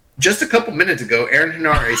just a couple minutes ago, Aaron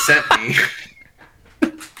Henare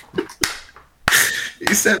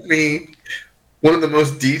he sent me one of the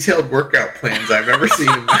most detailed workout plans I've ever seen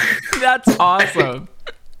in my life. That's awesome.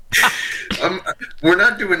 We're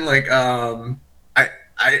not doing like I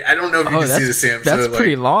don't know if you can see this, Sam. That's so,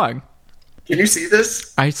 pretty long. Can you see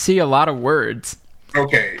this? I see a lot of words.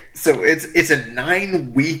 Okay, so it's a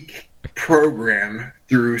 9-week program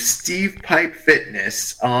through Steve Pipe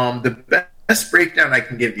Fitness. The best breakdown I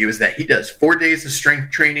can give you is that he does 4 days of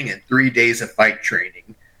strength training and 3 days of fight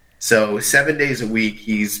training. So 7 days a week,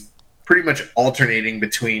 he's pretty much alternating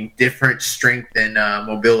between different strength and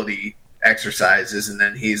mobility exercises, and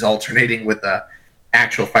then he's alternating with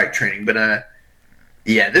actual fight training. But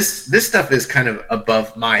yeah, this stuff is kind of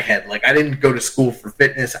above my head. Like, I didn't go to school for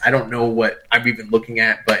fitness. I don't know what I'm even looking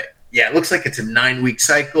at, but yeah, it looks like it's a 9-week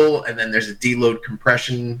cycle, and then there's a deload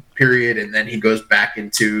compression period, and then he goes back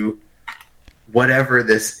into whatever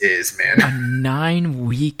this is, man. A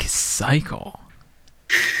 9-week cycle.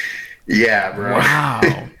 Yeah, bro.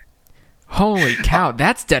 Wow. Holy cow,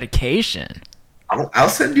 that's dedication. I'll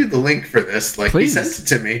send you the link for this. Like, Please. He sent it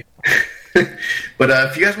to me. But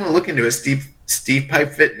if you guys want to look into it, Steve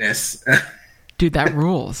Pipe Fitness. Dude, that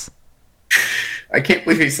rules. I can't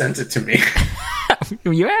believe he sent it to me.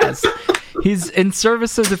 You asked. He's in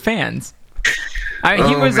service of the fans.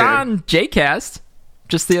 He was on JCast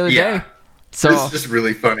just the other day. So this is just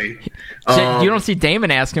really funny. You don't see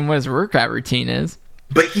Damon asking what his workout routine is.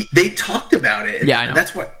 But they talked about it. Yeah, I know.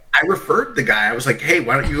 That's what I referred the guy. I was like, hey,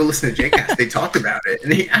 why don't you go listen to JCast? They talked about it.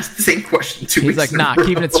 And he asked the same question 2 weeks He's like, nah,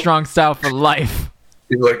 keeping it strong style for life.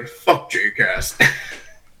 He's like, fuck JCast.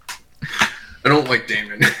 I don't like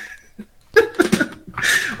Damon.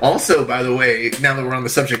 Also, by the way, now that we're on the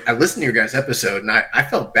subject, I listened to your guys' episode, and I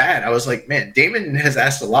felt bad. I was like, man, Damon has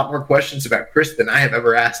asked a lot more questions about Chris than I have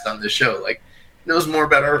ever asked on this show. Like, knows more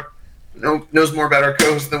about our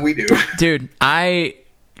co-host than we do. Dude, I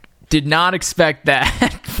did not expect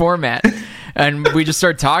that format. And we just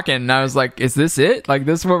started talking, and I was like, is this it? Like,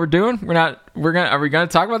 this is what we're doing? Are we gonna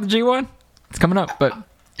talk about the G1? It's coming up, but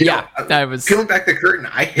I was peeling back the curtain.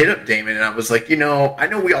 I hit up Damon, and I was like, I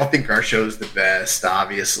know we all think our show's the best,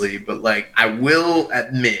 obviously, but like, I will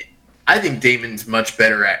admit, I think Damon's much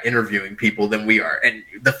better at interviewing people than we are. And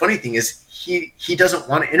the funny thing is, he doesn't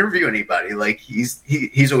want to interview anybody. Like,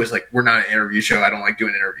 he's always like, we're not an interview show. I don't like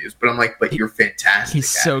doing interviews. But I'm like, but you're fantastic. He's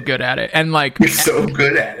so good at it, and like, you're so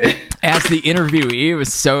good at it. As the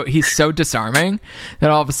interviewee, he's so disarming that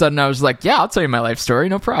all of a sudden I was like, yeah, I'll tell you my life story,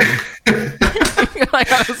 no problem.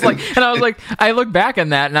 I look back on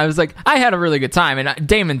that and I was like, I had a really good time, and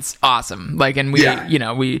Damon's awesome. Like, and we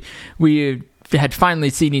had finally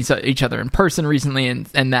seen each other in person recently,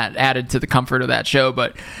 and that added to the comfort of that show.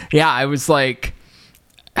 But yeah, I was like,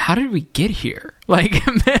 how did we get here? Like,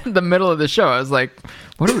 in the middle of the show, I was like,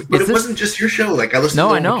 what are we? But it wasn't just your show. Like, I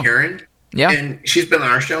listened to Karen. Yeah, and she's been on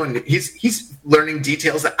our show, and he's learning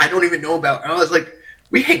details that I don't even know about. And I was like,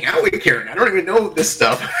 we hang out with Karen. I don't even know this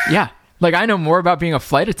stuff. Yeah, like, I know more about being a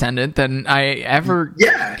flight attendant than I ever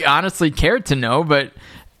honestly cared to know, but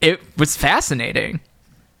it was fascinating.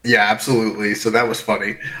 Yeah, absolutely. So that was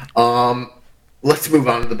funny. Let's move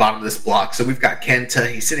on to the bottom of this block. So we've got Kenta.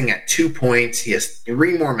 He's sitting at 2 points. He has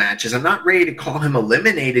 3 more matches. I'm not ready to call him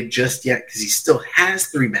eliminated just yet because he still has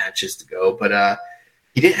 3 matches to go, but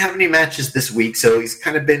he didn't have any matches this week, so he's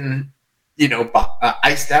kind of been,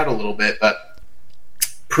 iced out a little bit. But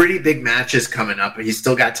pretty big matches coming up. He's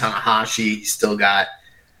still got Tanahashi. He's still got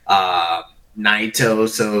Naito.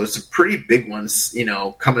 So some pretty big ones,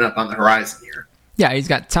 coming up on the horizon here. Yeah, he's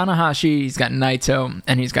got Tanahashi, he's got Naito,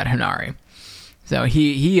 and he's got Hinari. So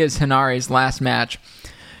he is Hinari's last match.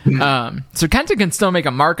 So Kenta can still make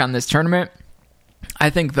a mark on this tournament. I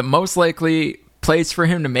think the most likely place for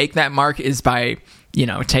him to make that mark is by,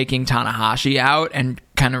 taking Tanahashi out and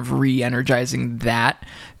kind of re-energizing that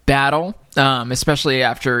battle, especially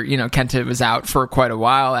after, Kenta was out for quite a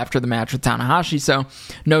while after the match with Tanahashi. So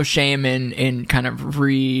no shame in kind of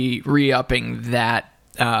re-upping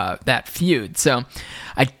that feud. So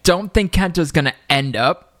I don't think Kenta's going to end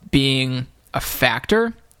up being a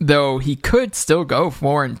factor, though he could still go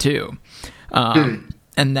 4-2.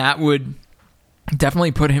 And that would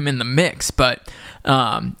definitely put him in the mix. But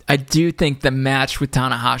I do think the match with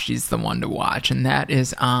Tanahashi is the one to watch, and that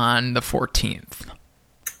is on the 14th.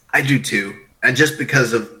 I do too. And just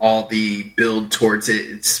because of all the build towards it,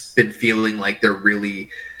 it's been feeling like they're really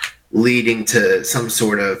leading to some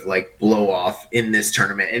sort of like blow off in this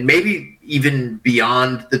tournament, and maybe even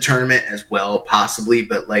beyond the tournament as well, possibly.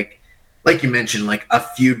 But like you mentioned, like a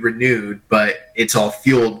feud renewed, but it's all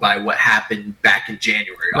fueled by what happened back in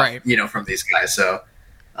January, right? From these guys. So,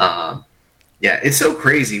 yeah, it's so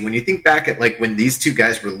crazy when you think back at like when these two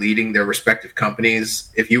guys were leading their respective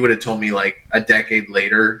companies. If you would have told me like a decade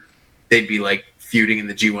later they'd be like feuding in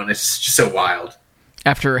the G1, it's just so wild.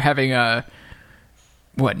 After having a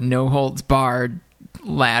no holds barred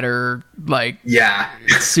ladder,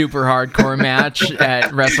 super hardcore match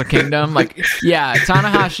at Wrestle Kingdom.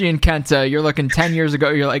 Tanahashi and Kenta, you're looking 10 years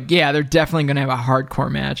ago, you're like, yeah, they're definitely going to have a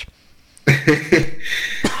hardcore match.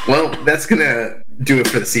 Well, that's going to do it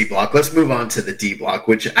for the C block. Let's move on to the D block,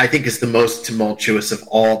 which I think is the most tumultuous of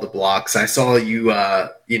all the blocks. I saw you,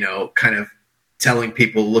 kind of telling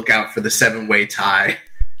people look out for the 7-way tie.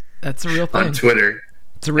 That's a real thing. On Twitter.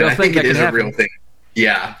 It's a real thing. I think it is a real thing.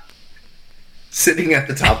 Yeah. Sitting at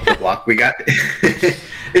the top of the block, we got. It's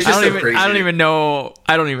just so crazy. I don't even know.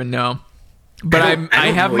 But I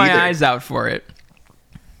have my eyes out for it.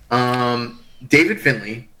 David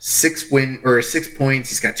Finlay, 6 points.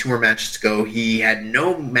 He's got 2 more matches to go. He had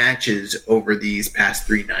no matches over these past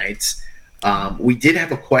 3 nights. We did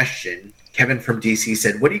have a question. Kevin from DC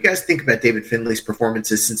said, "What do you guys think about David Finlay's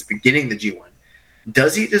performances since beginning the G1?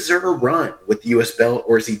 Does he deserve a run with the U.S. belt,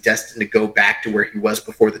 or is he destined to go back to where he was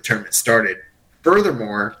before the tournament started?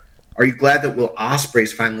 Furthermore, are you glad that Will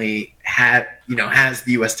Ospreay's finally has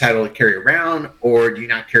the U.S. title to carry around, or do you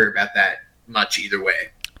not care about that much either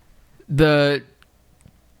way?" The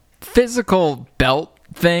physical belt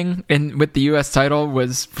thing with the U.S. title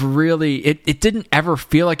was really it didn't ever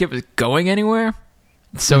feel like it was going anywhere.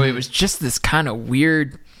 So it was just this kind of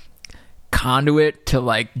weird conduit to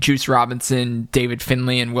like Juice Robinson, David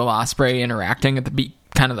Finlay, and Will Ospreay interacting at the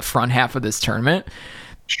kind of the front half of this tournament.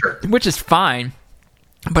 Sure. Which is fine.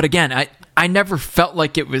 But again, I never felt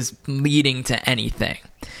like it was leading to anything.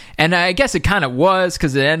 And I guess it kind of was,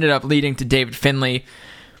 because it ended up leading to David Finlay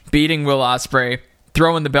beating Will Ospreay,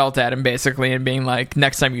 throwing the belt at him basically, and being like,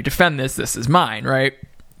 next time you defend this is mine, right?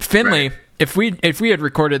 Finlay, right. If we had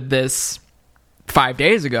recorded this 5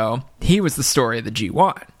 days ago, he was the story of the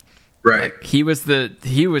G1. Right. Like, he was how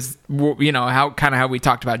we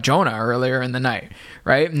talked about Jonah earlier in the night,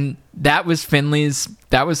 right? And that was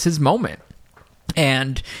his moment.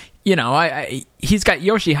 And, he's got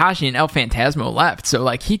Yoshihashi and El Phantasmo left, so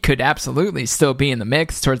like he could absolutely still be in the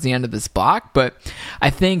mix towards the end of this block, but I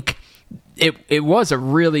think it was a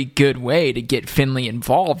really good way to get Finlay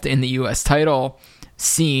involved in the US title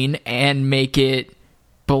scene and make it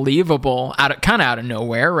believable out of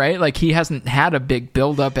nowhere, right? Like he hasn't had a big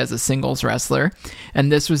build up as a singles wrestler,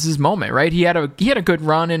 and this was his moment, right? He had a good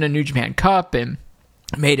run in a New Japan Cup and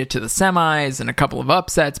made it to the semis and a couple of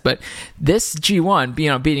upsets, but this G1,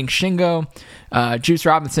 beating Shingo, Juice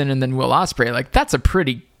Robinson, and then Will Ospreay, like that's a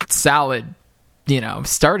pretty solid,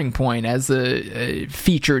 starting point as a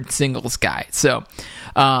featured singles guy. So,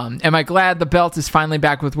 am I glad the belt is finally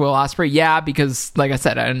back with Will Ospreay? Yeah, because like I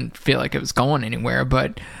said, I didn't feel like it was going anywhere,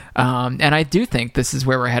 but, and I do think this is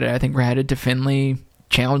where we're headed. I think we're headed to Finlay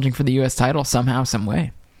challenging for the U.S. title somehow, some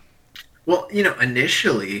way. Well,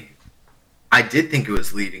 initially, I did think it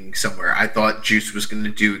was leading somewhere. I thought Juice was going to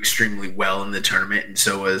do extremely well in the tournament, and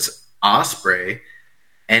so was Ospreay.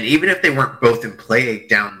 And even if they weren't both in play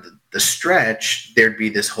down the stretch, there'd be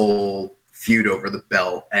this whole feud over the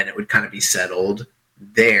belt, and it would kind of be settled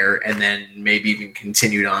there, and then maybe even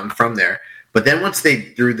continued on from there. But then once they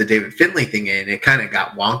threw the David Finlay thing in, it kind of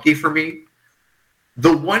got wonky for me.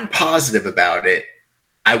 The one positive about it,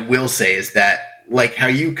 I will say, is that like how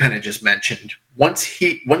you kind of just mentioned, once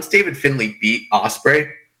David Finlay beat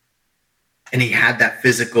Ospreay and he had that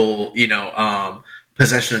physical,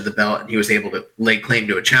 possession of the belt and he was able to lay claim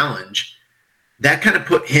to a challenge, that kind of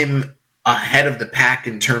put him ahead of the pack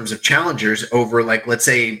in terms of challengers over, like, let's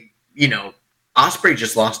say, Ospreay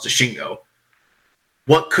just lost to Shingo.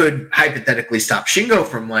 What could hypothetically stop Shingo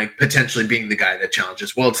from, like, potentially being the guy that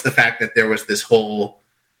challenges? Well, it's the fact that there was this whole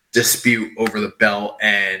dispute over the belt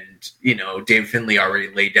and, Dave Finlay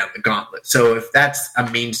already laid down the gauntlet. So if that's a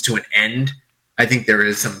means to an end, I think there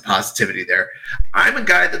is some positivity there. I'm a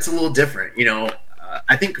guy that's a little different.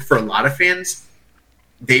 I think for a lot of fans,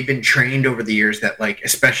 they've been trained over the years that, like,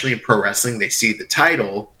 especially in pro wrestling, they see the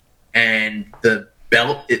title and the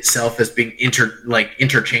belt itself as being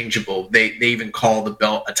interchangeable. They even call the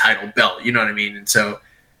belt a title belt. You know what I mean? And so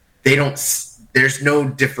there's no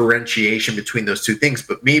differentiation between those two things.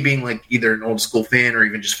 But me being, like, either an old school fan or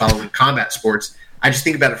even just following combat sports, I just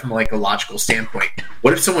think about it from, like, a logical standpoint.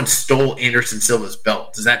 What if someone stole Anderson Silva's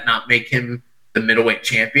belt? Does that not make him the middleweight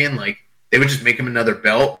champion? Like, they would just make him another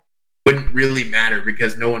belt. Wouldn't really matter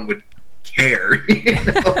because no one would care,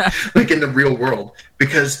 like in the real world,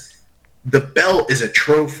 because the belt is a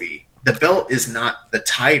trophy. The belt is not the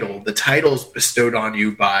title. The title is bestowed on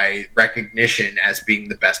you by recognition as being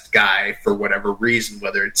the best guy for whatever reason,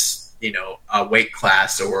 whether it's, a weight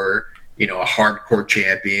class or, a hardcore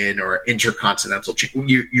champion or intercontinental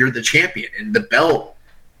champion. You're the champion, and the belt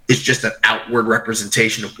is just an outward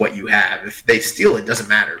representation of what you have. If they steal it, doesn't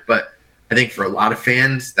matter. But I think for a lot of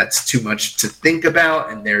fans, that's too much to think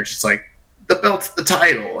about, and they're just like, the belt's the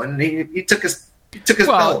title, and he took his belt.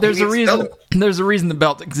 Well, there's a reason. There's a reason the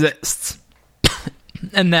belt exists,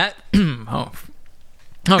 and that.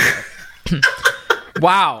 Okay.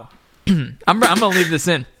 Wow. I'm gonna leave this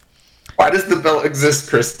in. Why does the belt exist,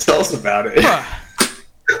 Chris? Tell us about it.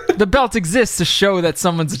 The belt exists to show that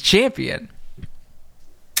someone's a champion.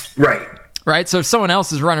 Right, so if someone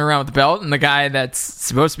else is running around with the belt and the guy that's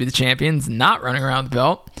supposed to be the champion's not running around with the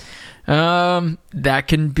belt, that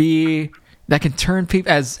can turn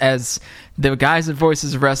people, as the guys at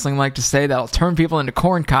Voices of Wrestling like to say, that'll turn people into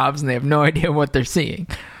corn cobs and they have no idea what they're seeing.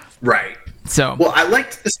 Right. So, well, I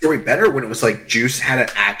liked the story better when it was like Juice had an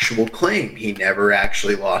actual claim. He never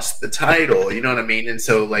actually lost the title. You know what I mean? And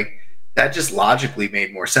so, like, that just logically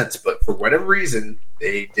made more sense. But for whatever reason,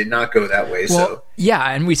 they did not go that way. Well, so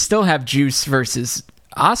yeah, and we still have Juice versus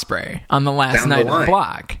Ospreay on the last night of the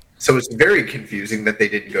block. So it's very confusing that they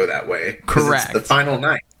didn't go that way. Correct. It's the final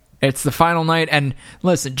night. It's the final night, and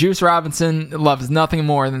listen, Juice Robinson loves nothing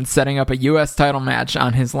more than setting up a U.S. title match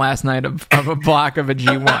on his last night of a block of a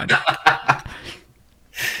G1.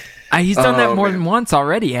 He's done that more than once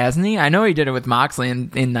already, hasn't he? I know he did it with Moxley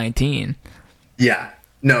in 19. Yeah.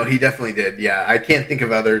 No, he definitely did. Yeah, I can't think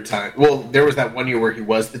of other times. Well, there was that one year where he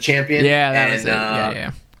was the champion. Yeah, that was it.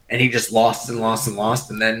 Yeah. And he just lost and lost and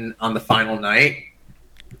lost. And then on the final night,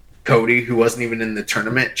 Cody, who wasn't even in the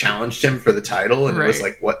tournament, challenged him for the title. And It was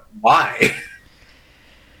like, what? Why?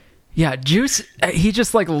 Yeah, Juice, he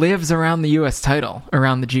just, like, lives around the U.S. title,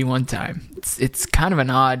 around the G1 time. It's kind of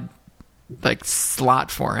an odd, like,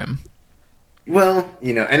 slot for him. Well,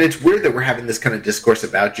 and it's weird that we're having this kind of discourse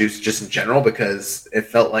about Juice just in general, because it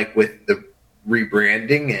felt like with the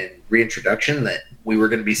rebranding and reintroduction that we were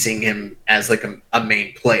going to be seeing him as like a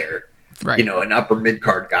main player, right? An upper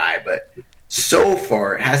mid-card guy. But so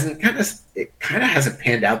far, it kind of hasn't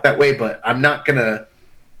panned out that way. But I'm not gonna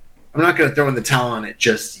throw in the towel on it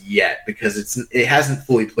just yet, because it hasn't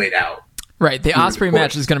fully played out. Right, the Ospreay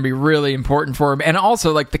match is going to be really important for him, and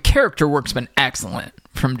also, like, the character work's been excellent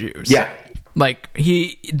from Juice. Yeah. Like,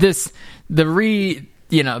 the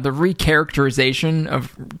recharacterization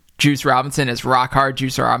of Juice Robinson as rock hard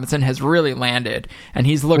Juice Robinson has really landed, and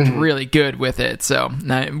he's looked really good with it. So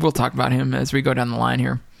we'll talk about him as we go down the line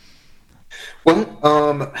here. Well,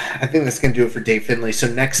 I think that's going to do it for Dave Finlay. So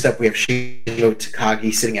next up, we have Shingo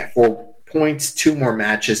Takagi sitting at 4 points, 2 more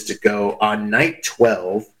matches to go. On night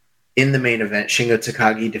 12, in the main event, Shingo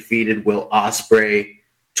Takagi defeated Will Ospreay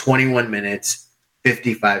 21 minutes,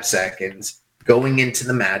 55 seconds. Going into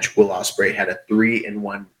the match, Will Ospreay had a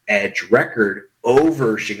 3-1 edge record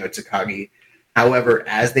over Shingo Takagi. However,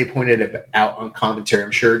 as they pointed out on commentary,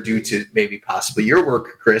 I'm sure due to maybe possibly your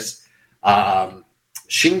work, Chris,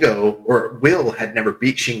 Shingo, or Will, had never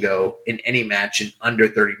beat Shingo in any match in under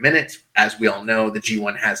 30 minutes. As we all know, the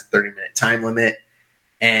G1 has a 30-minute time limit,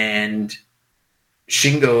 and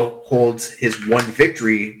Shingo holds his one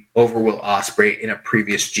victory over Will Ospreay in a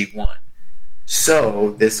previous G1.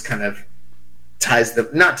 So this kind of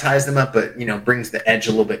not ties them up, but brings the edge a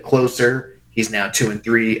little bit closer. He's now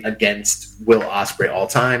 2-3 against Will Ospreay all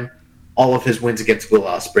time. all of his wins against Will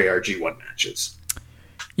Ospreay are G1 matches.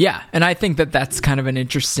 Yeah, and I think that that's kind of an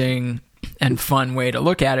interesting and fun way to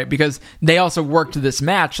look at it, because they also worked this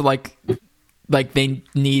match like they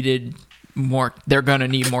needed more. They're going to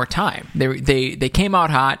need more time. They came out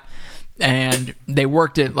hot, and they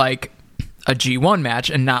worked it like a G1 match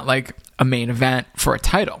and not like a main event for a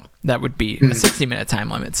title. That would be a 60-minute time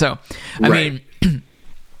limit. So, I mean,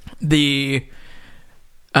 the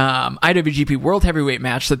IWGP World Heavyweight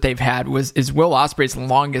match that they've had is Will Ospreay's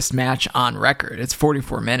longest match on record. It's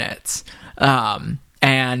 44 minutes.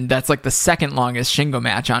 And that's like the second longest Shingo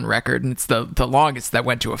match on record, and it's the longest that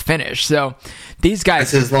went to a finish. So these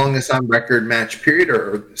guys... That's his longest on record match period,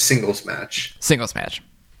 or singles match? Singles match.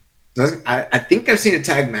 I think I've seen a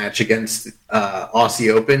tag match against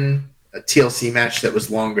Aussie Open, a TLC match that was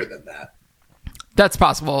longer than that. That's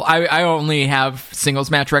possible. I only have singles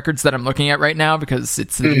match records that I'm looking at right now because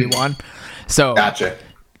it's the new one. So gotcha.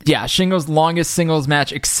 Yeah, Shingo's longest singles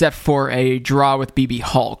match, except for a draw with BB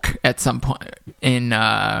Hulk at some point in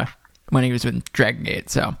when he was with Dragon Gate.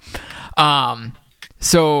 So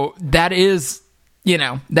that is,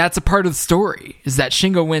 that's a part of the story, is that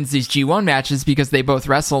Shingo wins these G1 matches because they both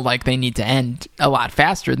wrestle like they need to end a lot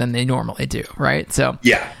faster than they normally do, right? So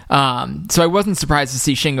yeah. So I wasn't surprised to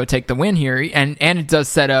see Shingo take the win here, and it does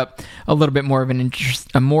set up a little bit more of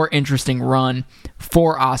a more interesting run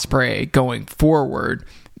for Ospreay going forward.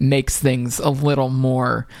 Makes things a little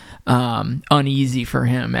more uneasy for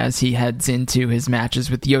him as he heads into his matches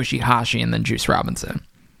with Yoshihashi and then Juice Robinson.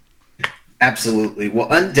 Absolutely.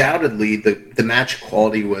 Well, undoubtedly, the match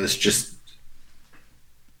quality was just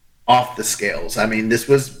off the scales. I mean, this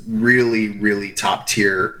was really, really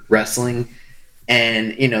top-tier wrestling,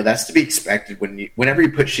 and, that's to be expected. Whenever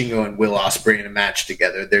you put Shingo and Will Ospreay in a match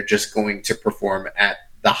together, they're just going to perform at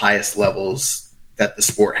the highest levels that the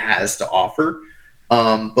sport has to offer.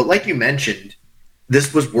 But like you mentioned,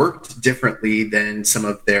 this was worked differently than some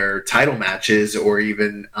of their title matches or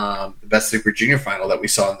even the Best Super Junior final that we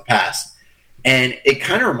saw in the past. And it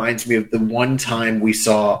kind of reminds me of the one time we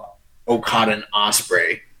saw Okada and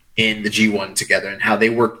Ospreay in the G1 together and how they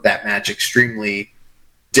worked that match extremely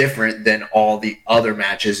different than all the other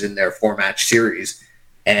matches in their 4-match series.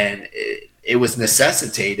 And it was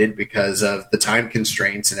necessitated because of the time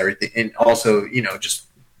constraints and everything. And also, just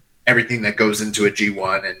everything that goes into a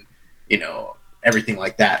G1 and, everything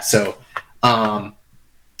like that. So, hot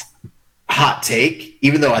take,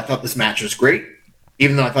 even though I thought this match was great,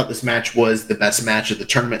 even though I thought this match was the best match of the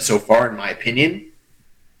tournament so far, in my opinion,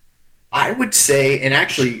 I would say, and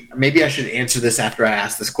actually, maybe I should answer this after I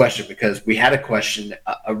ask this question, because we had a question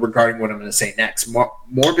regarding what I'm going to say next.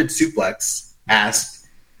 Morbid Suplex asked,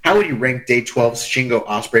 how would you rank Day 12's Shingo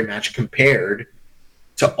Ospreay match compared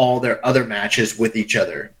to all their other matches with each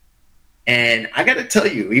other? And I got to tell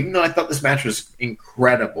you, even though I thought this match was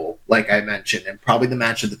incredible, like I mentioned, and probably the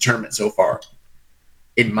match of the tournament so far,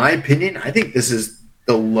 in my opinion, I think this is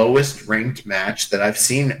the lowest ranked match that I've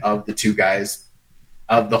seen of the two guys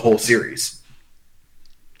of the whole series.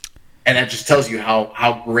 And that just tells you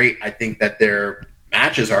how great I think that their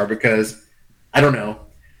matches are, because, I don't know,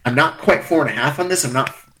 I'm not quite 4.5 on this. I'm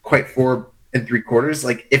not quite 4 3/4.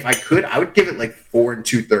 Like, if I could, I would give it like 4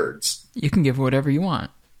 2/3. You can give whatever you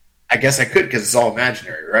want. I guess I could, because it's all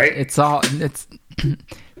imaginary, right? It's all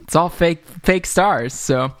fake stars.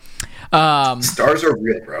 So stars are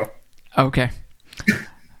real, bro. Okay.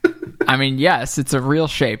 I mean, yes, it's a real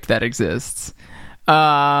shape that exists.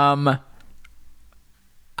 I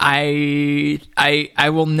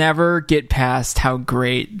will never get past how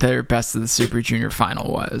great their Best of the Super Junior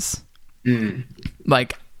final was.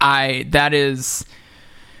 Like, that was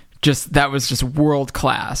just world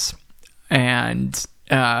class, and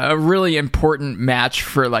a really important match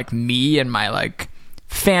for like me and my like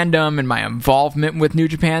fandom and my involvement with New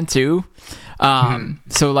Japan too.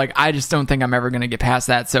 So like, I just don't think I'm ever going to get past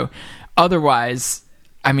that. So otherwise,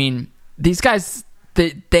 I mean, these guys,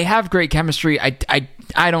 they have great chemistry.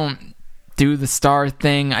 I don't do the star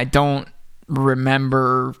thing. I don't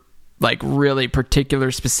remember like really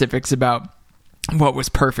particular specifics about what was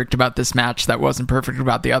perfect about this match that wasn't perfect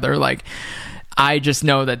about the other. Like, I just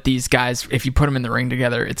know that these guys, if you put them in the ring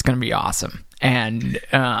together, it's going to be awesome. And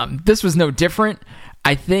this was no different.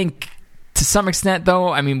 I think to some extent, though,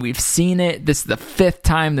 I mean, we've seen it. This is the 5th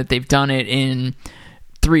time that they've done it in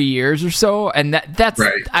 3 years or so. And that's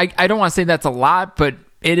right. I don't want to say that's a lot, but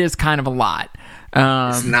it is kind of a lot.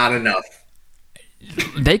 It's not enough.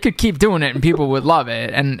 They could keep doing it and people would love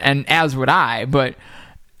it, and as would I, but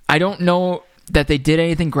I don't know that they did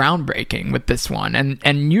anything groundbreaking with this one.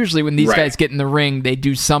 And usually when these guys get in the ring, they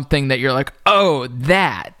do something that you're like, oh,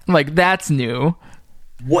 that's new.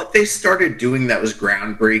 What they started doing that was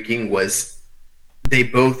groundbreaking was they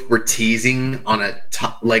both were teasing on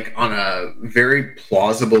a very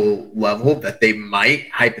plausible level that they might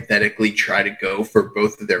hypothetically try to go for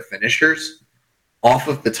both of their finishers off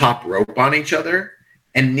of the top rope on each other.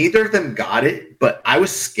 And neither of them got it, but I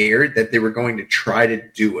was scared that they were going to try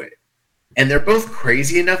to do it. And they're both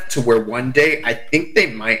crazy enough to where one day I think they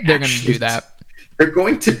might They're going to do that. They're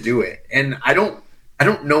going to do it. And I don't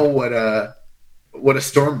know what a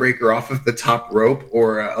Stormbreaker off of the top rope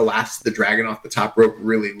or a Last the Dragon off the top rope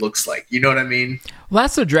really looks like. You know what I mean?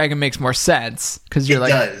 Last the Dragon makes more sense because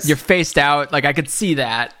you're faced out. Like I could see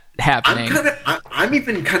that happening. I'm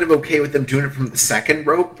even kind of okay with them doing it from the second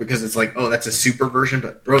rope because it's like, oh, that's a super version.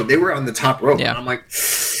 But bro, they were on the top rope, and I'm like,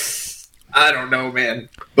 I don't know, man.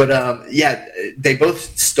 But they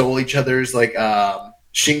both stole each other's. Like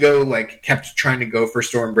Shingo kept trying to go for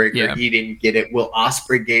Stormbreaker. Yeah. He didn't get it. Will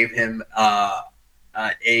Ospreay gave him a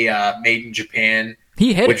Made in Japan.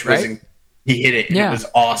 He hit it, right? He hit it. And it was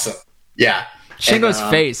awesome. Yeah. Shingo's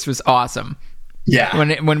face was awesome. Yeah.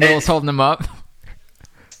 When Will was holding him up.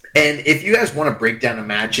 And if you guys want to break down the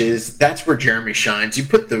matches, that's where Jeremy shines. You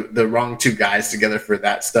put the wrong two guys together for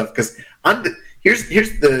that stuff because here's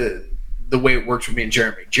the way it works with me and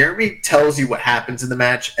Jeremy. Jeremy tells you what happens in the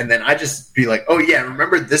match, and then I just be like, oh yeah,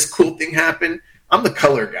 remember this cool thing happened? I'm the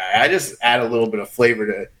color guy. I just add a little bit of flavor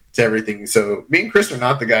to everything. So me and Chris are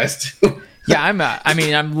not the guys too. Yeah,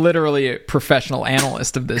 I'm literally a professional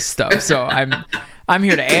analyst of this stuff. So I'm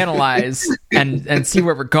here to analyze and see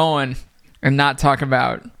where we're going and not talk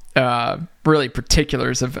about really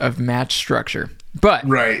particulars of match structure. But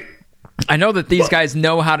right. I know that these guys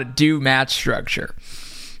know how to do match structure.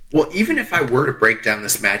 Well, even if I were to break down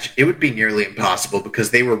this match, it would be nearly impossible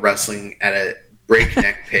because they were wrestling at a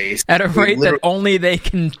breakneck pace. At a rate that only they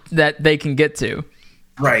can get to.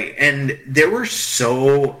 Right. And there were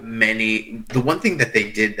so many. The one thing that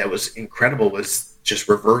they did that was incredible was just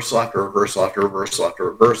reversal after reversal after reversal after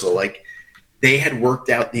reversal. Like they had worked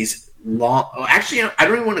out these long. Actually, I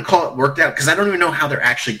don't even want to call it worked out because I don't even know how they're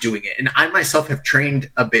actually doing it. And I myself have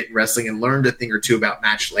trained a bit in wrestling and learned a thing or two about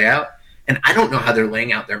match layout. And I don't know how they're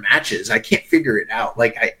laying out their matches. I can't figure it out.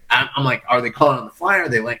 Like I'm like, are they calling on the fly? Are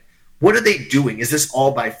they like, what are they doing? Is this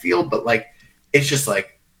all by feel? But like, it's just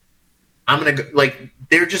like, I'm going to go, like,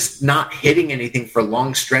 they're just not hitting anything for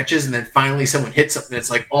long stretches. And then finally someone hits something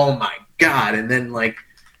that's like, oh my God. And then like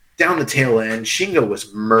down the tail end, Shingo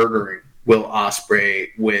was murdering Will Ospreay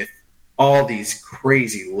with all these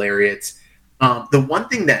crazy lariats. The one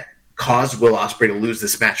thing that caused Will Ospreay to lose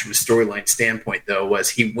this match from a storyline standpoint, though, was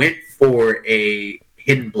he went for a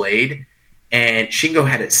hidden blade, and Shingo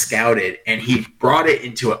had it scouted, and he brought it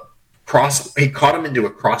into a cross. He caught him into a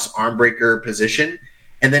cross arm breaker position,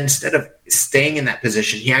 and then instead of staying in that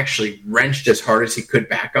position, he actually wrenched as hard as he could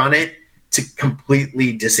back on it to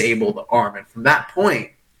completely disable the arm. And from that point,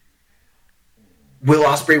 Will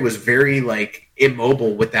Ospreay was very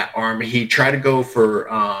immobile with that arm. He tried to go for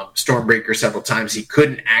Stormbreaker several times. He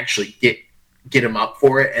couldn't actually get him up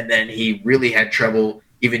for it, and then he really had trouble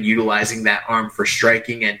even utilizing that arm for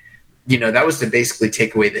striking. And that was to basically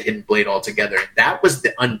take away the hidden blade altogether. That was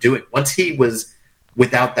the undoing. Once he was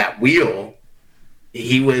without that wheel,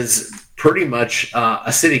 he was pretty much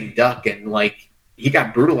a sitting duck, and he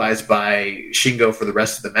got brutalized by Shingo for the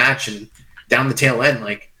rest of the match. And down the tail end,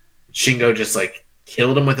 Shingo just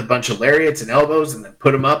killed him with a bunch of lariats and elbows, and then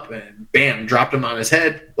put him up and bam, dropped him on his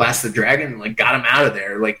head, Last the Dragon, and got him out of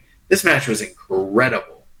there. This match was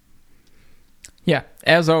incredible. Yeah,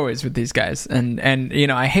 as always with these guys. And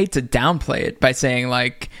I hate to downplay it by saying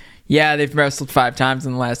yeah, they've wrestled 5 times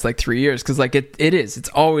in the last 3 years, because it's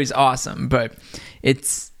always awesome, but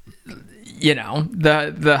it's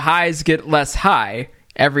the highs get less high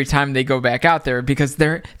every time they go back out there, because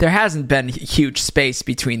there hasn't been huge space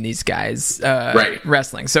between these guys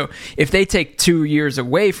wrestling. So if they take 2 years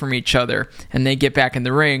away from each other and they get back in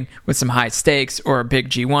the ring with some high stakes or a big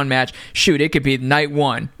G1 match, shoot, it could be night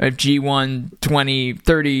 1 of G1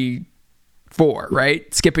 2034,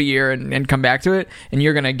 right? Skip a year and come back to it, and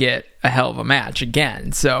you're going to get a hell of a match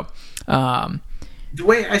again. So the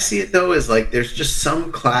way I see it, though, is there's just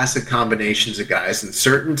some classic combinations of guys in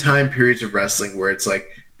certain time periods of wrestling where it's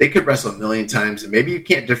they could wrestle a million times, and maybe you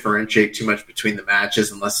can't differentiate too much between the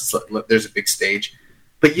matches unless there's a big stage,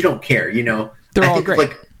 but you don't care, They're all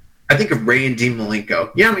great. I think of Ray and Dean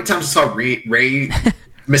Malenko. You know how many times I saw Ray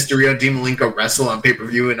Mysterio, Dean Malenko wrestle on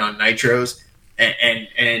pay-per-view and on Nitros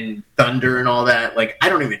and Thunder and all that? I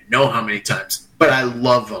don't even know how many times, but I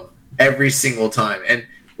love them every single time. And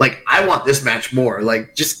I want this match more.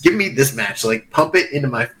 Just give me this match. Pump it into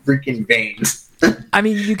my freaking veins. I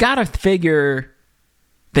mean, you got to figure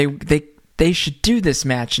They should do this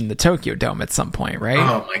match in the Tokyo Dome at some point, right?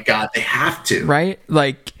 Oh my God, they have to. Right?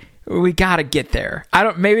 Like, we got to get there.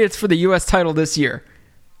 Maybe it's for the U.S. title this year.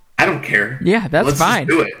 I don't care. Yeah, that's fine.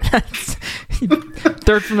 Let's just do it.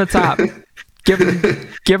 Third from the top. Give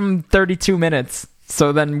him 32 minutes.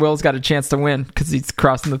 So then Will's got a chance to win because he's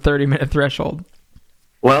crossing the 30-minute threshold.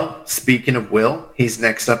 Well, speaking of Will, he's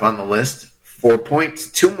next up on the list. 4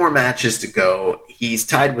 points, 2 more matches to go. He's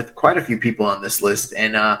tied with quite a few people on this list.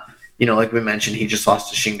 And, like we mentioned, he just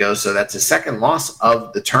lost to Shingo. So that's his second loss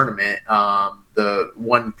of the tournament. The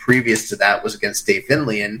one previous to that was against Dave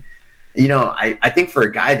Finlay. And, I think for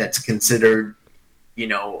a guy that's considered,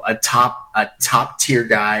 a top tier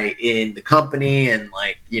guy in the company and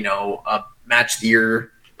a match of the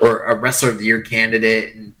year or a wrestler of the year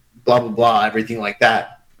candidate and blah, blah, blah, everything like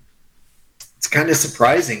that. It's kind of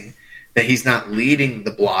surprising that he's not leading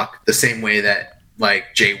the block the same way that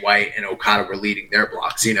Jay White and Okada were leading their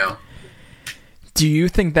blocks, Do you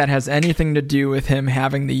think that has anything to do with him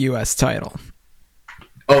having the U.S. title?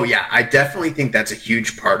 Oh, yeah. I definitely think that's a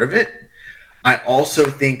huge part of it. I also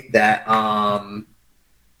think that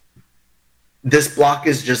this block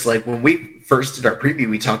is just when we first did our preview,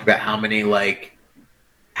 we talked about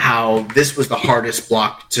how this was the hardest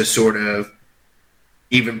block to sort of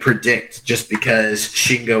even predict just because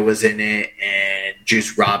Shingo was in it and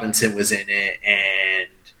Juice Robinson was in it and,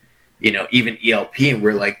 even ELP. And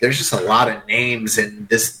we're there's just a lot of names and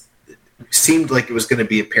this seemed like it was going to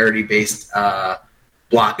be a parity-based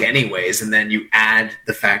block anyways. And then you add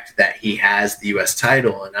the fact that he has the U.S.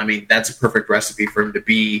 title. And, I mean, that's a perfect recipe for him to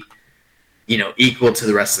be, equal to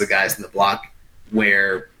the rest of the guys in the block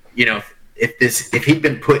where, if he'd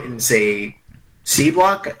been put in, say, C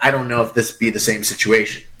block, I don't know if this would be the same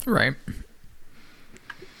situation. Right.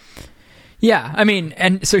 Yeah, I mean,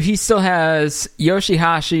 and so he still has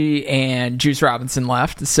Yoshihashi and Juice Robinson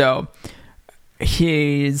left, so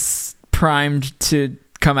he's primed to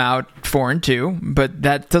come out 4-2, but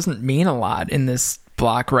that doesn't mean a lot in this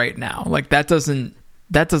block right now. That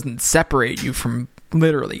doesn't separate you from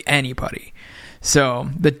literally anybody. So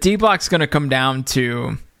the D block's going to come down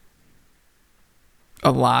to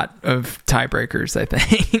a lot of tiebreakers, I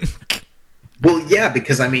think. Well, yeah,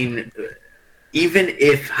 because I mean, even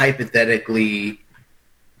if hypothetically,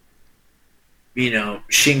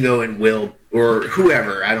 Shingo and Will or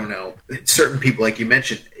whoever, I don't know, certain people like you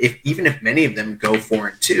mentioned, even if many of them go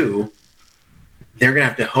 4-2, they're going to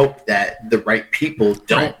have to hope that the right people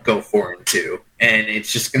don't go 4-2. And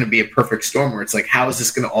it's just going to be a perfect storm where it's how is this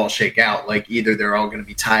going to all shake out? Either they're all going to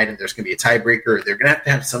be tied and there's going to be a tiebreaker, or they're going to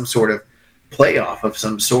have some sort of playoff of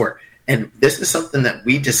some sort. And this is something that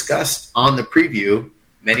we discussed on the preview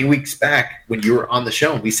many weeks back when you were on the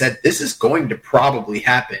show. And we said this is going to probably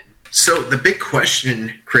happen. So the big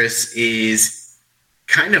question, Chris, is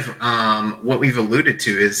kind of what we've alluded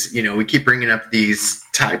to is, we keep bringing up these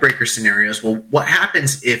tiebreaker scenarios. Well, what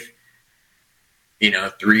happens if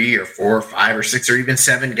 3 or 4 or 5 or 6 or even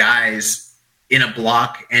 7 guys in a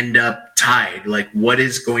block end up tied? What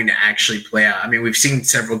is going to actually play out? I mean, we've seen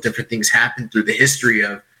several different things happen through the history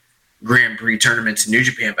of Grand Prix tournaments in New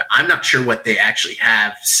Japan, but I'm not sure what they actually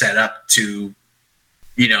have set up to,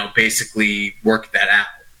 basically work that out.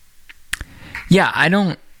 Yeah, I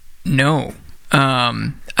don't know.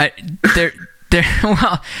 There's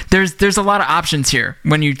a lot of options here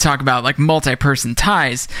when you talk about multi-person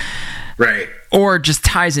ties. Right. Or just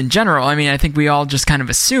ties in general. I mean, I think we all just kind of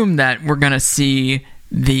assume that we're going to see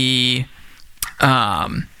the,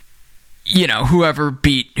 whoever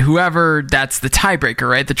beat whoever, that's the tiebreaker,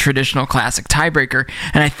 right? The traditional classic tiebreaker.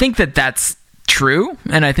 And I think that that's true,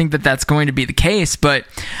 and I think that that's going to be the case. But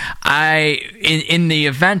in the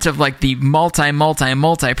event of the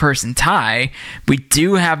multi-person tie, we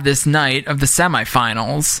do have this night of the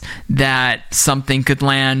semifinals that something could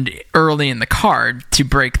land early in the card to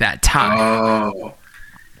break that tie. Oh,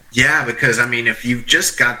 yeah, because I mean, if you've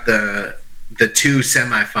just got the 2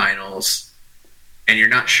 semifinals and you're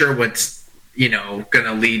not sure what's going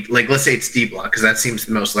to lead, let's say it's D block because that seems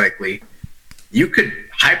the most likely. You could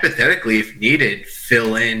hypothetically, if needed,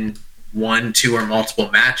 fill in 1, 2, or multiple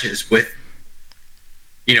matches with,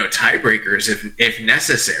 tiebreakers if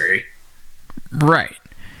necessary. Right.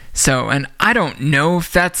 So, and I don't know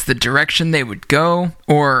if that's the direction they would go,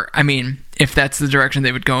 or, I mean, if that's the direction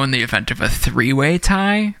they would go in the event of a 3-way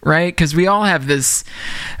tie, right? Because we all have this,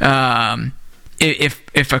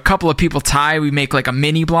 if a couple of people tie, we make a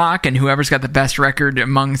mini block, and whoever's got the best record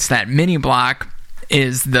amongst that mini block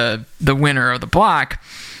is the winner of the block.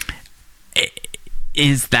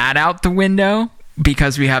 Is that out the window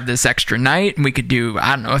because we have this extra night and we could do,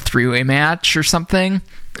 I don't know, a 3-way match or something?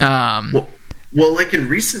 Well, Well, like in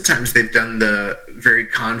recent times, they've done the very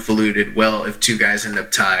convoluted, well, if two guys end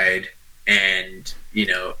up tied and, you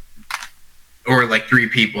know, or like three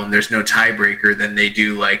people and there's no tiebreaker, then they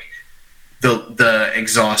do like the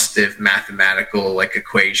exhaustive mathematical like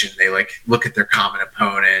equation. They like look at their common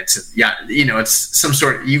opponents. And, yeah, you know, it's some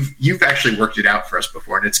sort of, you've actually worked it out for us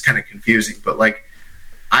before, and it's kind of confusing. But like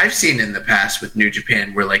I've seen in the past with New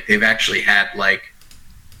Japan where like they've actually had like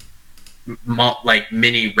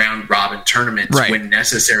mini round robin tournaments when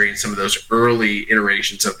necessary in some of those early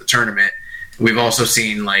iterations of the tournament. We've also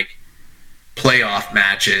seen like playoff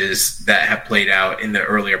matches that have played out in the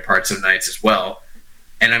earlier parts of nights as well.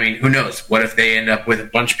 And I mean, who knows? What if they end up with a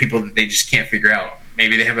bunch of people that they just can't figure out?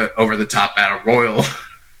 Maybe they have an over-the-top battle royal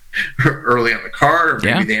early on the card, or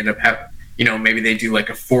maybe they end up having, you know, maybe they do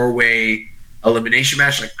like a 4-way elimination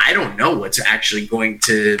match. Like, I don't know what's actually going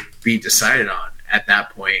to be decided on at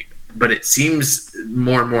that point, but it seems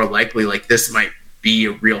more and more likely like this might be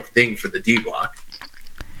a real thing for the D block.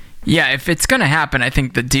 Yeah, if it's going to happen, I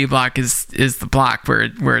think the D block is the block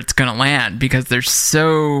where it's going to land, because they're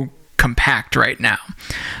so compact right now.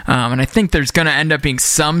 And I think there's going to end up being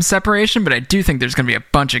some separation, but I do think there's going to be a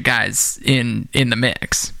bunch of guys in the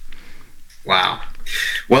mix. Wow.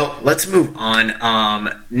 Well, let's move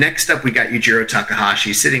on. Next up, we got Yujiro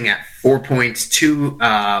Takahashi sitting at 4 points, 2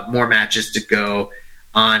 more matches to go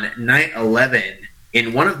on night 11.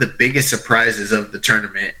 In one of the biggest surprises of the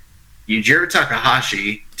tournament, Yujiro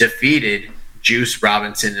Takahashi defeated Juice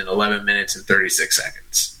Robinson in 11 minutes and 36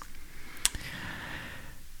 seconds.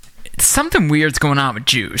 Something weird's going on with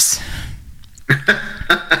Juice.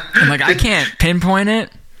 And like, I can't pinpoint it,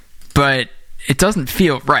 but it doesn't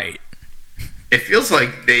feel right. It feels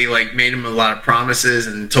like they like made him a lot of promises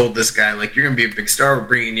and told this guy like, you're gonna be a big star, we're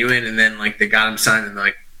bringing you in, and then like they got him signed and they're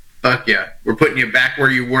like, fuck yeah, we're putting you back where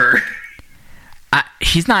you were.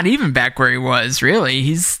 He's not even back where he was, really.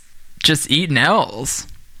 He's just eating L's.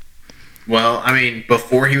 Well, I mean,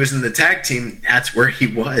 before he was in the tag team, that's where he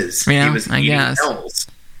was. Yeah, he was eating L's.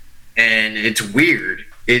 And it's weird.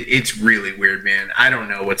 It's really weird, man. I don't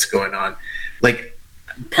know what's going on. Like,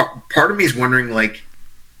 part of me is wondering, like,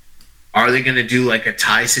 are they going to do, like, a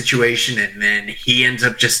tie situation and then he ends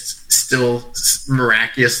up just still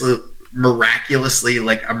miraculously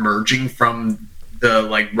like, emerging from the,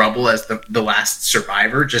 like, rubble as the last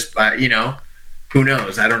survivor just by, you know, who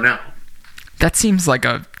knows? I don't know. That seems like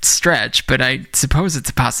a stretch, but I suppose it's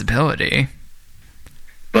a possibility.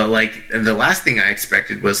 But, like, the last thing I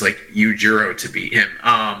expected was, like, Yujiro to beat him.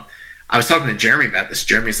 I was talking to Jeremy about this.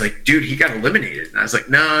 Jeremy's like, dude, he got eliminated. And I was like,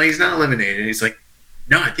 no, he's not eliminated. And he's like,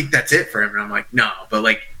 no, I think that's it for him. And I'm like, no. But,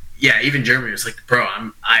 like, yeah, even Jeremy was like, bro,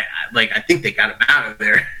 I think they got him out of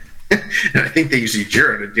there. And I think they used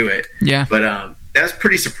Yujiro to do it. Yeah. But that was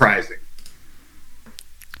pretty surprising.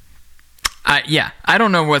 Yeah, I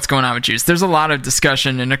don't know what's going on with Juice. There's a lot of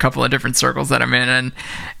discussion in a couple of different circles that I'm in, and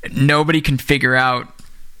nobody can figure out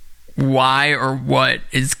why or what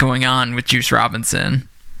is going on with Juice Robinson.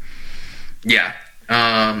 Yeah.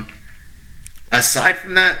 Aside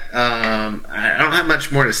from that, I don't have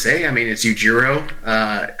much more to say. I mean, it's Yujiro.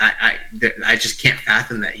 I just can't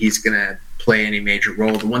fathom that he's going to play any major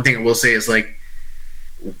role. The one thing I will say is, like,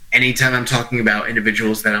 anytime I'm talking about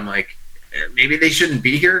individuals that I'm like, maybe they shouldn't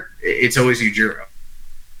be here, it's always Yujiro.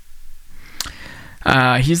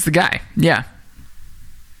 He's the guy. Yeah.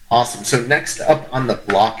 Awesome. So next up on the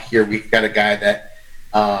block here, we've got a guy that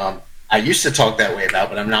I used to talk that way about,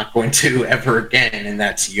 but I'm not going to ever again, and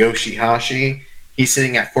that's Yoshihashi. He's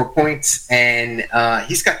sitting at 4 points, and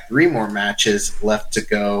he's got 3 more matches left to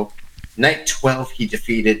go. Night 12, he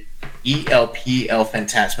defeated ELP El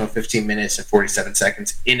Phantasmo 15 minutes and 47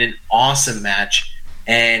 seconds in an awesome match,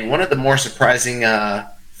 and one of the more surprising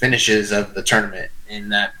finishes of the tournament, in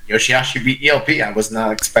that Yoshihashi beat ELP. I was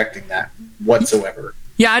not expecting that whatsoever.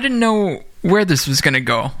 Yeah, I didn't know where this was going to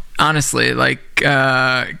go, honestly. Like,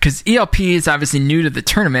 because ELP is obviously new to the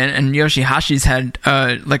tournament, and Yoshihashi's had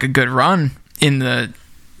like a good run in the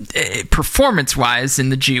performance-wise in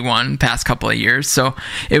the G1 past couple of years, so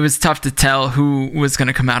it was tough to tell who was going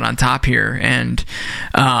to come out on top here. And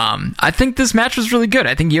I think this match was really good.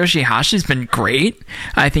 I think Yoshihashi's been great.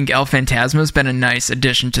 I think El Phantasmo's been a nice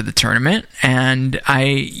addition to the tournament, and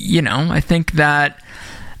I think that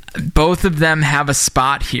both of them have a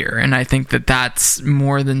spot here, and I think that that's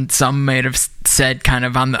more than some might have said kind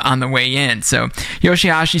of on the way in. So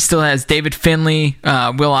Yoshihashi still has David Finlay,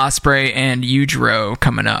 Will Ospreay, and Yujiro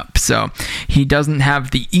coming up. So he doesn't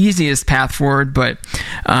have the easiest path forward, but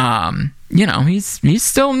he's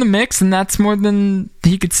still in the mix, and that's more than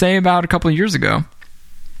he could say about a couple of years ago.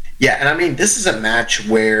 Yeah, and I mean, this is a match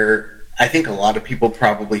where I think a lot of people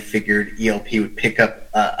probably figured ELP would pick up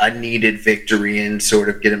a needed victory and sort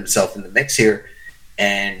of get himself in the mix here.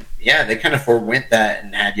 And yeah, they kind of forewent that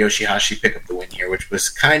and had Yoshihashi pick up the win here, which was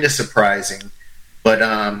kind of surprising.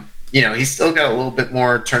 But, he's still got a little bit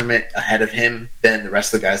more tournament ahead of him than the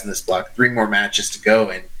rest of the guys in this block. 3 more matches to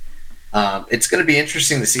go. And it's going to be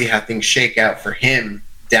interesting to see how things shake out for him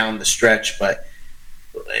down the stretch. But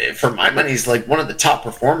for my money, he's like one of the top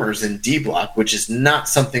performers in D block, which is not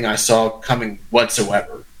something I saw coming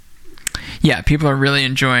whatsoever. Yeah, people are really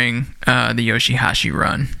enjoying the Yoshihashi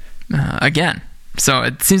run again. So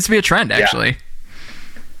it seems to be a trend, actually. Yeah.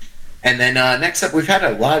 And then next up, we've had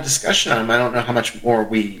a lot of discussion on him. I don't know how much more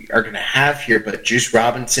we are going to have here, but Juice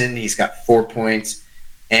Robinson, he's got 4 points.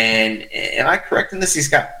 And am I correct in this? He's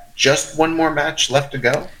got just 1 more match left to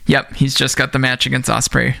go? Yep, he's just got the match against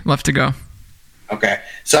Ospreay left to go. Okay.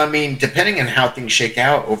 So, I mean, depending on how things shake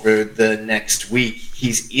out over the next week,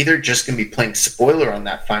 he's either just going to be playing spoiler on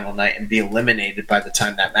that final night and be eliminated by the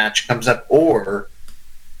time that match comes up, or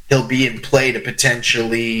he'll be in play to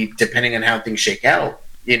potentially, depending on how things shake out,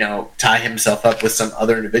 tie himself up with some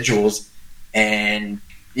other individuals and,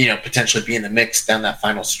 potentially be in the mix down that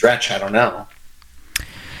final stretch. I don't know.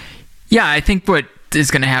 Yeah, I think what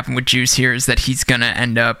is going to happen with Juice here is that he's going to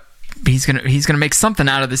end up he's gonna make something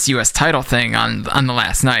out of this U.S. title thing on the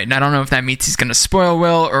last night. And I don't know if that means he's gonna spoil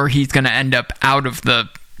Will or he's gonna end up out of the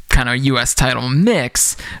kind of U.S. title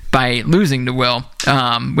mix by losing to Will,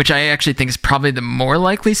 which I actually think is probably the more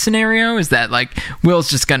likely scenario. Is that like Will's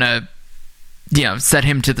just gonna set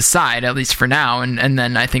him to the side, at least for now, and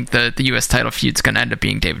then I think the U.S. title feud's gonna end up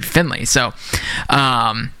being David Finlay. So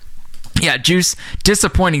yeah, Juice,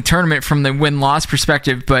 disappointing tournament from the win-loss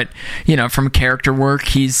perspective, but from character work,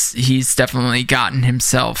 he's definitely gotten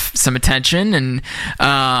himself some attention,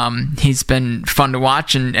 and he's been fun to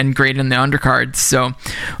watch and great in the undercards. So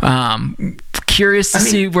curious to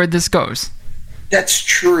see where this goes. That's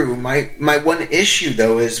true. My one issue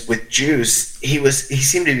though is with Juice, he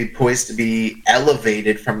seemed to be poised to be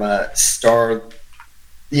elevated from a star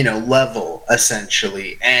level,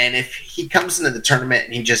 essentially. And if he comes into the tournament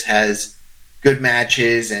and he just has good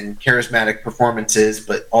matches and charismatic performances,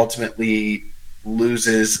 but ultimately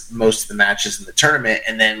loses most of the matches in the tournament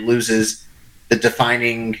and then loses the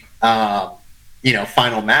defining,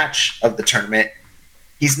 final match of the tournament,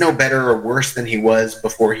 he's no better or worse than he was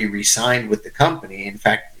before he re-signed with the company. In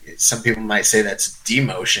fact, some people might say that's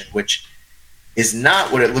demotion, which is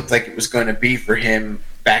not what it looked like it was going to be for him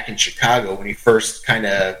back in Chicago when he first kind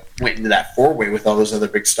of went into that 4-way with all those other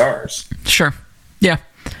big stars. Sure. Yeah.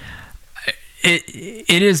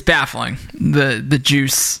 It is baffling, the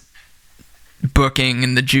Juice booking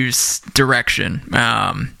and the Juice direction.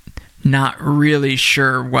 Not really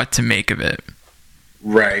sure what to make of it.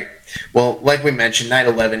 Right. Well, like we mentioned, night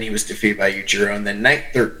 11 he was defeated by Yujiro, and then night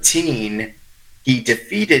 13 he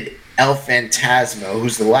defeated El Phantasmo,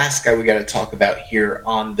 who's the last guy we got to talk about here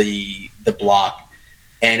on the block.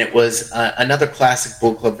 And it was another classic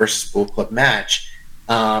Bull Club versus Bull Club match.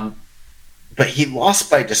 But he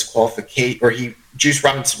lost by disqualification, or Juice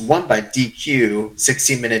Robinson won by DQ,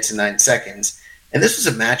 16 minutes and 9 seconds. And this was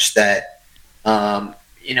a match that,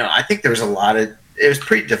 I think there was it was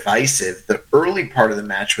pretty divisive. The early part of the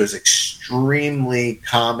match was extremely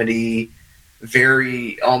comedy,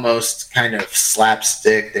 very almost kind of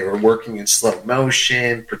slapstick. They were working in slow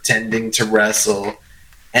motion, pretending to wrestle.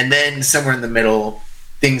 And then somewhere in the middle,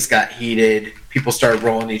 things got heated. People started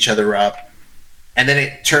rolling each other up. And then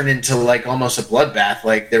it turned into like almost a bloodbath.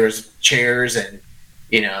 Like there was chairs and,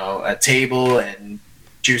 a table, and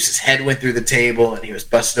Juice's head went through the table and he was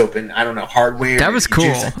busted open. I don't know, hardware. That was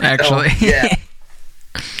cool, actually. Yeah.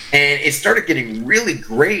 And it started getting really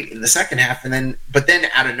great in the second half. But then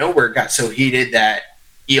out of nowhere it got so heated that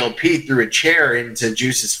ELP threw a chair into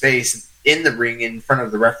Juice's face in the ring in front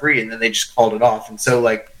of the referee, and then they just called it off. And so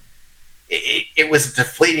like, it was a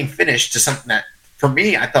deflating finish to something that, for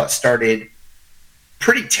me, I thought started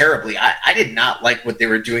pretty terribly. I did not like what they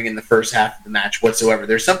were doing in the first half of the match whatsoever.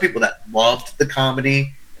 There's some people that loved the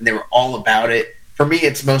comedy, and they were all about it. For me,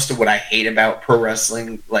 it's most of what I hate about pro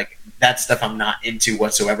wrestling. Like, that stuff I'm not into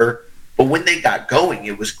whatsoever. But when they got going,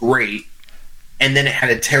 it was great, and then it had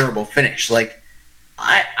a terrible finish. Like,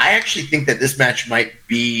 I actually think that this match might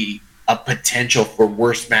be a potential for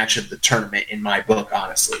worst match of the tournament in my book,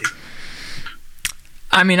 honestly.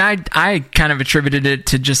 I mean, I kind of attributed it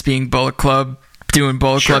to just being Bullet Club doing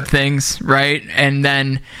Bullet Club things, right? And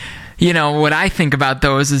then, what I think about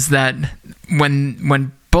those is that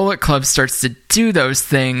when Bullet Club starts to do those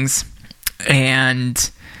things,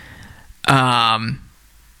 and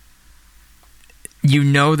you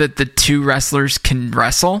know that the two wrestlers can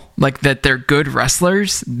wrestle, like that they're good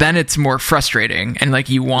wrestlers, then it's more frustrating and like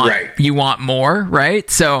you want more, right?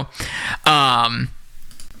 So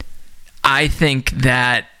I think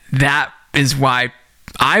that is why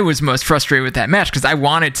I was most frustrated with that match, because I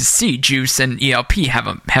wanted to see Juice and ELP have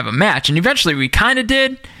a match, and eventually we kind of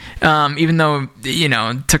did, even though, you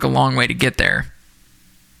know, it took a long way to get there.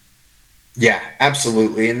 Yeah,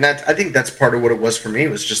 absolutely. And I think that's part of what it was for me,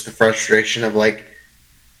 was just the frustration of like,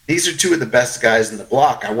 these are two of the best guys in the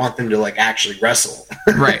block. I want them to like actually wrestle.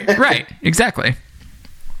 Right, exactly.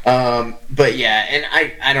 But yeah, and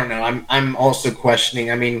I don't know. I'm also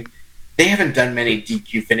questioning. I mean, they haven't done many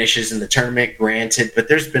DQ finishes in the tournament, granted, but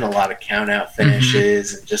there's been a lot of count-out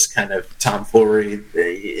finishes and just kind of tomfoolery. It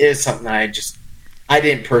is something I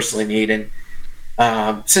didn't personally need. And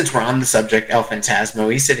since we're on the subject, El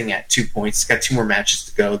Phantasmo, he's sitting at 2 points. He's got 2 more matches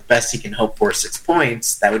to go. The best he can hope for is 6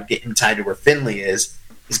 points. That would get him tied to where Finley is.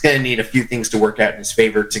 He's going to need a few things to work out in his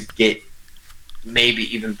favor to get maybe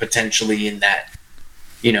even potentially in that,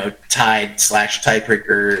 you know,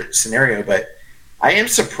 tied/tiebreaker scenario. But I am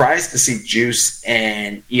surprised to see Juice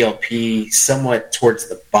and ELP somewhat towards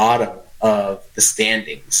the bottom of the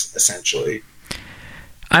standings, essentially.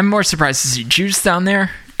 I'm more surprised to see Juice down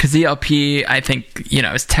there, because ELP, I think, you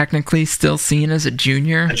know, is technically still seen as a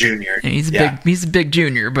junior. And he's a big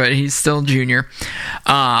junior, but he's still junior.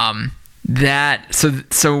 So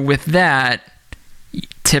with that,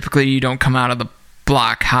 typically you don't come out of the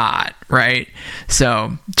block hot, right?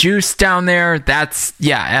 So Juice down there,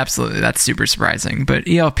 absolutely, that's super surprising. But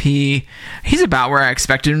ELP, he's about where I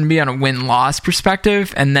expected him to be on a win-loss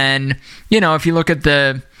perspective. And then, you know, if you look at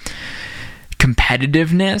the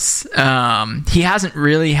competitiveness, he hasn't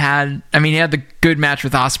really had, I mean, he had the good match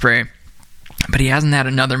with Ospreay, but he hasn't had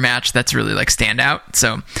another match that's really like stand out.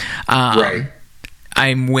 So right.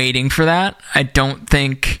 I'm waiting for that. I don't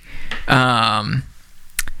think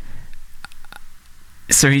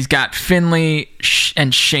so he's got Finley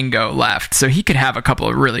and Shingo left, so he could have a couple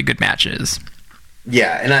of really good matches.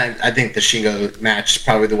 Yeah, and I think the Shingo match is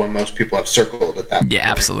probably the one most people have circled at that point.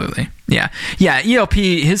 Yeah, absolutely. Yeah, ELP,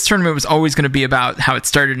 his tournament was always going to be about how it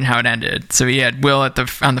started and how it ended. So he had Will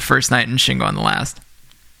on the first night and Shingo on the last.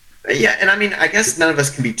 Yeah, and I mean, I guess none of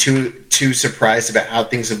us can be too surprised about how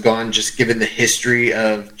things have gone, just given the history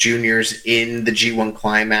of juniors in the G1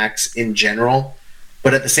 Climax in general.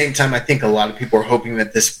 But at the same time, I think a lot of people are hoping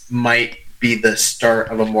that this might be the start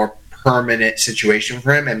of a more permanent situation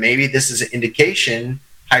for him, and maybe this is an indication,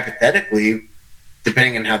 hypothetically,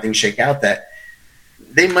 depending on how things shake out, that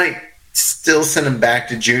they might still send him back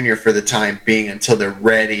to junior for the time being until they're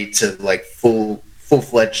ready to like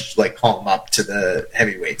full-fledged like call him up to the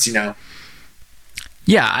heavyweights, you know?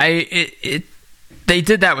 Yeah, they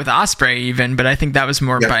did that with Ospreay even, but I think that was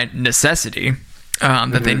more by necessity.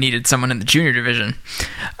 That they needed someone in the junior division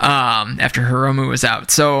after Hiromu was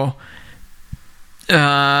out. So,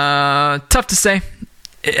 tough to say.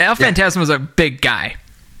 El Phantasmo was a big guy.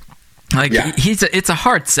 Like, it's a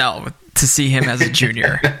hard sell to see him as a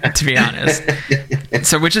junior, to be honest.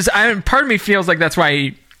 So, part of me feels like that's why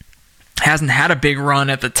he hasn't had a big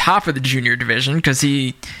run at the top of the junior division, because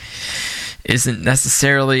he isn't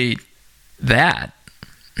necessarily that.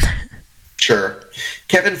 Sure.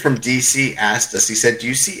 Kevin from DC asked us, he said, do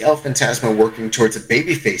you see El Phantasmo working towards a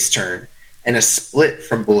babyface turn and a split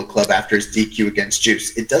from Bullet Club after his DQ against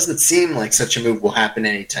Juice? It doesn't seem like such a move will happen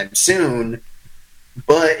anytime soon,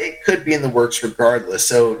 but it could be in the works regardless.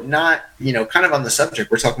 So not, you know, kind of on the subject,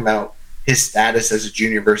 we're talking about his status as a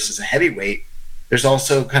junior versus a heavyweight. There's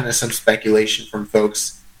also kind of some speculation from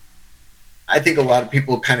folks. I think a lot of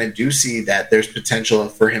people kind of do see that there's potential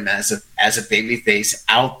for him as a babyface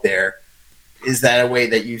out there. Is that a way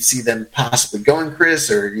that you see them possibly going,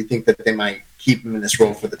 Chris, or do you think that they might keep him in this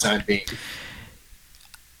role for the time being?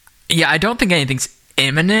 Yeah, I don't think anything's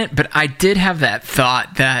imminent, but I did have that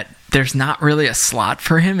thought that there's not really a slot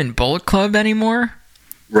for him in Bullet Club anymore.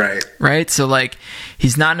 Right? So, like,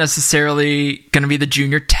 he's not necessarily going to be the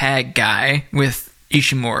junior tag guy with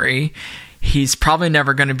Ishimori. He's probably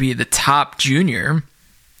never going to be the top junior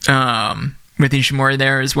with Ishimori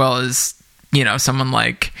there, as well as, you know, someone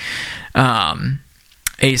like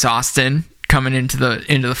Ace Austin coming into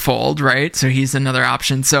the fold, right? So he's another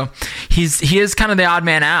option. So he is kind of the odd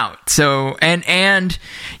man out. So and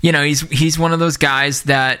you know, he's one of those guys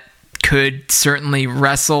that could certainly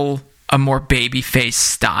wrestle a more babyface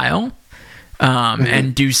style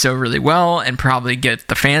and do so really well and probably get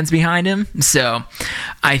the fans behind him. So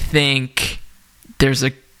I think there's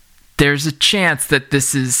a chance that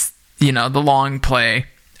this is, you know, the long play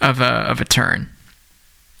of a turn.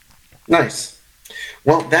 Nice.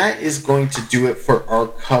 Well, that is going to do it for our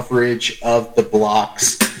coverage of the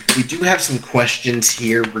blocks. We do have some questions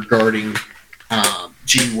here regarding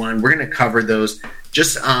G1. We're going to cover those.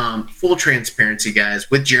 Just full transparency, guys.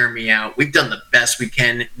 With Jeremy out, we've done the best we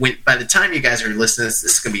can. By the time you guys are listening to this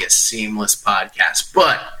is going to be a seamless podcast.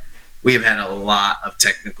 But we have had a lot of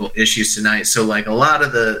technical issues tonight. So, like, a lot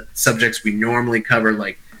of the subjects we normally cover,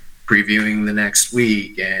 like previewing the next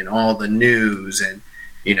week and all the news and,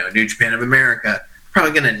 you know, New Japan of America,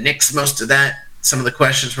 probably going to nix most of that. Some of the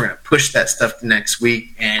questions, we're going to push that stuff to next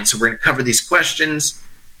week. And so we're going to cover these questions,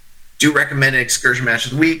 do recommend an excursion match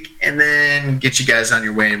of the week, and then get you guys on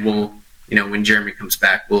your way. And we'll, you know, when Jeremy comes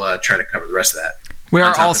back, we'll try to cover the rest of that. We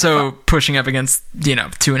are also pushing up against,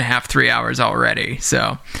 2.5, 3 hours already.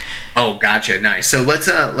 So, oh, gotcha, nice. So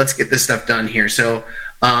let's get this stuff done here. So,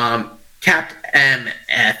 Capt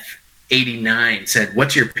MF89 said,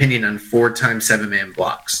 "What's your opinion on 4x 7-man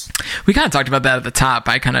blocks?" We kind of talked about that at the top.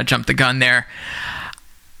 I kind of jumped the gun there.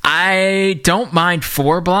 I don't mind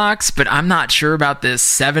 4 blocks, but I'm not sure about this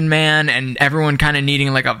 7-man and everyone kind of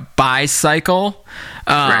needing like a bicycle.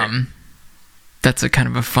 Right. That's a kind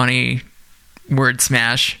of a funny word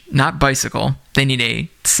smash. Not bicycle. They need a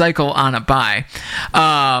cycle on a bye.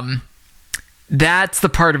 That's the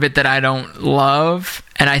part of it that I don't love.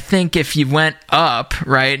 And I think if you went up,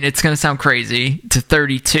 right, it's going to sound crazy, to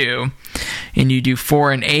 32, and you do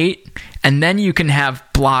 4 and 8, and then you can have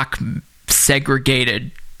block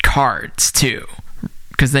segregated cards too,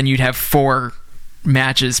 because then you'd have 4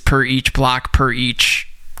 matches per each block per each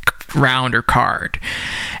round or card.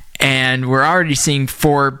 And we're already seeing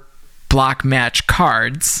 4 block match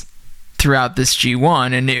cards throughout this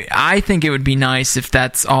G1, and I think it would be nice if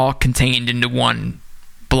that's all contained into one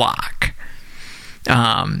block.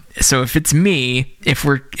 So if it's me, if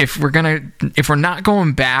we're not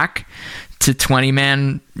going back to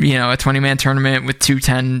 20-man, a 20-man tournament with 2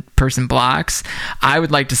 10-person blocks, I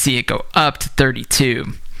would like to see it go up to 32,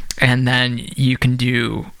 and then you can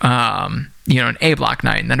do an A block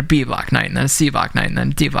night, and then a B block night, and then a C block night, and then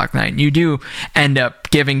a D block night. And you do end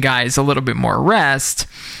up giving guys a little bit more rest,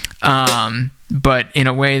 but in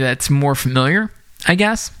a way that's more familiar, I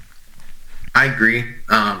guess. I agree.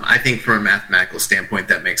 I think from a mathematical standpoint,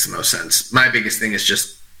 that makes the most sense. My biggest thing is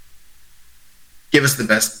just give us the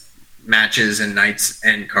best matches and nights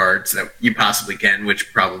and cards that you possibly can,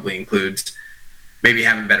 which probably includes maybe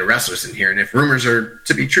having better wrestlers in here. And if rumors are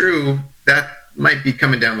to be true, that might be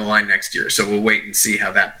coming down the line next year. So we'll wait and see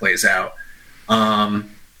how that plays out.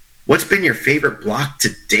 What's been your favorite block to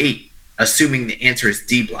date? Assuming the answer is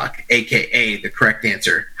D block, aka the correct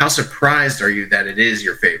answer. How surprised are you that it is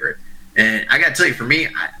your favorite? And I got to tell you, for me,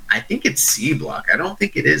 I think it's C block. I don't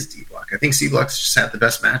think it is D block. I think C block's just had the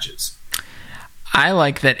best matches. I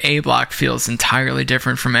like that A block feels entirely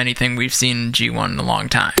different from anything we've seen in G1 in a long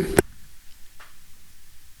time.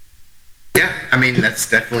 Yeah, I mean, that's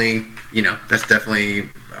definitely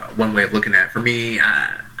one way of looking at it. For me,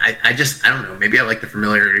 I don't know. Maybe I like the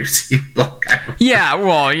familiarity of C block.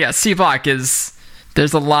 C block is,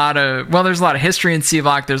 there's a lot of history in C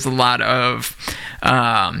block. There's a lot of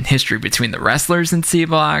history between the wrestlers in C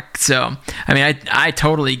block. So, I mean, I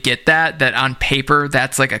totally get that on paper,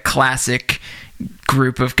 that's like a classic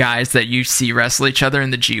group of guys that you see wrestle each other in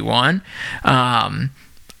the G1.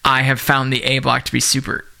 I have found the A block to be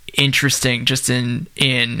super interesting just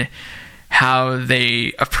in how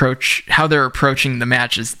they're approaching the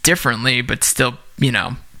matches differently, but still,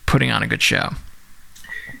 putting on a good show.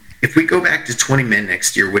 If we go back to 20 men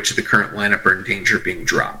next year, which of the current lineup are in danger of being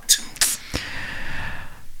dropped?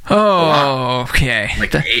 Oh, okay.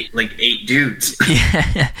 Like eight dudes.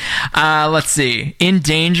 Yeah. Let's see. In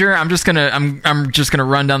danger, I'm just gonna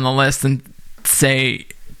run down the list and say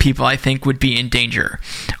people I think would be in danger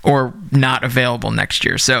or not available next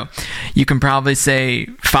year. So you can probably say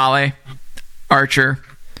Fale, Archer,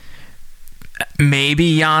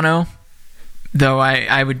 maybe Yano, though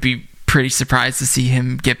I would be pretty surprised to see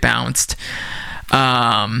him get bounced.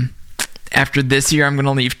 After this year, I'm going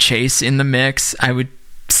to leave Chase in the mix. I would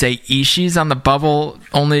say Ishii's on the bubble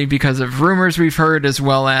only because of rumors we've heard, as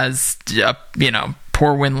well as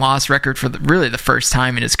poor win-loss record for the first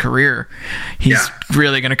time in his career. He's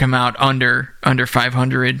really going to come out under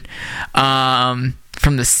 500.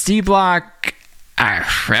 From the C block,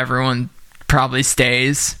 everyone probably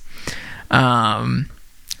stays. And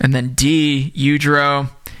then D, Yujiro.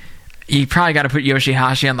 You probably got to put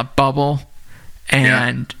Yoshihashi on the bubble.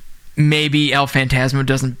 And maybe El Phantasmo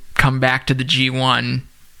doesn't come back to the G1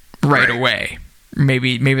 right away.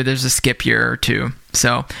 Maybe there's a skip year or two.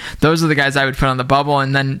 So those are the guys I would put on the bubble,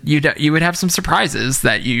 and then you would have some surprises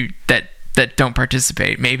that that don't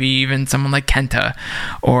participate. Maybe even someone like Kenta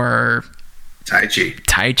or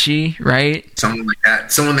Taichi, right? Someone like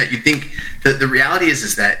that. Someone that you think the reality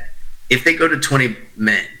is that if they go to 20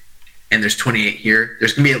 men and there's 28 here,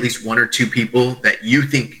 there's going to be at least one or two people that you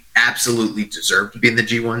think absolutely deserve to be in the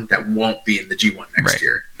G1 that won't be in the G1 next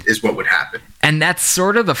year, is what would happen. And that's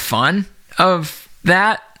sort of the fun of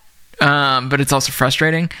that. But it's also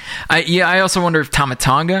frustrating. I also wonder if Tama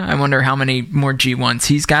Tonga, I wonder how many more G1s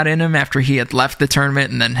he's got in him after he had left the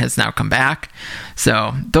tournament and then has now come back.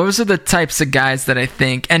 So those are the types of guys that I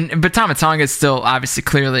think, but Tama Tonga is still obviously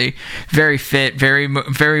clearly very fit, very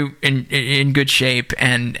in good shape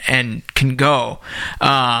and can go.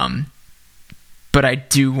 But I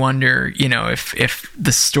do wonder, if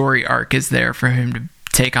the story arc is there for him to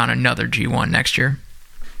take on another G1 next year.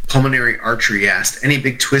 Pulmonary Archery asked, any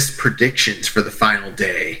big twist predictions for the final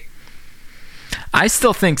day? I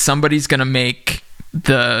still think somebody's going to make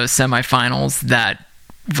the semifinals that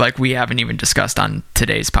we haven't even discussed on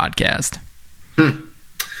today's podcast.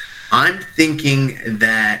 I'm thinking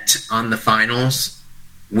that on the finals,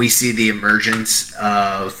 we see the emergence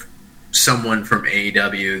of someone from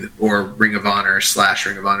AEW or Ring of Honor /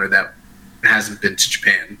 Ring of Honor that hasn't been to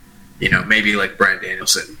Japan. Maybe like Bryan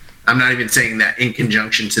Danielson. I'm not even saying that in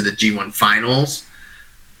conjunction to the G1 finals,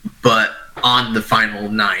 but on the final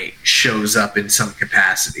night shows up in some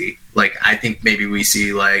capacity. I think maybe we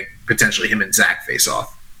see potentially him and Zach face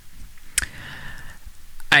off.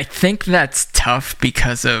 I think that's tough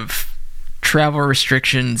because of travel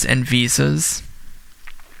restrictions and visas.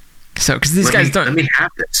 So, because these guys don't. Let me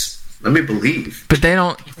have this. Let me believe. But they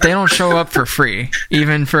don't show up for free,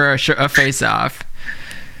 even for a face off.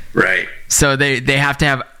 Right. So they have to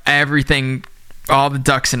have everything, all the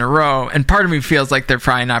ducks in a row, and part of me feels like they're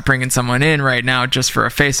probably not bringing someone in right now just for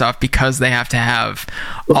a face-off because they have to have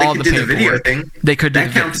all the paperwork. The video thing. They could do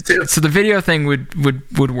that counts too. So the video thing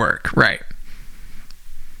would work, right?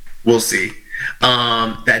 We'll see.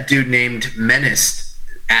 That dude named Menace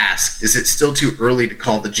asked, "Is it still too early to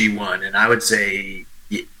call the G1?" And I would say,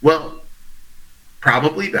 well,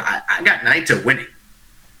 probably, but I got Naito winning.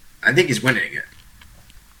 I think he's winning it.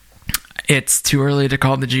 It's too early to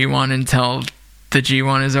call the G1 until the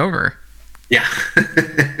G1 is over. Yeah.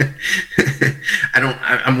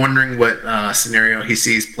 I'm wondering what scenario he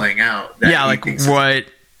sees playing out. Yeah, what?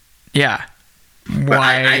 Yeah.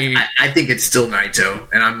 Why? I think it's still Naito,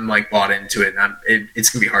 and I'm bought into it, and it's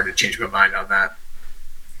going to be hard to change my mind on that.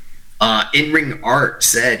 In-Ring Art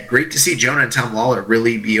said, great to see Jonah and Tom Lawler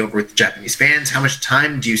really be over with the Japanese fans. How much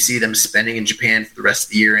time do you see them spending in Japan for the rest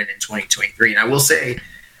of the year and in 2023? And I will say,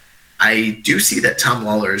 I do see that Tom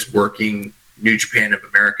Lawler is working New Japan of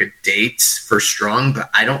America dates for Strong, but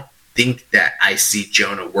I don't think that I see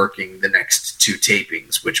Jonah working the next two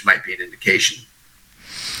tapings, which might be an indication.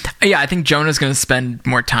 Yeah, I think Jonah's going to spend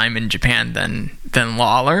more time in Japan than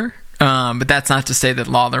Lawler, but that's not to say that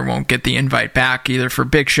Lawler won't get the invite back either for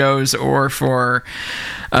big shows or for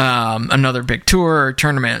another big tour or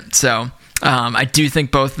tournament. So I do think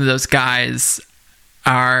both of those guys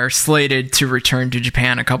are slated to return to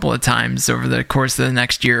Japan a couple of times over the course of the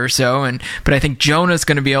next year or so, but I think Jonah's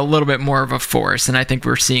going to be a little bit more of a force, and I think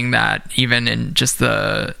we're seeing that even in just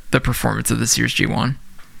the performance of this year's G1.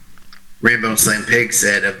 Rainbow Slam Pig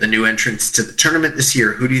said, of the new entrants to the tournament this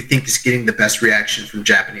year, who do you think is getting the best reaction from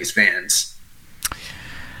Japanese fans?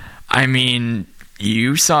 I mean,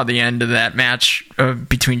 you saw the end of that match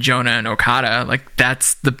between Jonah and Okada.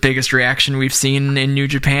 That's the biggest reaction we've seen in New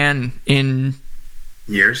Japan in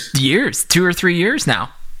years, 2 or 3 years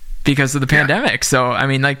now, because of the pandemic. Yeah. So I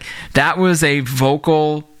mean, that was a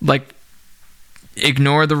vocal,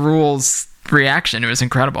 ignore the rules reaction. It was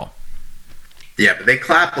incredible. Yeah, but they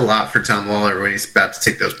clap a lot for Tom Lawler when he's about to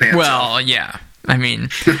take those pants off. Well, yeah. I mean,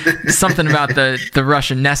 something about the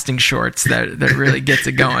Russian nesting shorts that really gets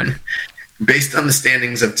it going. Based on the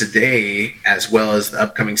standings of today, as well as the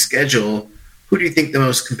upcoming schedule, who do you think the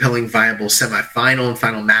most compelling, viable semifinal and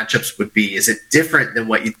final matchups would be? Is it different than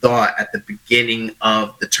what you thought at the beginning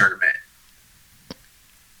of the tournament?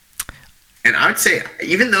 And I would say,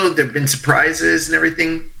 even though there have been surprises and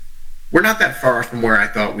everything, we're not that far from where I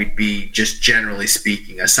thought we'd be, just generally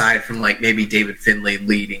speaking, aside from maybe David Finlay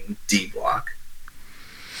leading D Block.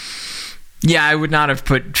 Yeah, I would not have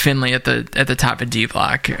put Finlay at the top of D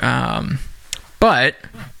Block, but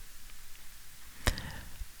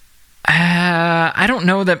I don't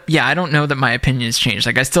know that. Yeah, I don't know that my opinion has changed.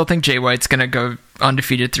 I still think Jay White's going to go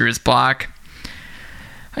undefeated through his block.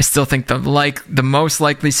 I still think the most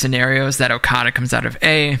likely scenario is that Okada comes out of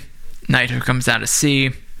A, Naito comes out of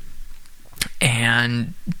C,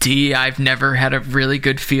 And D, I've never had a really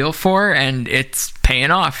good feel for, and it's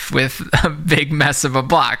paying off with a big mess of a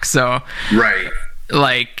block. So, right,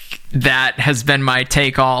 like, that has been my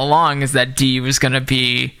take all along, is that D was going to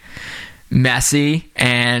be messy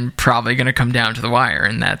and probably going to come down to the wire,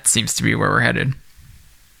 and that seems to be where we're headed.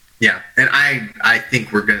 Yeah, and I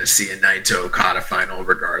think we're going to see a Naito Okada final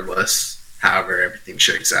regardless, however everything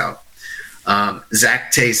shakes out.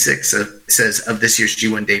 Zach Tay6 says, of this year's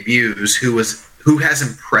G1 debuts, who has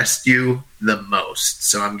impressed you the most?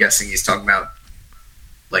 So I'm guessing he's talking about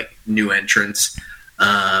like new entrants.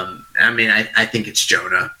 I mean, I think it's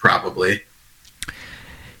Jonah, probably.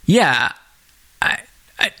 Yeah,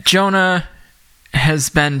 Jonah has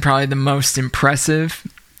been probably the most impressive.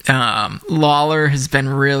 Lawler has been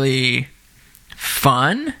really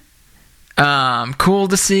fun. Cool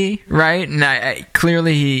to see, right? And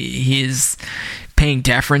clearly he's paying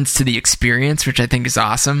deference to the experience, which I think is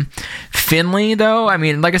awesome. Finley, though, I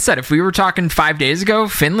mean, like I said, if we were talking 5 days ago,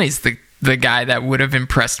 Finley's the guy that would have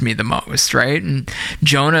impressed me the most, right? And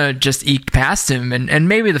Jonah just eked past him, and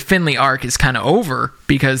maybe the Finley arc is kind of over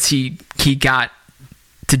because he got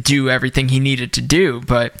to do everything he needed to do,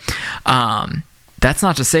 but that's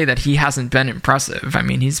not to say that he hasn't been impressive. I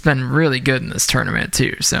mean, he's been really good in this tournament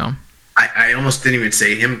too, so... I almost didn't even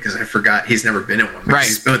say him because I forgot he's never been in one. Right.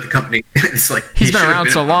 He's been with the company. It's like he's been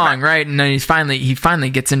around so long, right? And then he finally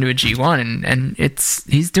gets into a G1, and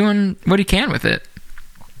he's doing what he can with it.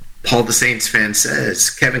 Paul the Saints fan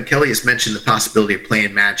says, Kevin Kelly has mentioned the possibility of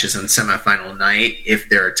playing matches on semifinal night if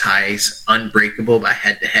there are ties unbreakable by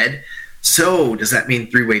head-to-head. So does that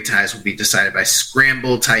mean three-way ties will be decided by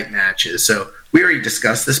scramble-type matches? So we already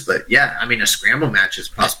discussed this, but yeah, I mean, a scramble match is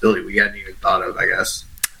a possibility we hadn't even thought of, I guess.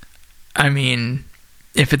 I mean,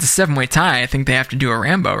 if it's a 7-way tie, I think they have to do a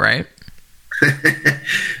Rambo, right?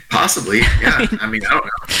 Possibly, yeah. I mean, I don't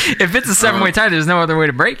know. If it's a 7-way tie, there's no other way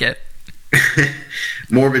to break it.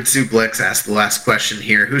 Morbid Suplex asked the last question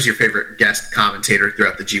here. Who's your favorite guest commentator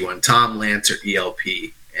throughout the G1? Tom, Lance, or ELP?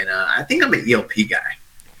 And I think I'm an ELP guy.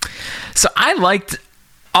 So I liked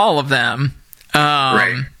all of them.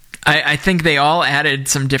 Right. I think they all added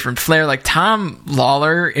some different flair. Like Tom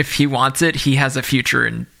Lawler, if he wants it, he has a future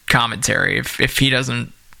in commentary. If he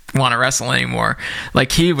doesn't want to wrestle anymore, like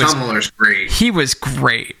Tom Lawler's great. He was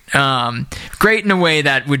great. Great in a way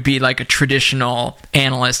that would be like a traditional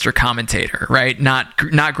analyst or commentator, right? Not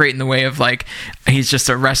great in the way of like he's just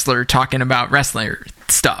a wrestler talking about wrestler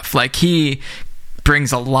stuff. Like he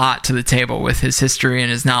brings a lot to the table with his history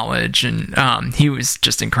and his knowledge, and he was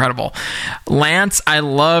just incredible. Lance, I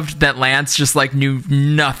loved that Lance just like knew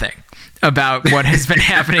nothing about what has been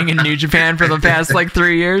happening in New Japan for the past like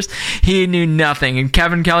 3 years. He knew nothing, and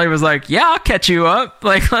Kevin Kelly was like, yeah, I'll catch you up,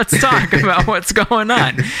 like let's talk about what's going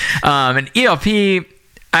on. And ELP,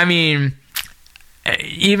 I mean,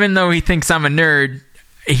 even though he thinks I'm a nerd,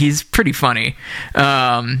 he's pretty funny,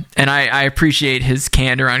 and I appreciate his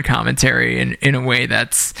candor on commentary in a way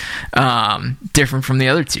that's different from the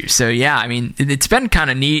other two. So yeah, I mean, it's been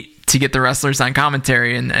kind of neat to get the wrestlers on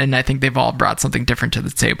commentary, and I think they've all brought something different to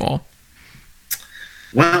the table.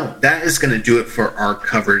 Well, that is going to do it for our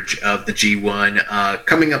coverage of the G1.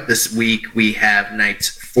 Coming up this week, we have nights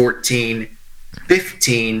 14,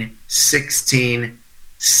 15, 16,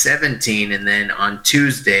 17, and then on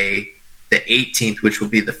Tuesday, the 18th, which will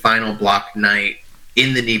be the final block night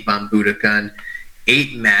in the Nippon Budokan.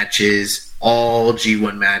 8 matches, all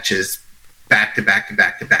G1 matches, back to back to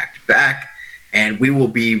back to back to back. And we will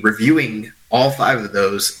be reviewing all 5 of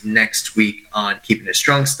those next week on Keeping It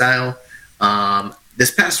Strong Style. This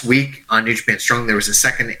past week on New Japan Strong, there was a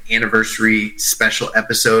 2nd anniversary special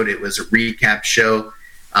episode. It was a recap show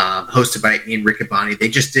hosted by Ian Riccaboni. They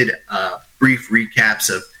just did brief recaps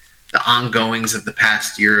of the ongoings of the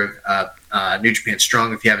past year of New Japan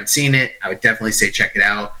Strong. If you haven't seen it, I would definitely say check it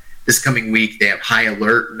out. This coming week, they have High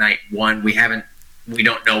Alert Night 1. We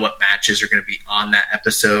don't know what matches are going to be on that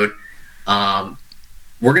episode.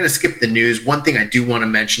 We're going to skip the news. One thing I do want to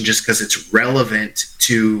mention, just because it's relevant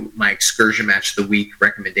to my Excursion Match of the Week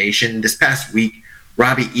recommendation. This past week,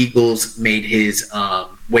 Robbie Eagles made his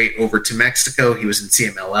way over to Mexico. He was in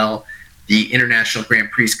CMLL. The International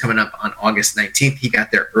Grand Prix is coming up on August 19th. He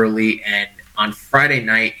got there early, and on Friday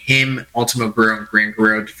night, him, Ultimo Guerrero, and Gran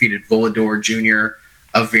Guerrero defeated Volador Jr.,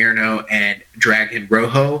 Averno, and Dragon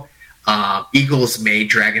Rojo. Eagles made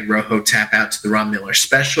Dragon Rojo tap out to the Ron Miller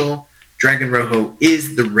special. Dragon Rojo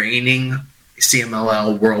is the reigning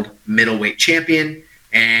CMLL World Middleweight Champion,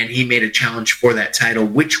 and he made a challenge for that title,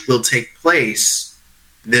 which will take place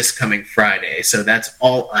this coming Friday. So that's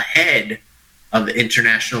all ahead of the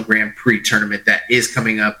International Grand Prix tournament that is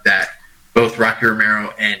coming up, that both both Rocky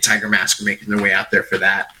Romero and Tiger Mask are making their way out there for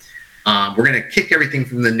that. We're going to kick everything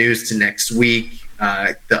from the news to next week,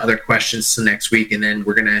 the other questions to next week, and then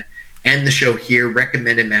we're going to end the show here.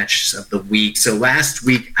 Recommended matches of the week. So last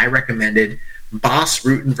week I recommended Bas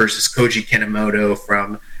Rutten versus Koji Kanemoto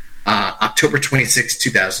from October 26,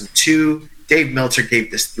 2002. Dave Meltzer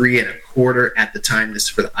gave this 3 1/4 at the time. This is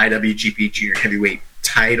for the IWGP Junior Heavyweight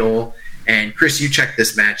title. And Chris, you checked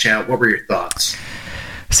this match out. What were your thoughts?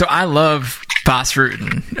 So I love Bas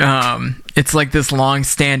Rutten. It's like this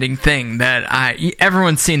long-standing thing that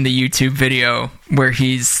everyone's seen the YouTube video where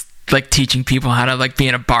he's like teaching people how to like be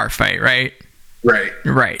in a bar fight, right?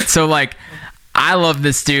 Right. So like, I love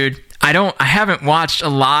this dude. I haven't watched a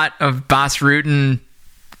lot of Bas Rutten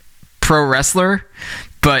pro wrestler,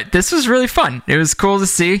 but this was really fun. It was cool to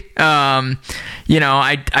see. I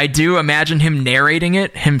do imagine him narrating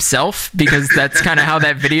it himself because that's kind of how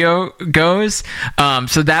that video goes.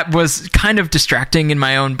 So that was kind of distracting in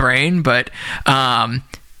my own brain, but 3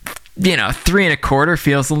 1/4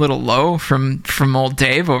 feels a little low from old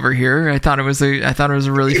Dave over here. I thought it was a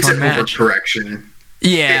really fun match. It's an overcorrection.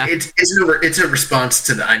 Yeah, it's a response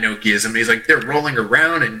to the Inokiism. He's like, they're rolling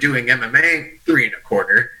around and doing MMA 3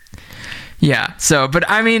 1/4. Yeah. So, but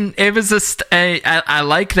I mean, it was I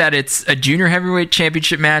like that it's a junior heavyweight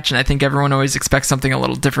championship match, and I think everyone always expects something a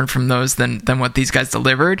little different from those than what these guys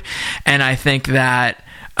delivered. And I think that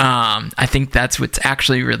that's what's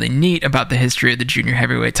actually really neat about the history of the junior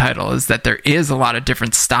heavyweight title is that there is a lot of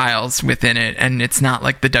different styles within it, and it's not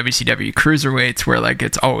like the WCW cruiserweights where like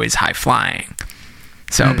it's always high flying.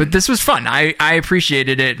 So, but this was fun. I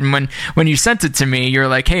appreciated it. And when you sent it to me, you're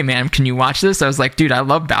like, "Hey man, can you watch this?" I was like, "Dude, I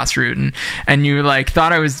love Bas Rutten." And you like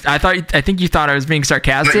I think you thought I was being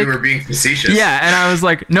sarcastic. But you were being facetious. Yeah, and I was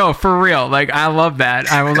like, "No, for real. Like, I love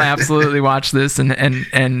that. I will absolutely watch this and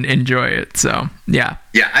enjoy it." So, yeah.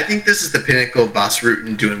 Yeah, I think this is the pinnacle of Bas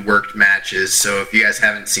Rutten doing worked matches. So if you guys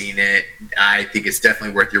haven't seen it, I think it's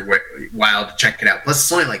definitely worth your while to check it out. Plus,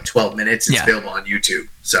 it's only like 12 minutes. It's available on YouTube.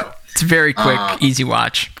 So it's very quick, easy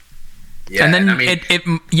watch. Yeah, and then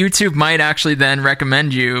YouTube might actually then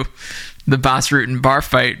recommend you the Bas Rutten bar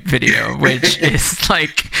fight video, which is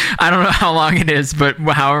like, I don't know how long it is, but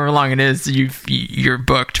however long it is, you're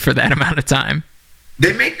booked for that amount of time.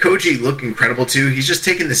 They make Koji look incredible too. He's just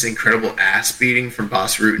taking this incredible ass beating from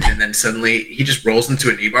Bas Rutten, and then suddenly he just rolls into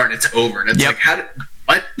a knee bar and it's over. And it's like,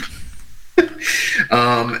 what?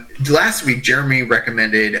 Last week, Jeremy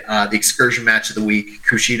recommended the excursion match of the week,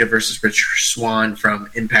 Kushida versus Rich Swann from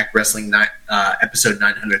Impact Wrestling episode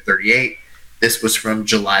 938. This was from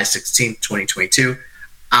July 16th, 2022.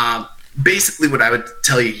 Basically, what I would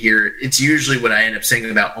tell you here, it's usually what I end up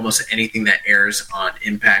saying about almost anything that airs on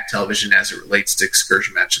Impact Television as it relates to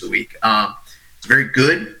excursion match of the week. It's very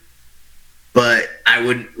good, but I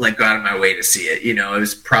wouldn't go out of my way to see it. It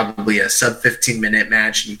was probably a sub 15-minute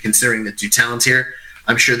match, and considering the two talents here,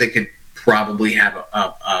 I'm sure they could probably have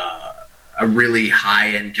a really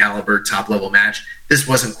high-end caliber, top-level match. This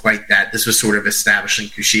wasn't quite that. This was sort of establishing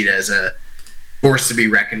Kushida as a force to be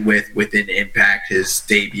reckoned with within Impact, his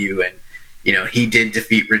debut, and he did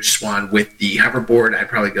defeat Rich Swann with the hoverboard. I'd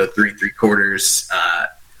probably go 3 3/4.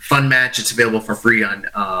 Fun match. It's available for free on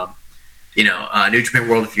New Japan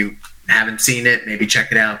World. If you haven't seen it, maybe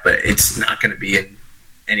check it out, but it's not going to be in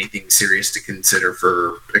anything serious to consider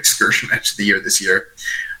for excursion match of the year this year.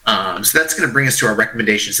 So that's going to bring us to our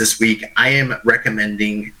recommendations this week. I am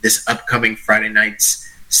recommending this upcoming Friday night's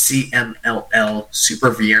CMLL Super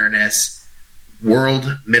Viernes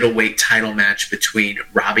World Middleweight title match between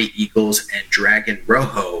Robbie Eagles and Dragon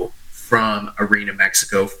Rojo from Arena,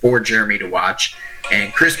 Mexico for Jeremy to watch.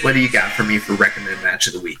 And Chris, what do you got for me for recommended match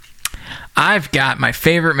of the week? I've got my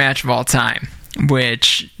favorite match of all time,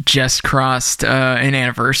 which just crossed an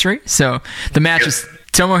anniversary. So the match is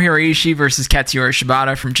Tomohiro Ishii versus Katsuyori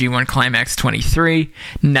Shibata from G1 Climax 23,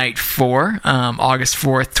 Night 4, August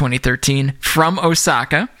 4th, 2013, from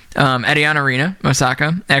Osaka, Edion Arena,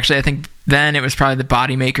 Osaka. Actually, I think then it was probably the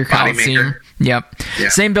Bodymaker Coliseum. Yep. Yeah.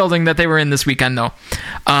 Same building that they were in this weekend, though.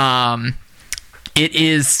 It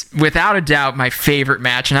is, without a doubt, my favorite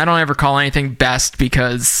match, and I don't ever call anything best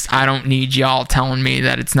because I don't need y'all telling me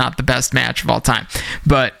that it's not the best match of all time.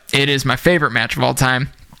 But it is my favorite match of all time.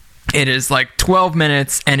 It is like 12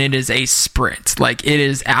 minutes, and it is a sprint. Like, it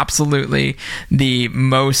is absolutely the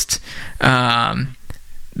most...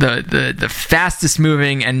 the fastest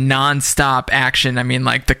moving and non-stop action. I mean,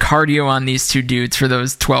 like, the cardio on these two dudes for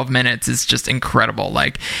those 12 minutes is just incredible.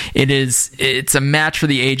 Like, it's a match for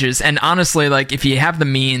the ages. And honestly, like, if you have the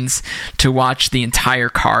means to watch the entire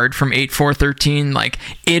card from 8/4/13, like,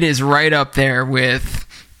 it is right up there with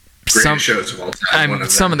Greatest shows of all time.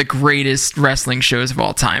 Some of the greatest wrestling shows of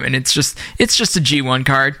all time, and it's just a G1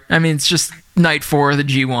 card. I mean, it's just night 4 of the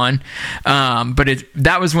G1, but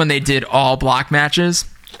that was when they did all block matches.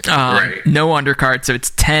 Right. No undercard, so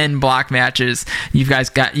it's 10 block matches. You've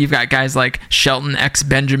got guys like Shelton X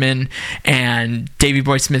Benjamin and Davey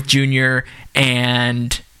Boy Smith Jr.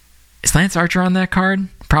 and is Lance Archer on that card?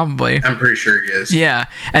 Probably. I'm pretty sure he is. Yeah,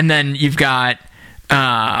 and then you've got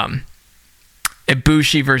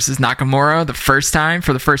Ibushi versus Nakamura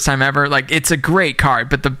for the first time ever. Like, it's a great card,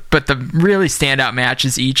 but the really standout match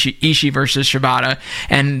is Ishii versus Shibata,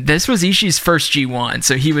 and this was Ishii's first G1,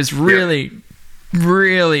 so he was really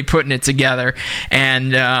putting it together,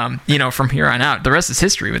 and from here on out, the rest is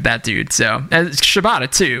history with that dude. So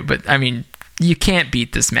Shibata too, but I mean, you can't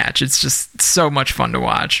beat this match. It's just so much fun to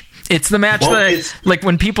watch. It's the match like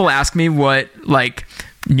when people ask me what like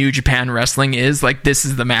New Japan Wrestling is, like, this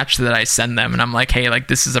is the match that I send them, and I'm like, hey, like,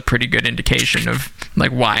 this is a pretty good indication of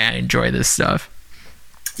like why I enjoy this stuff.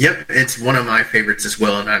 Yep, it's one of my favorites as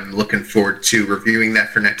well, and I'm looking forward to reviewing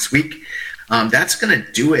that for next week. That's going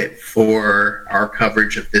to do it for our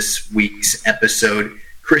coverage of this week's episode.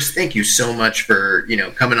 Chris, thank you so much for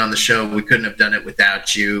coming on the show. We couldn't have done it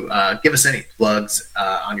without you. Give us any plugs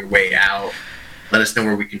on your way out. Let us know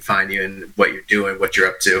where we can find you and what you're doing, what you're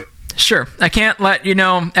up to. Sure. I can't let you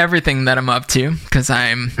know everything that I'm up to because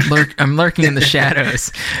I'm lurking in the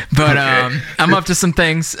shadows. But okay. I'm up to some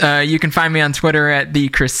things. You can find me on Twitter at the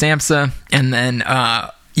Chris Samsa, and then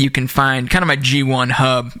you can find kind of my G1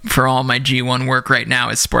 hub for all my G1 work right now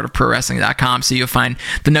is sportofprowrestling.com. So you'll find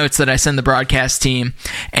the notes that I send the broadcast team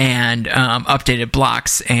and updated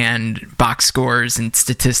blocks and box scores and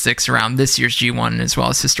statistics around this year's G1 as well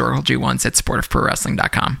as historical G1s at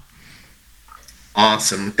sportofprowrestling.com.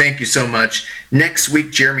 Awesome. Thank you so much. Next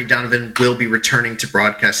week, Jeremy Donovan will be returning to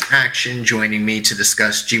broadcast action, joining me to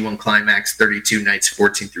discuss G1 Climax 32 nights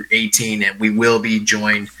 14 through 18, and we will be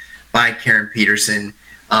joined by Karen Peterson.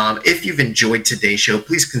 If you've enjoyed today's show,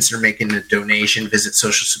 please consider making a donation. Visit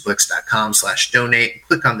socialsuplex.com/donate and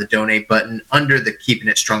click on the donate button under the Keeping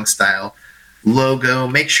It Strong Style logo.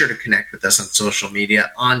 Make sure to connect with us on social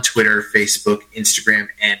media on Twitter, Facebook, Instagram,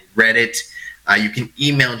 and Reddit. You can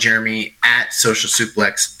email Jeremy at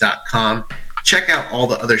socialsuplex.com. Check out all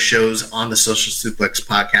the other shows on the Social Suplex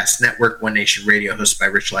Podcast Network, One Nation Radio, hosted by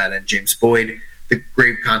Rich Latta and James Boyd, the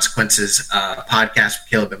Grave Consequences podcast with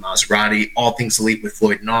Caleb and Maserati, All Things Elite with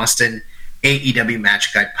Floyd and Austin, AEW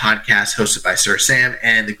Match Guide podcast hosted by Sir Sam,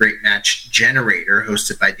 and The Great Match Generator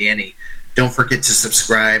hosted by Danny. Don't forget to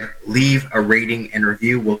subscribe, leave a rating and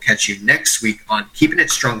review. We'll catch you next week on Keeping It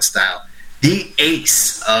Strong Style, the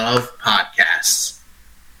ace of podcasts.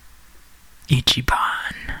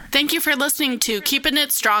 Ichiban. Thank you for listening to Keeping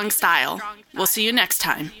It Strong Style. We'll see you next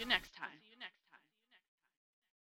time.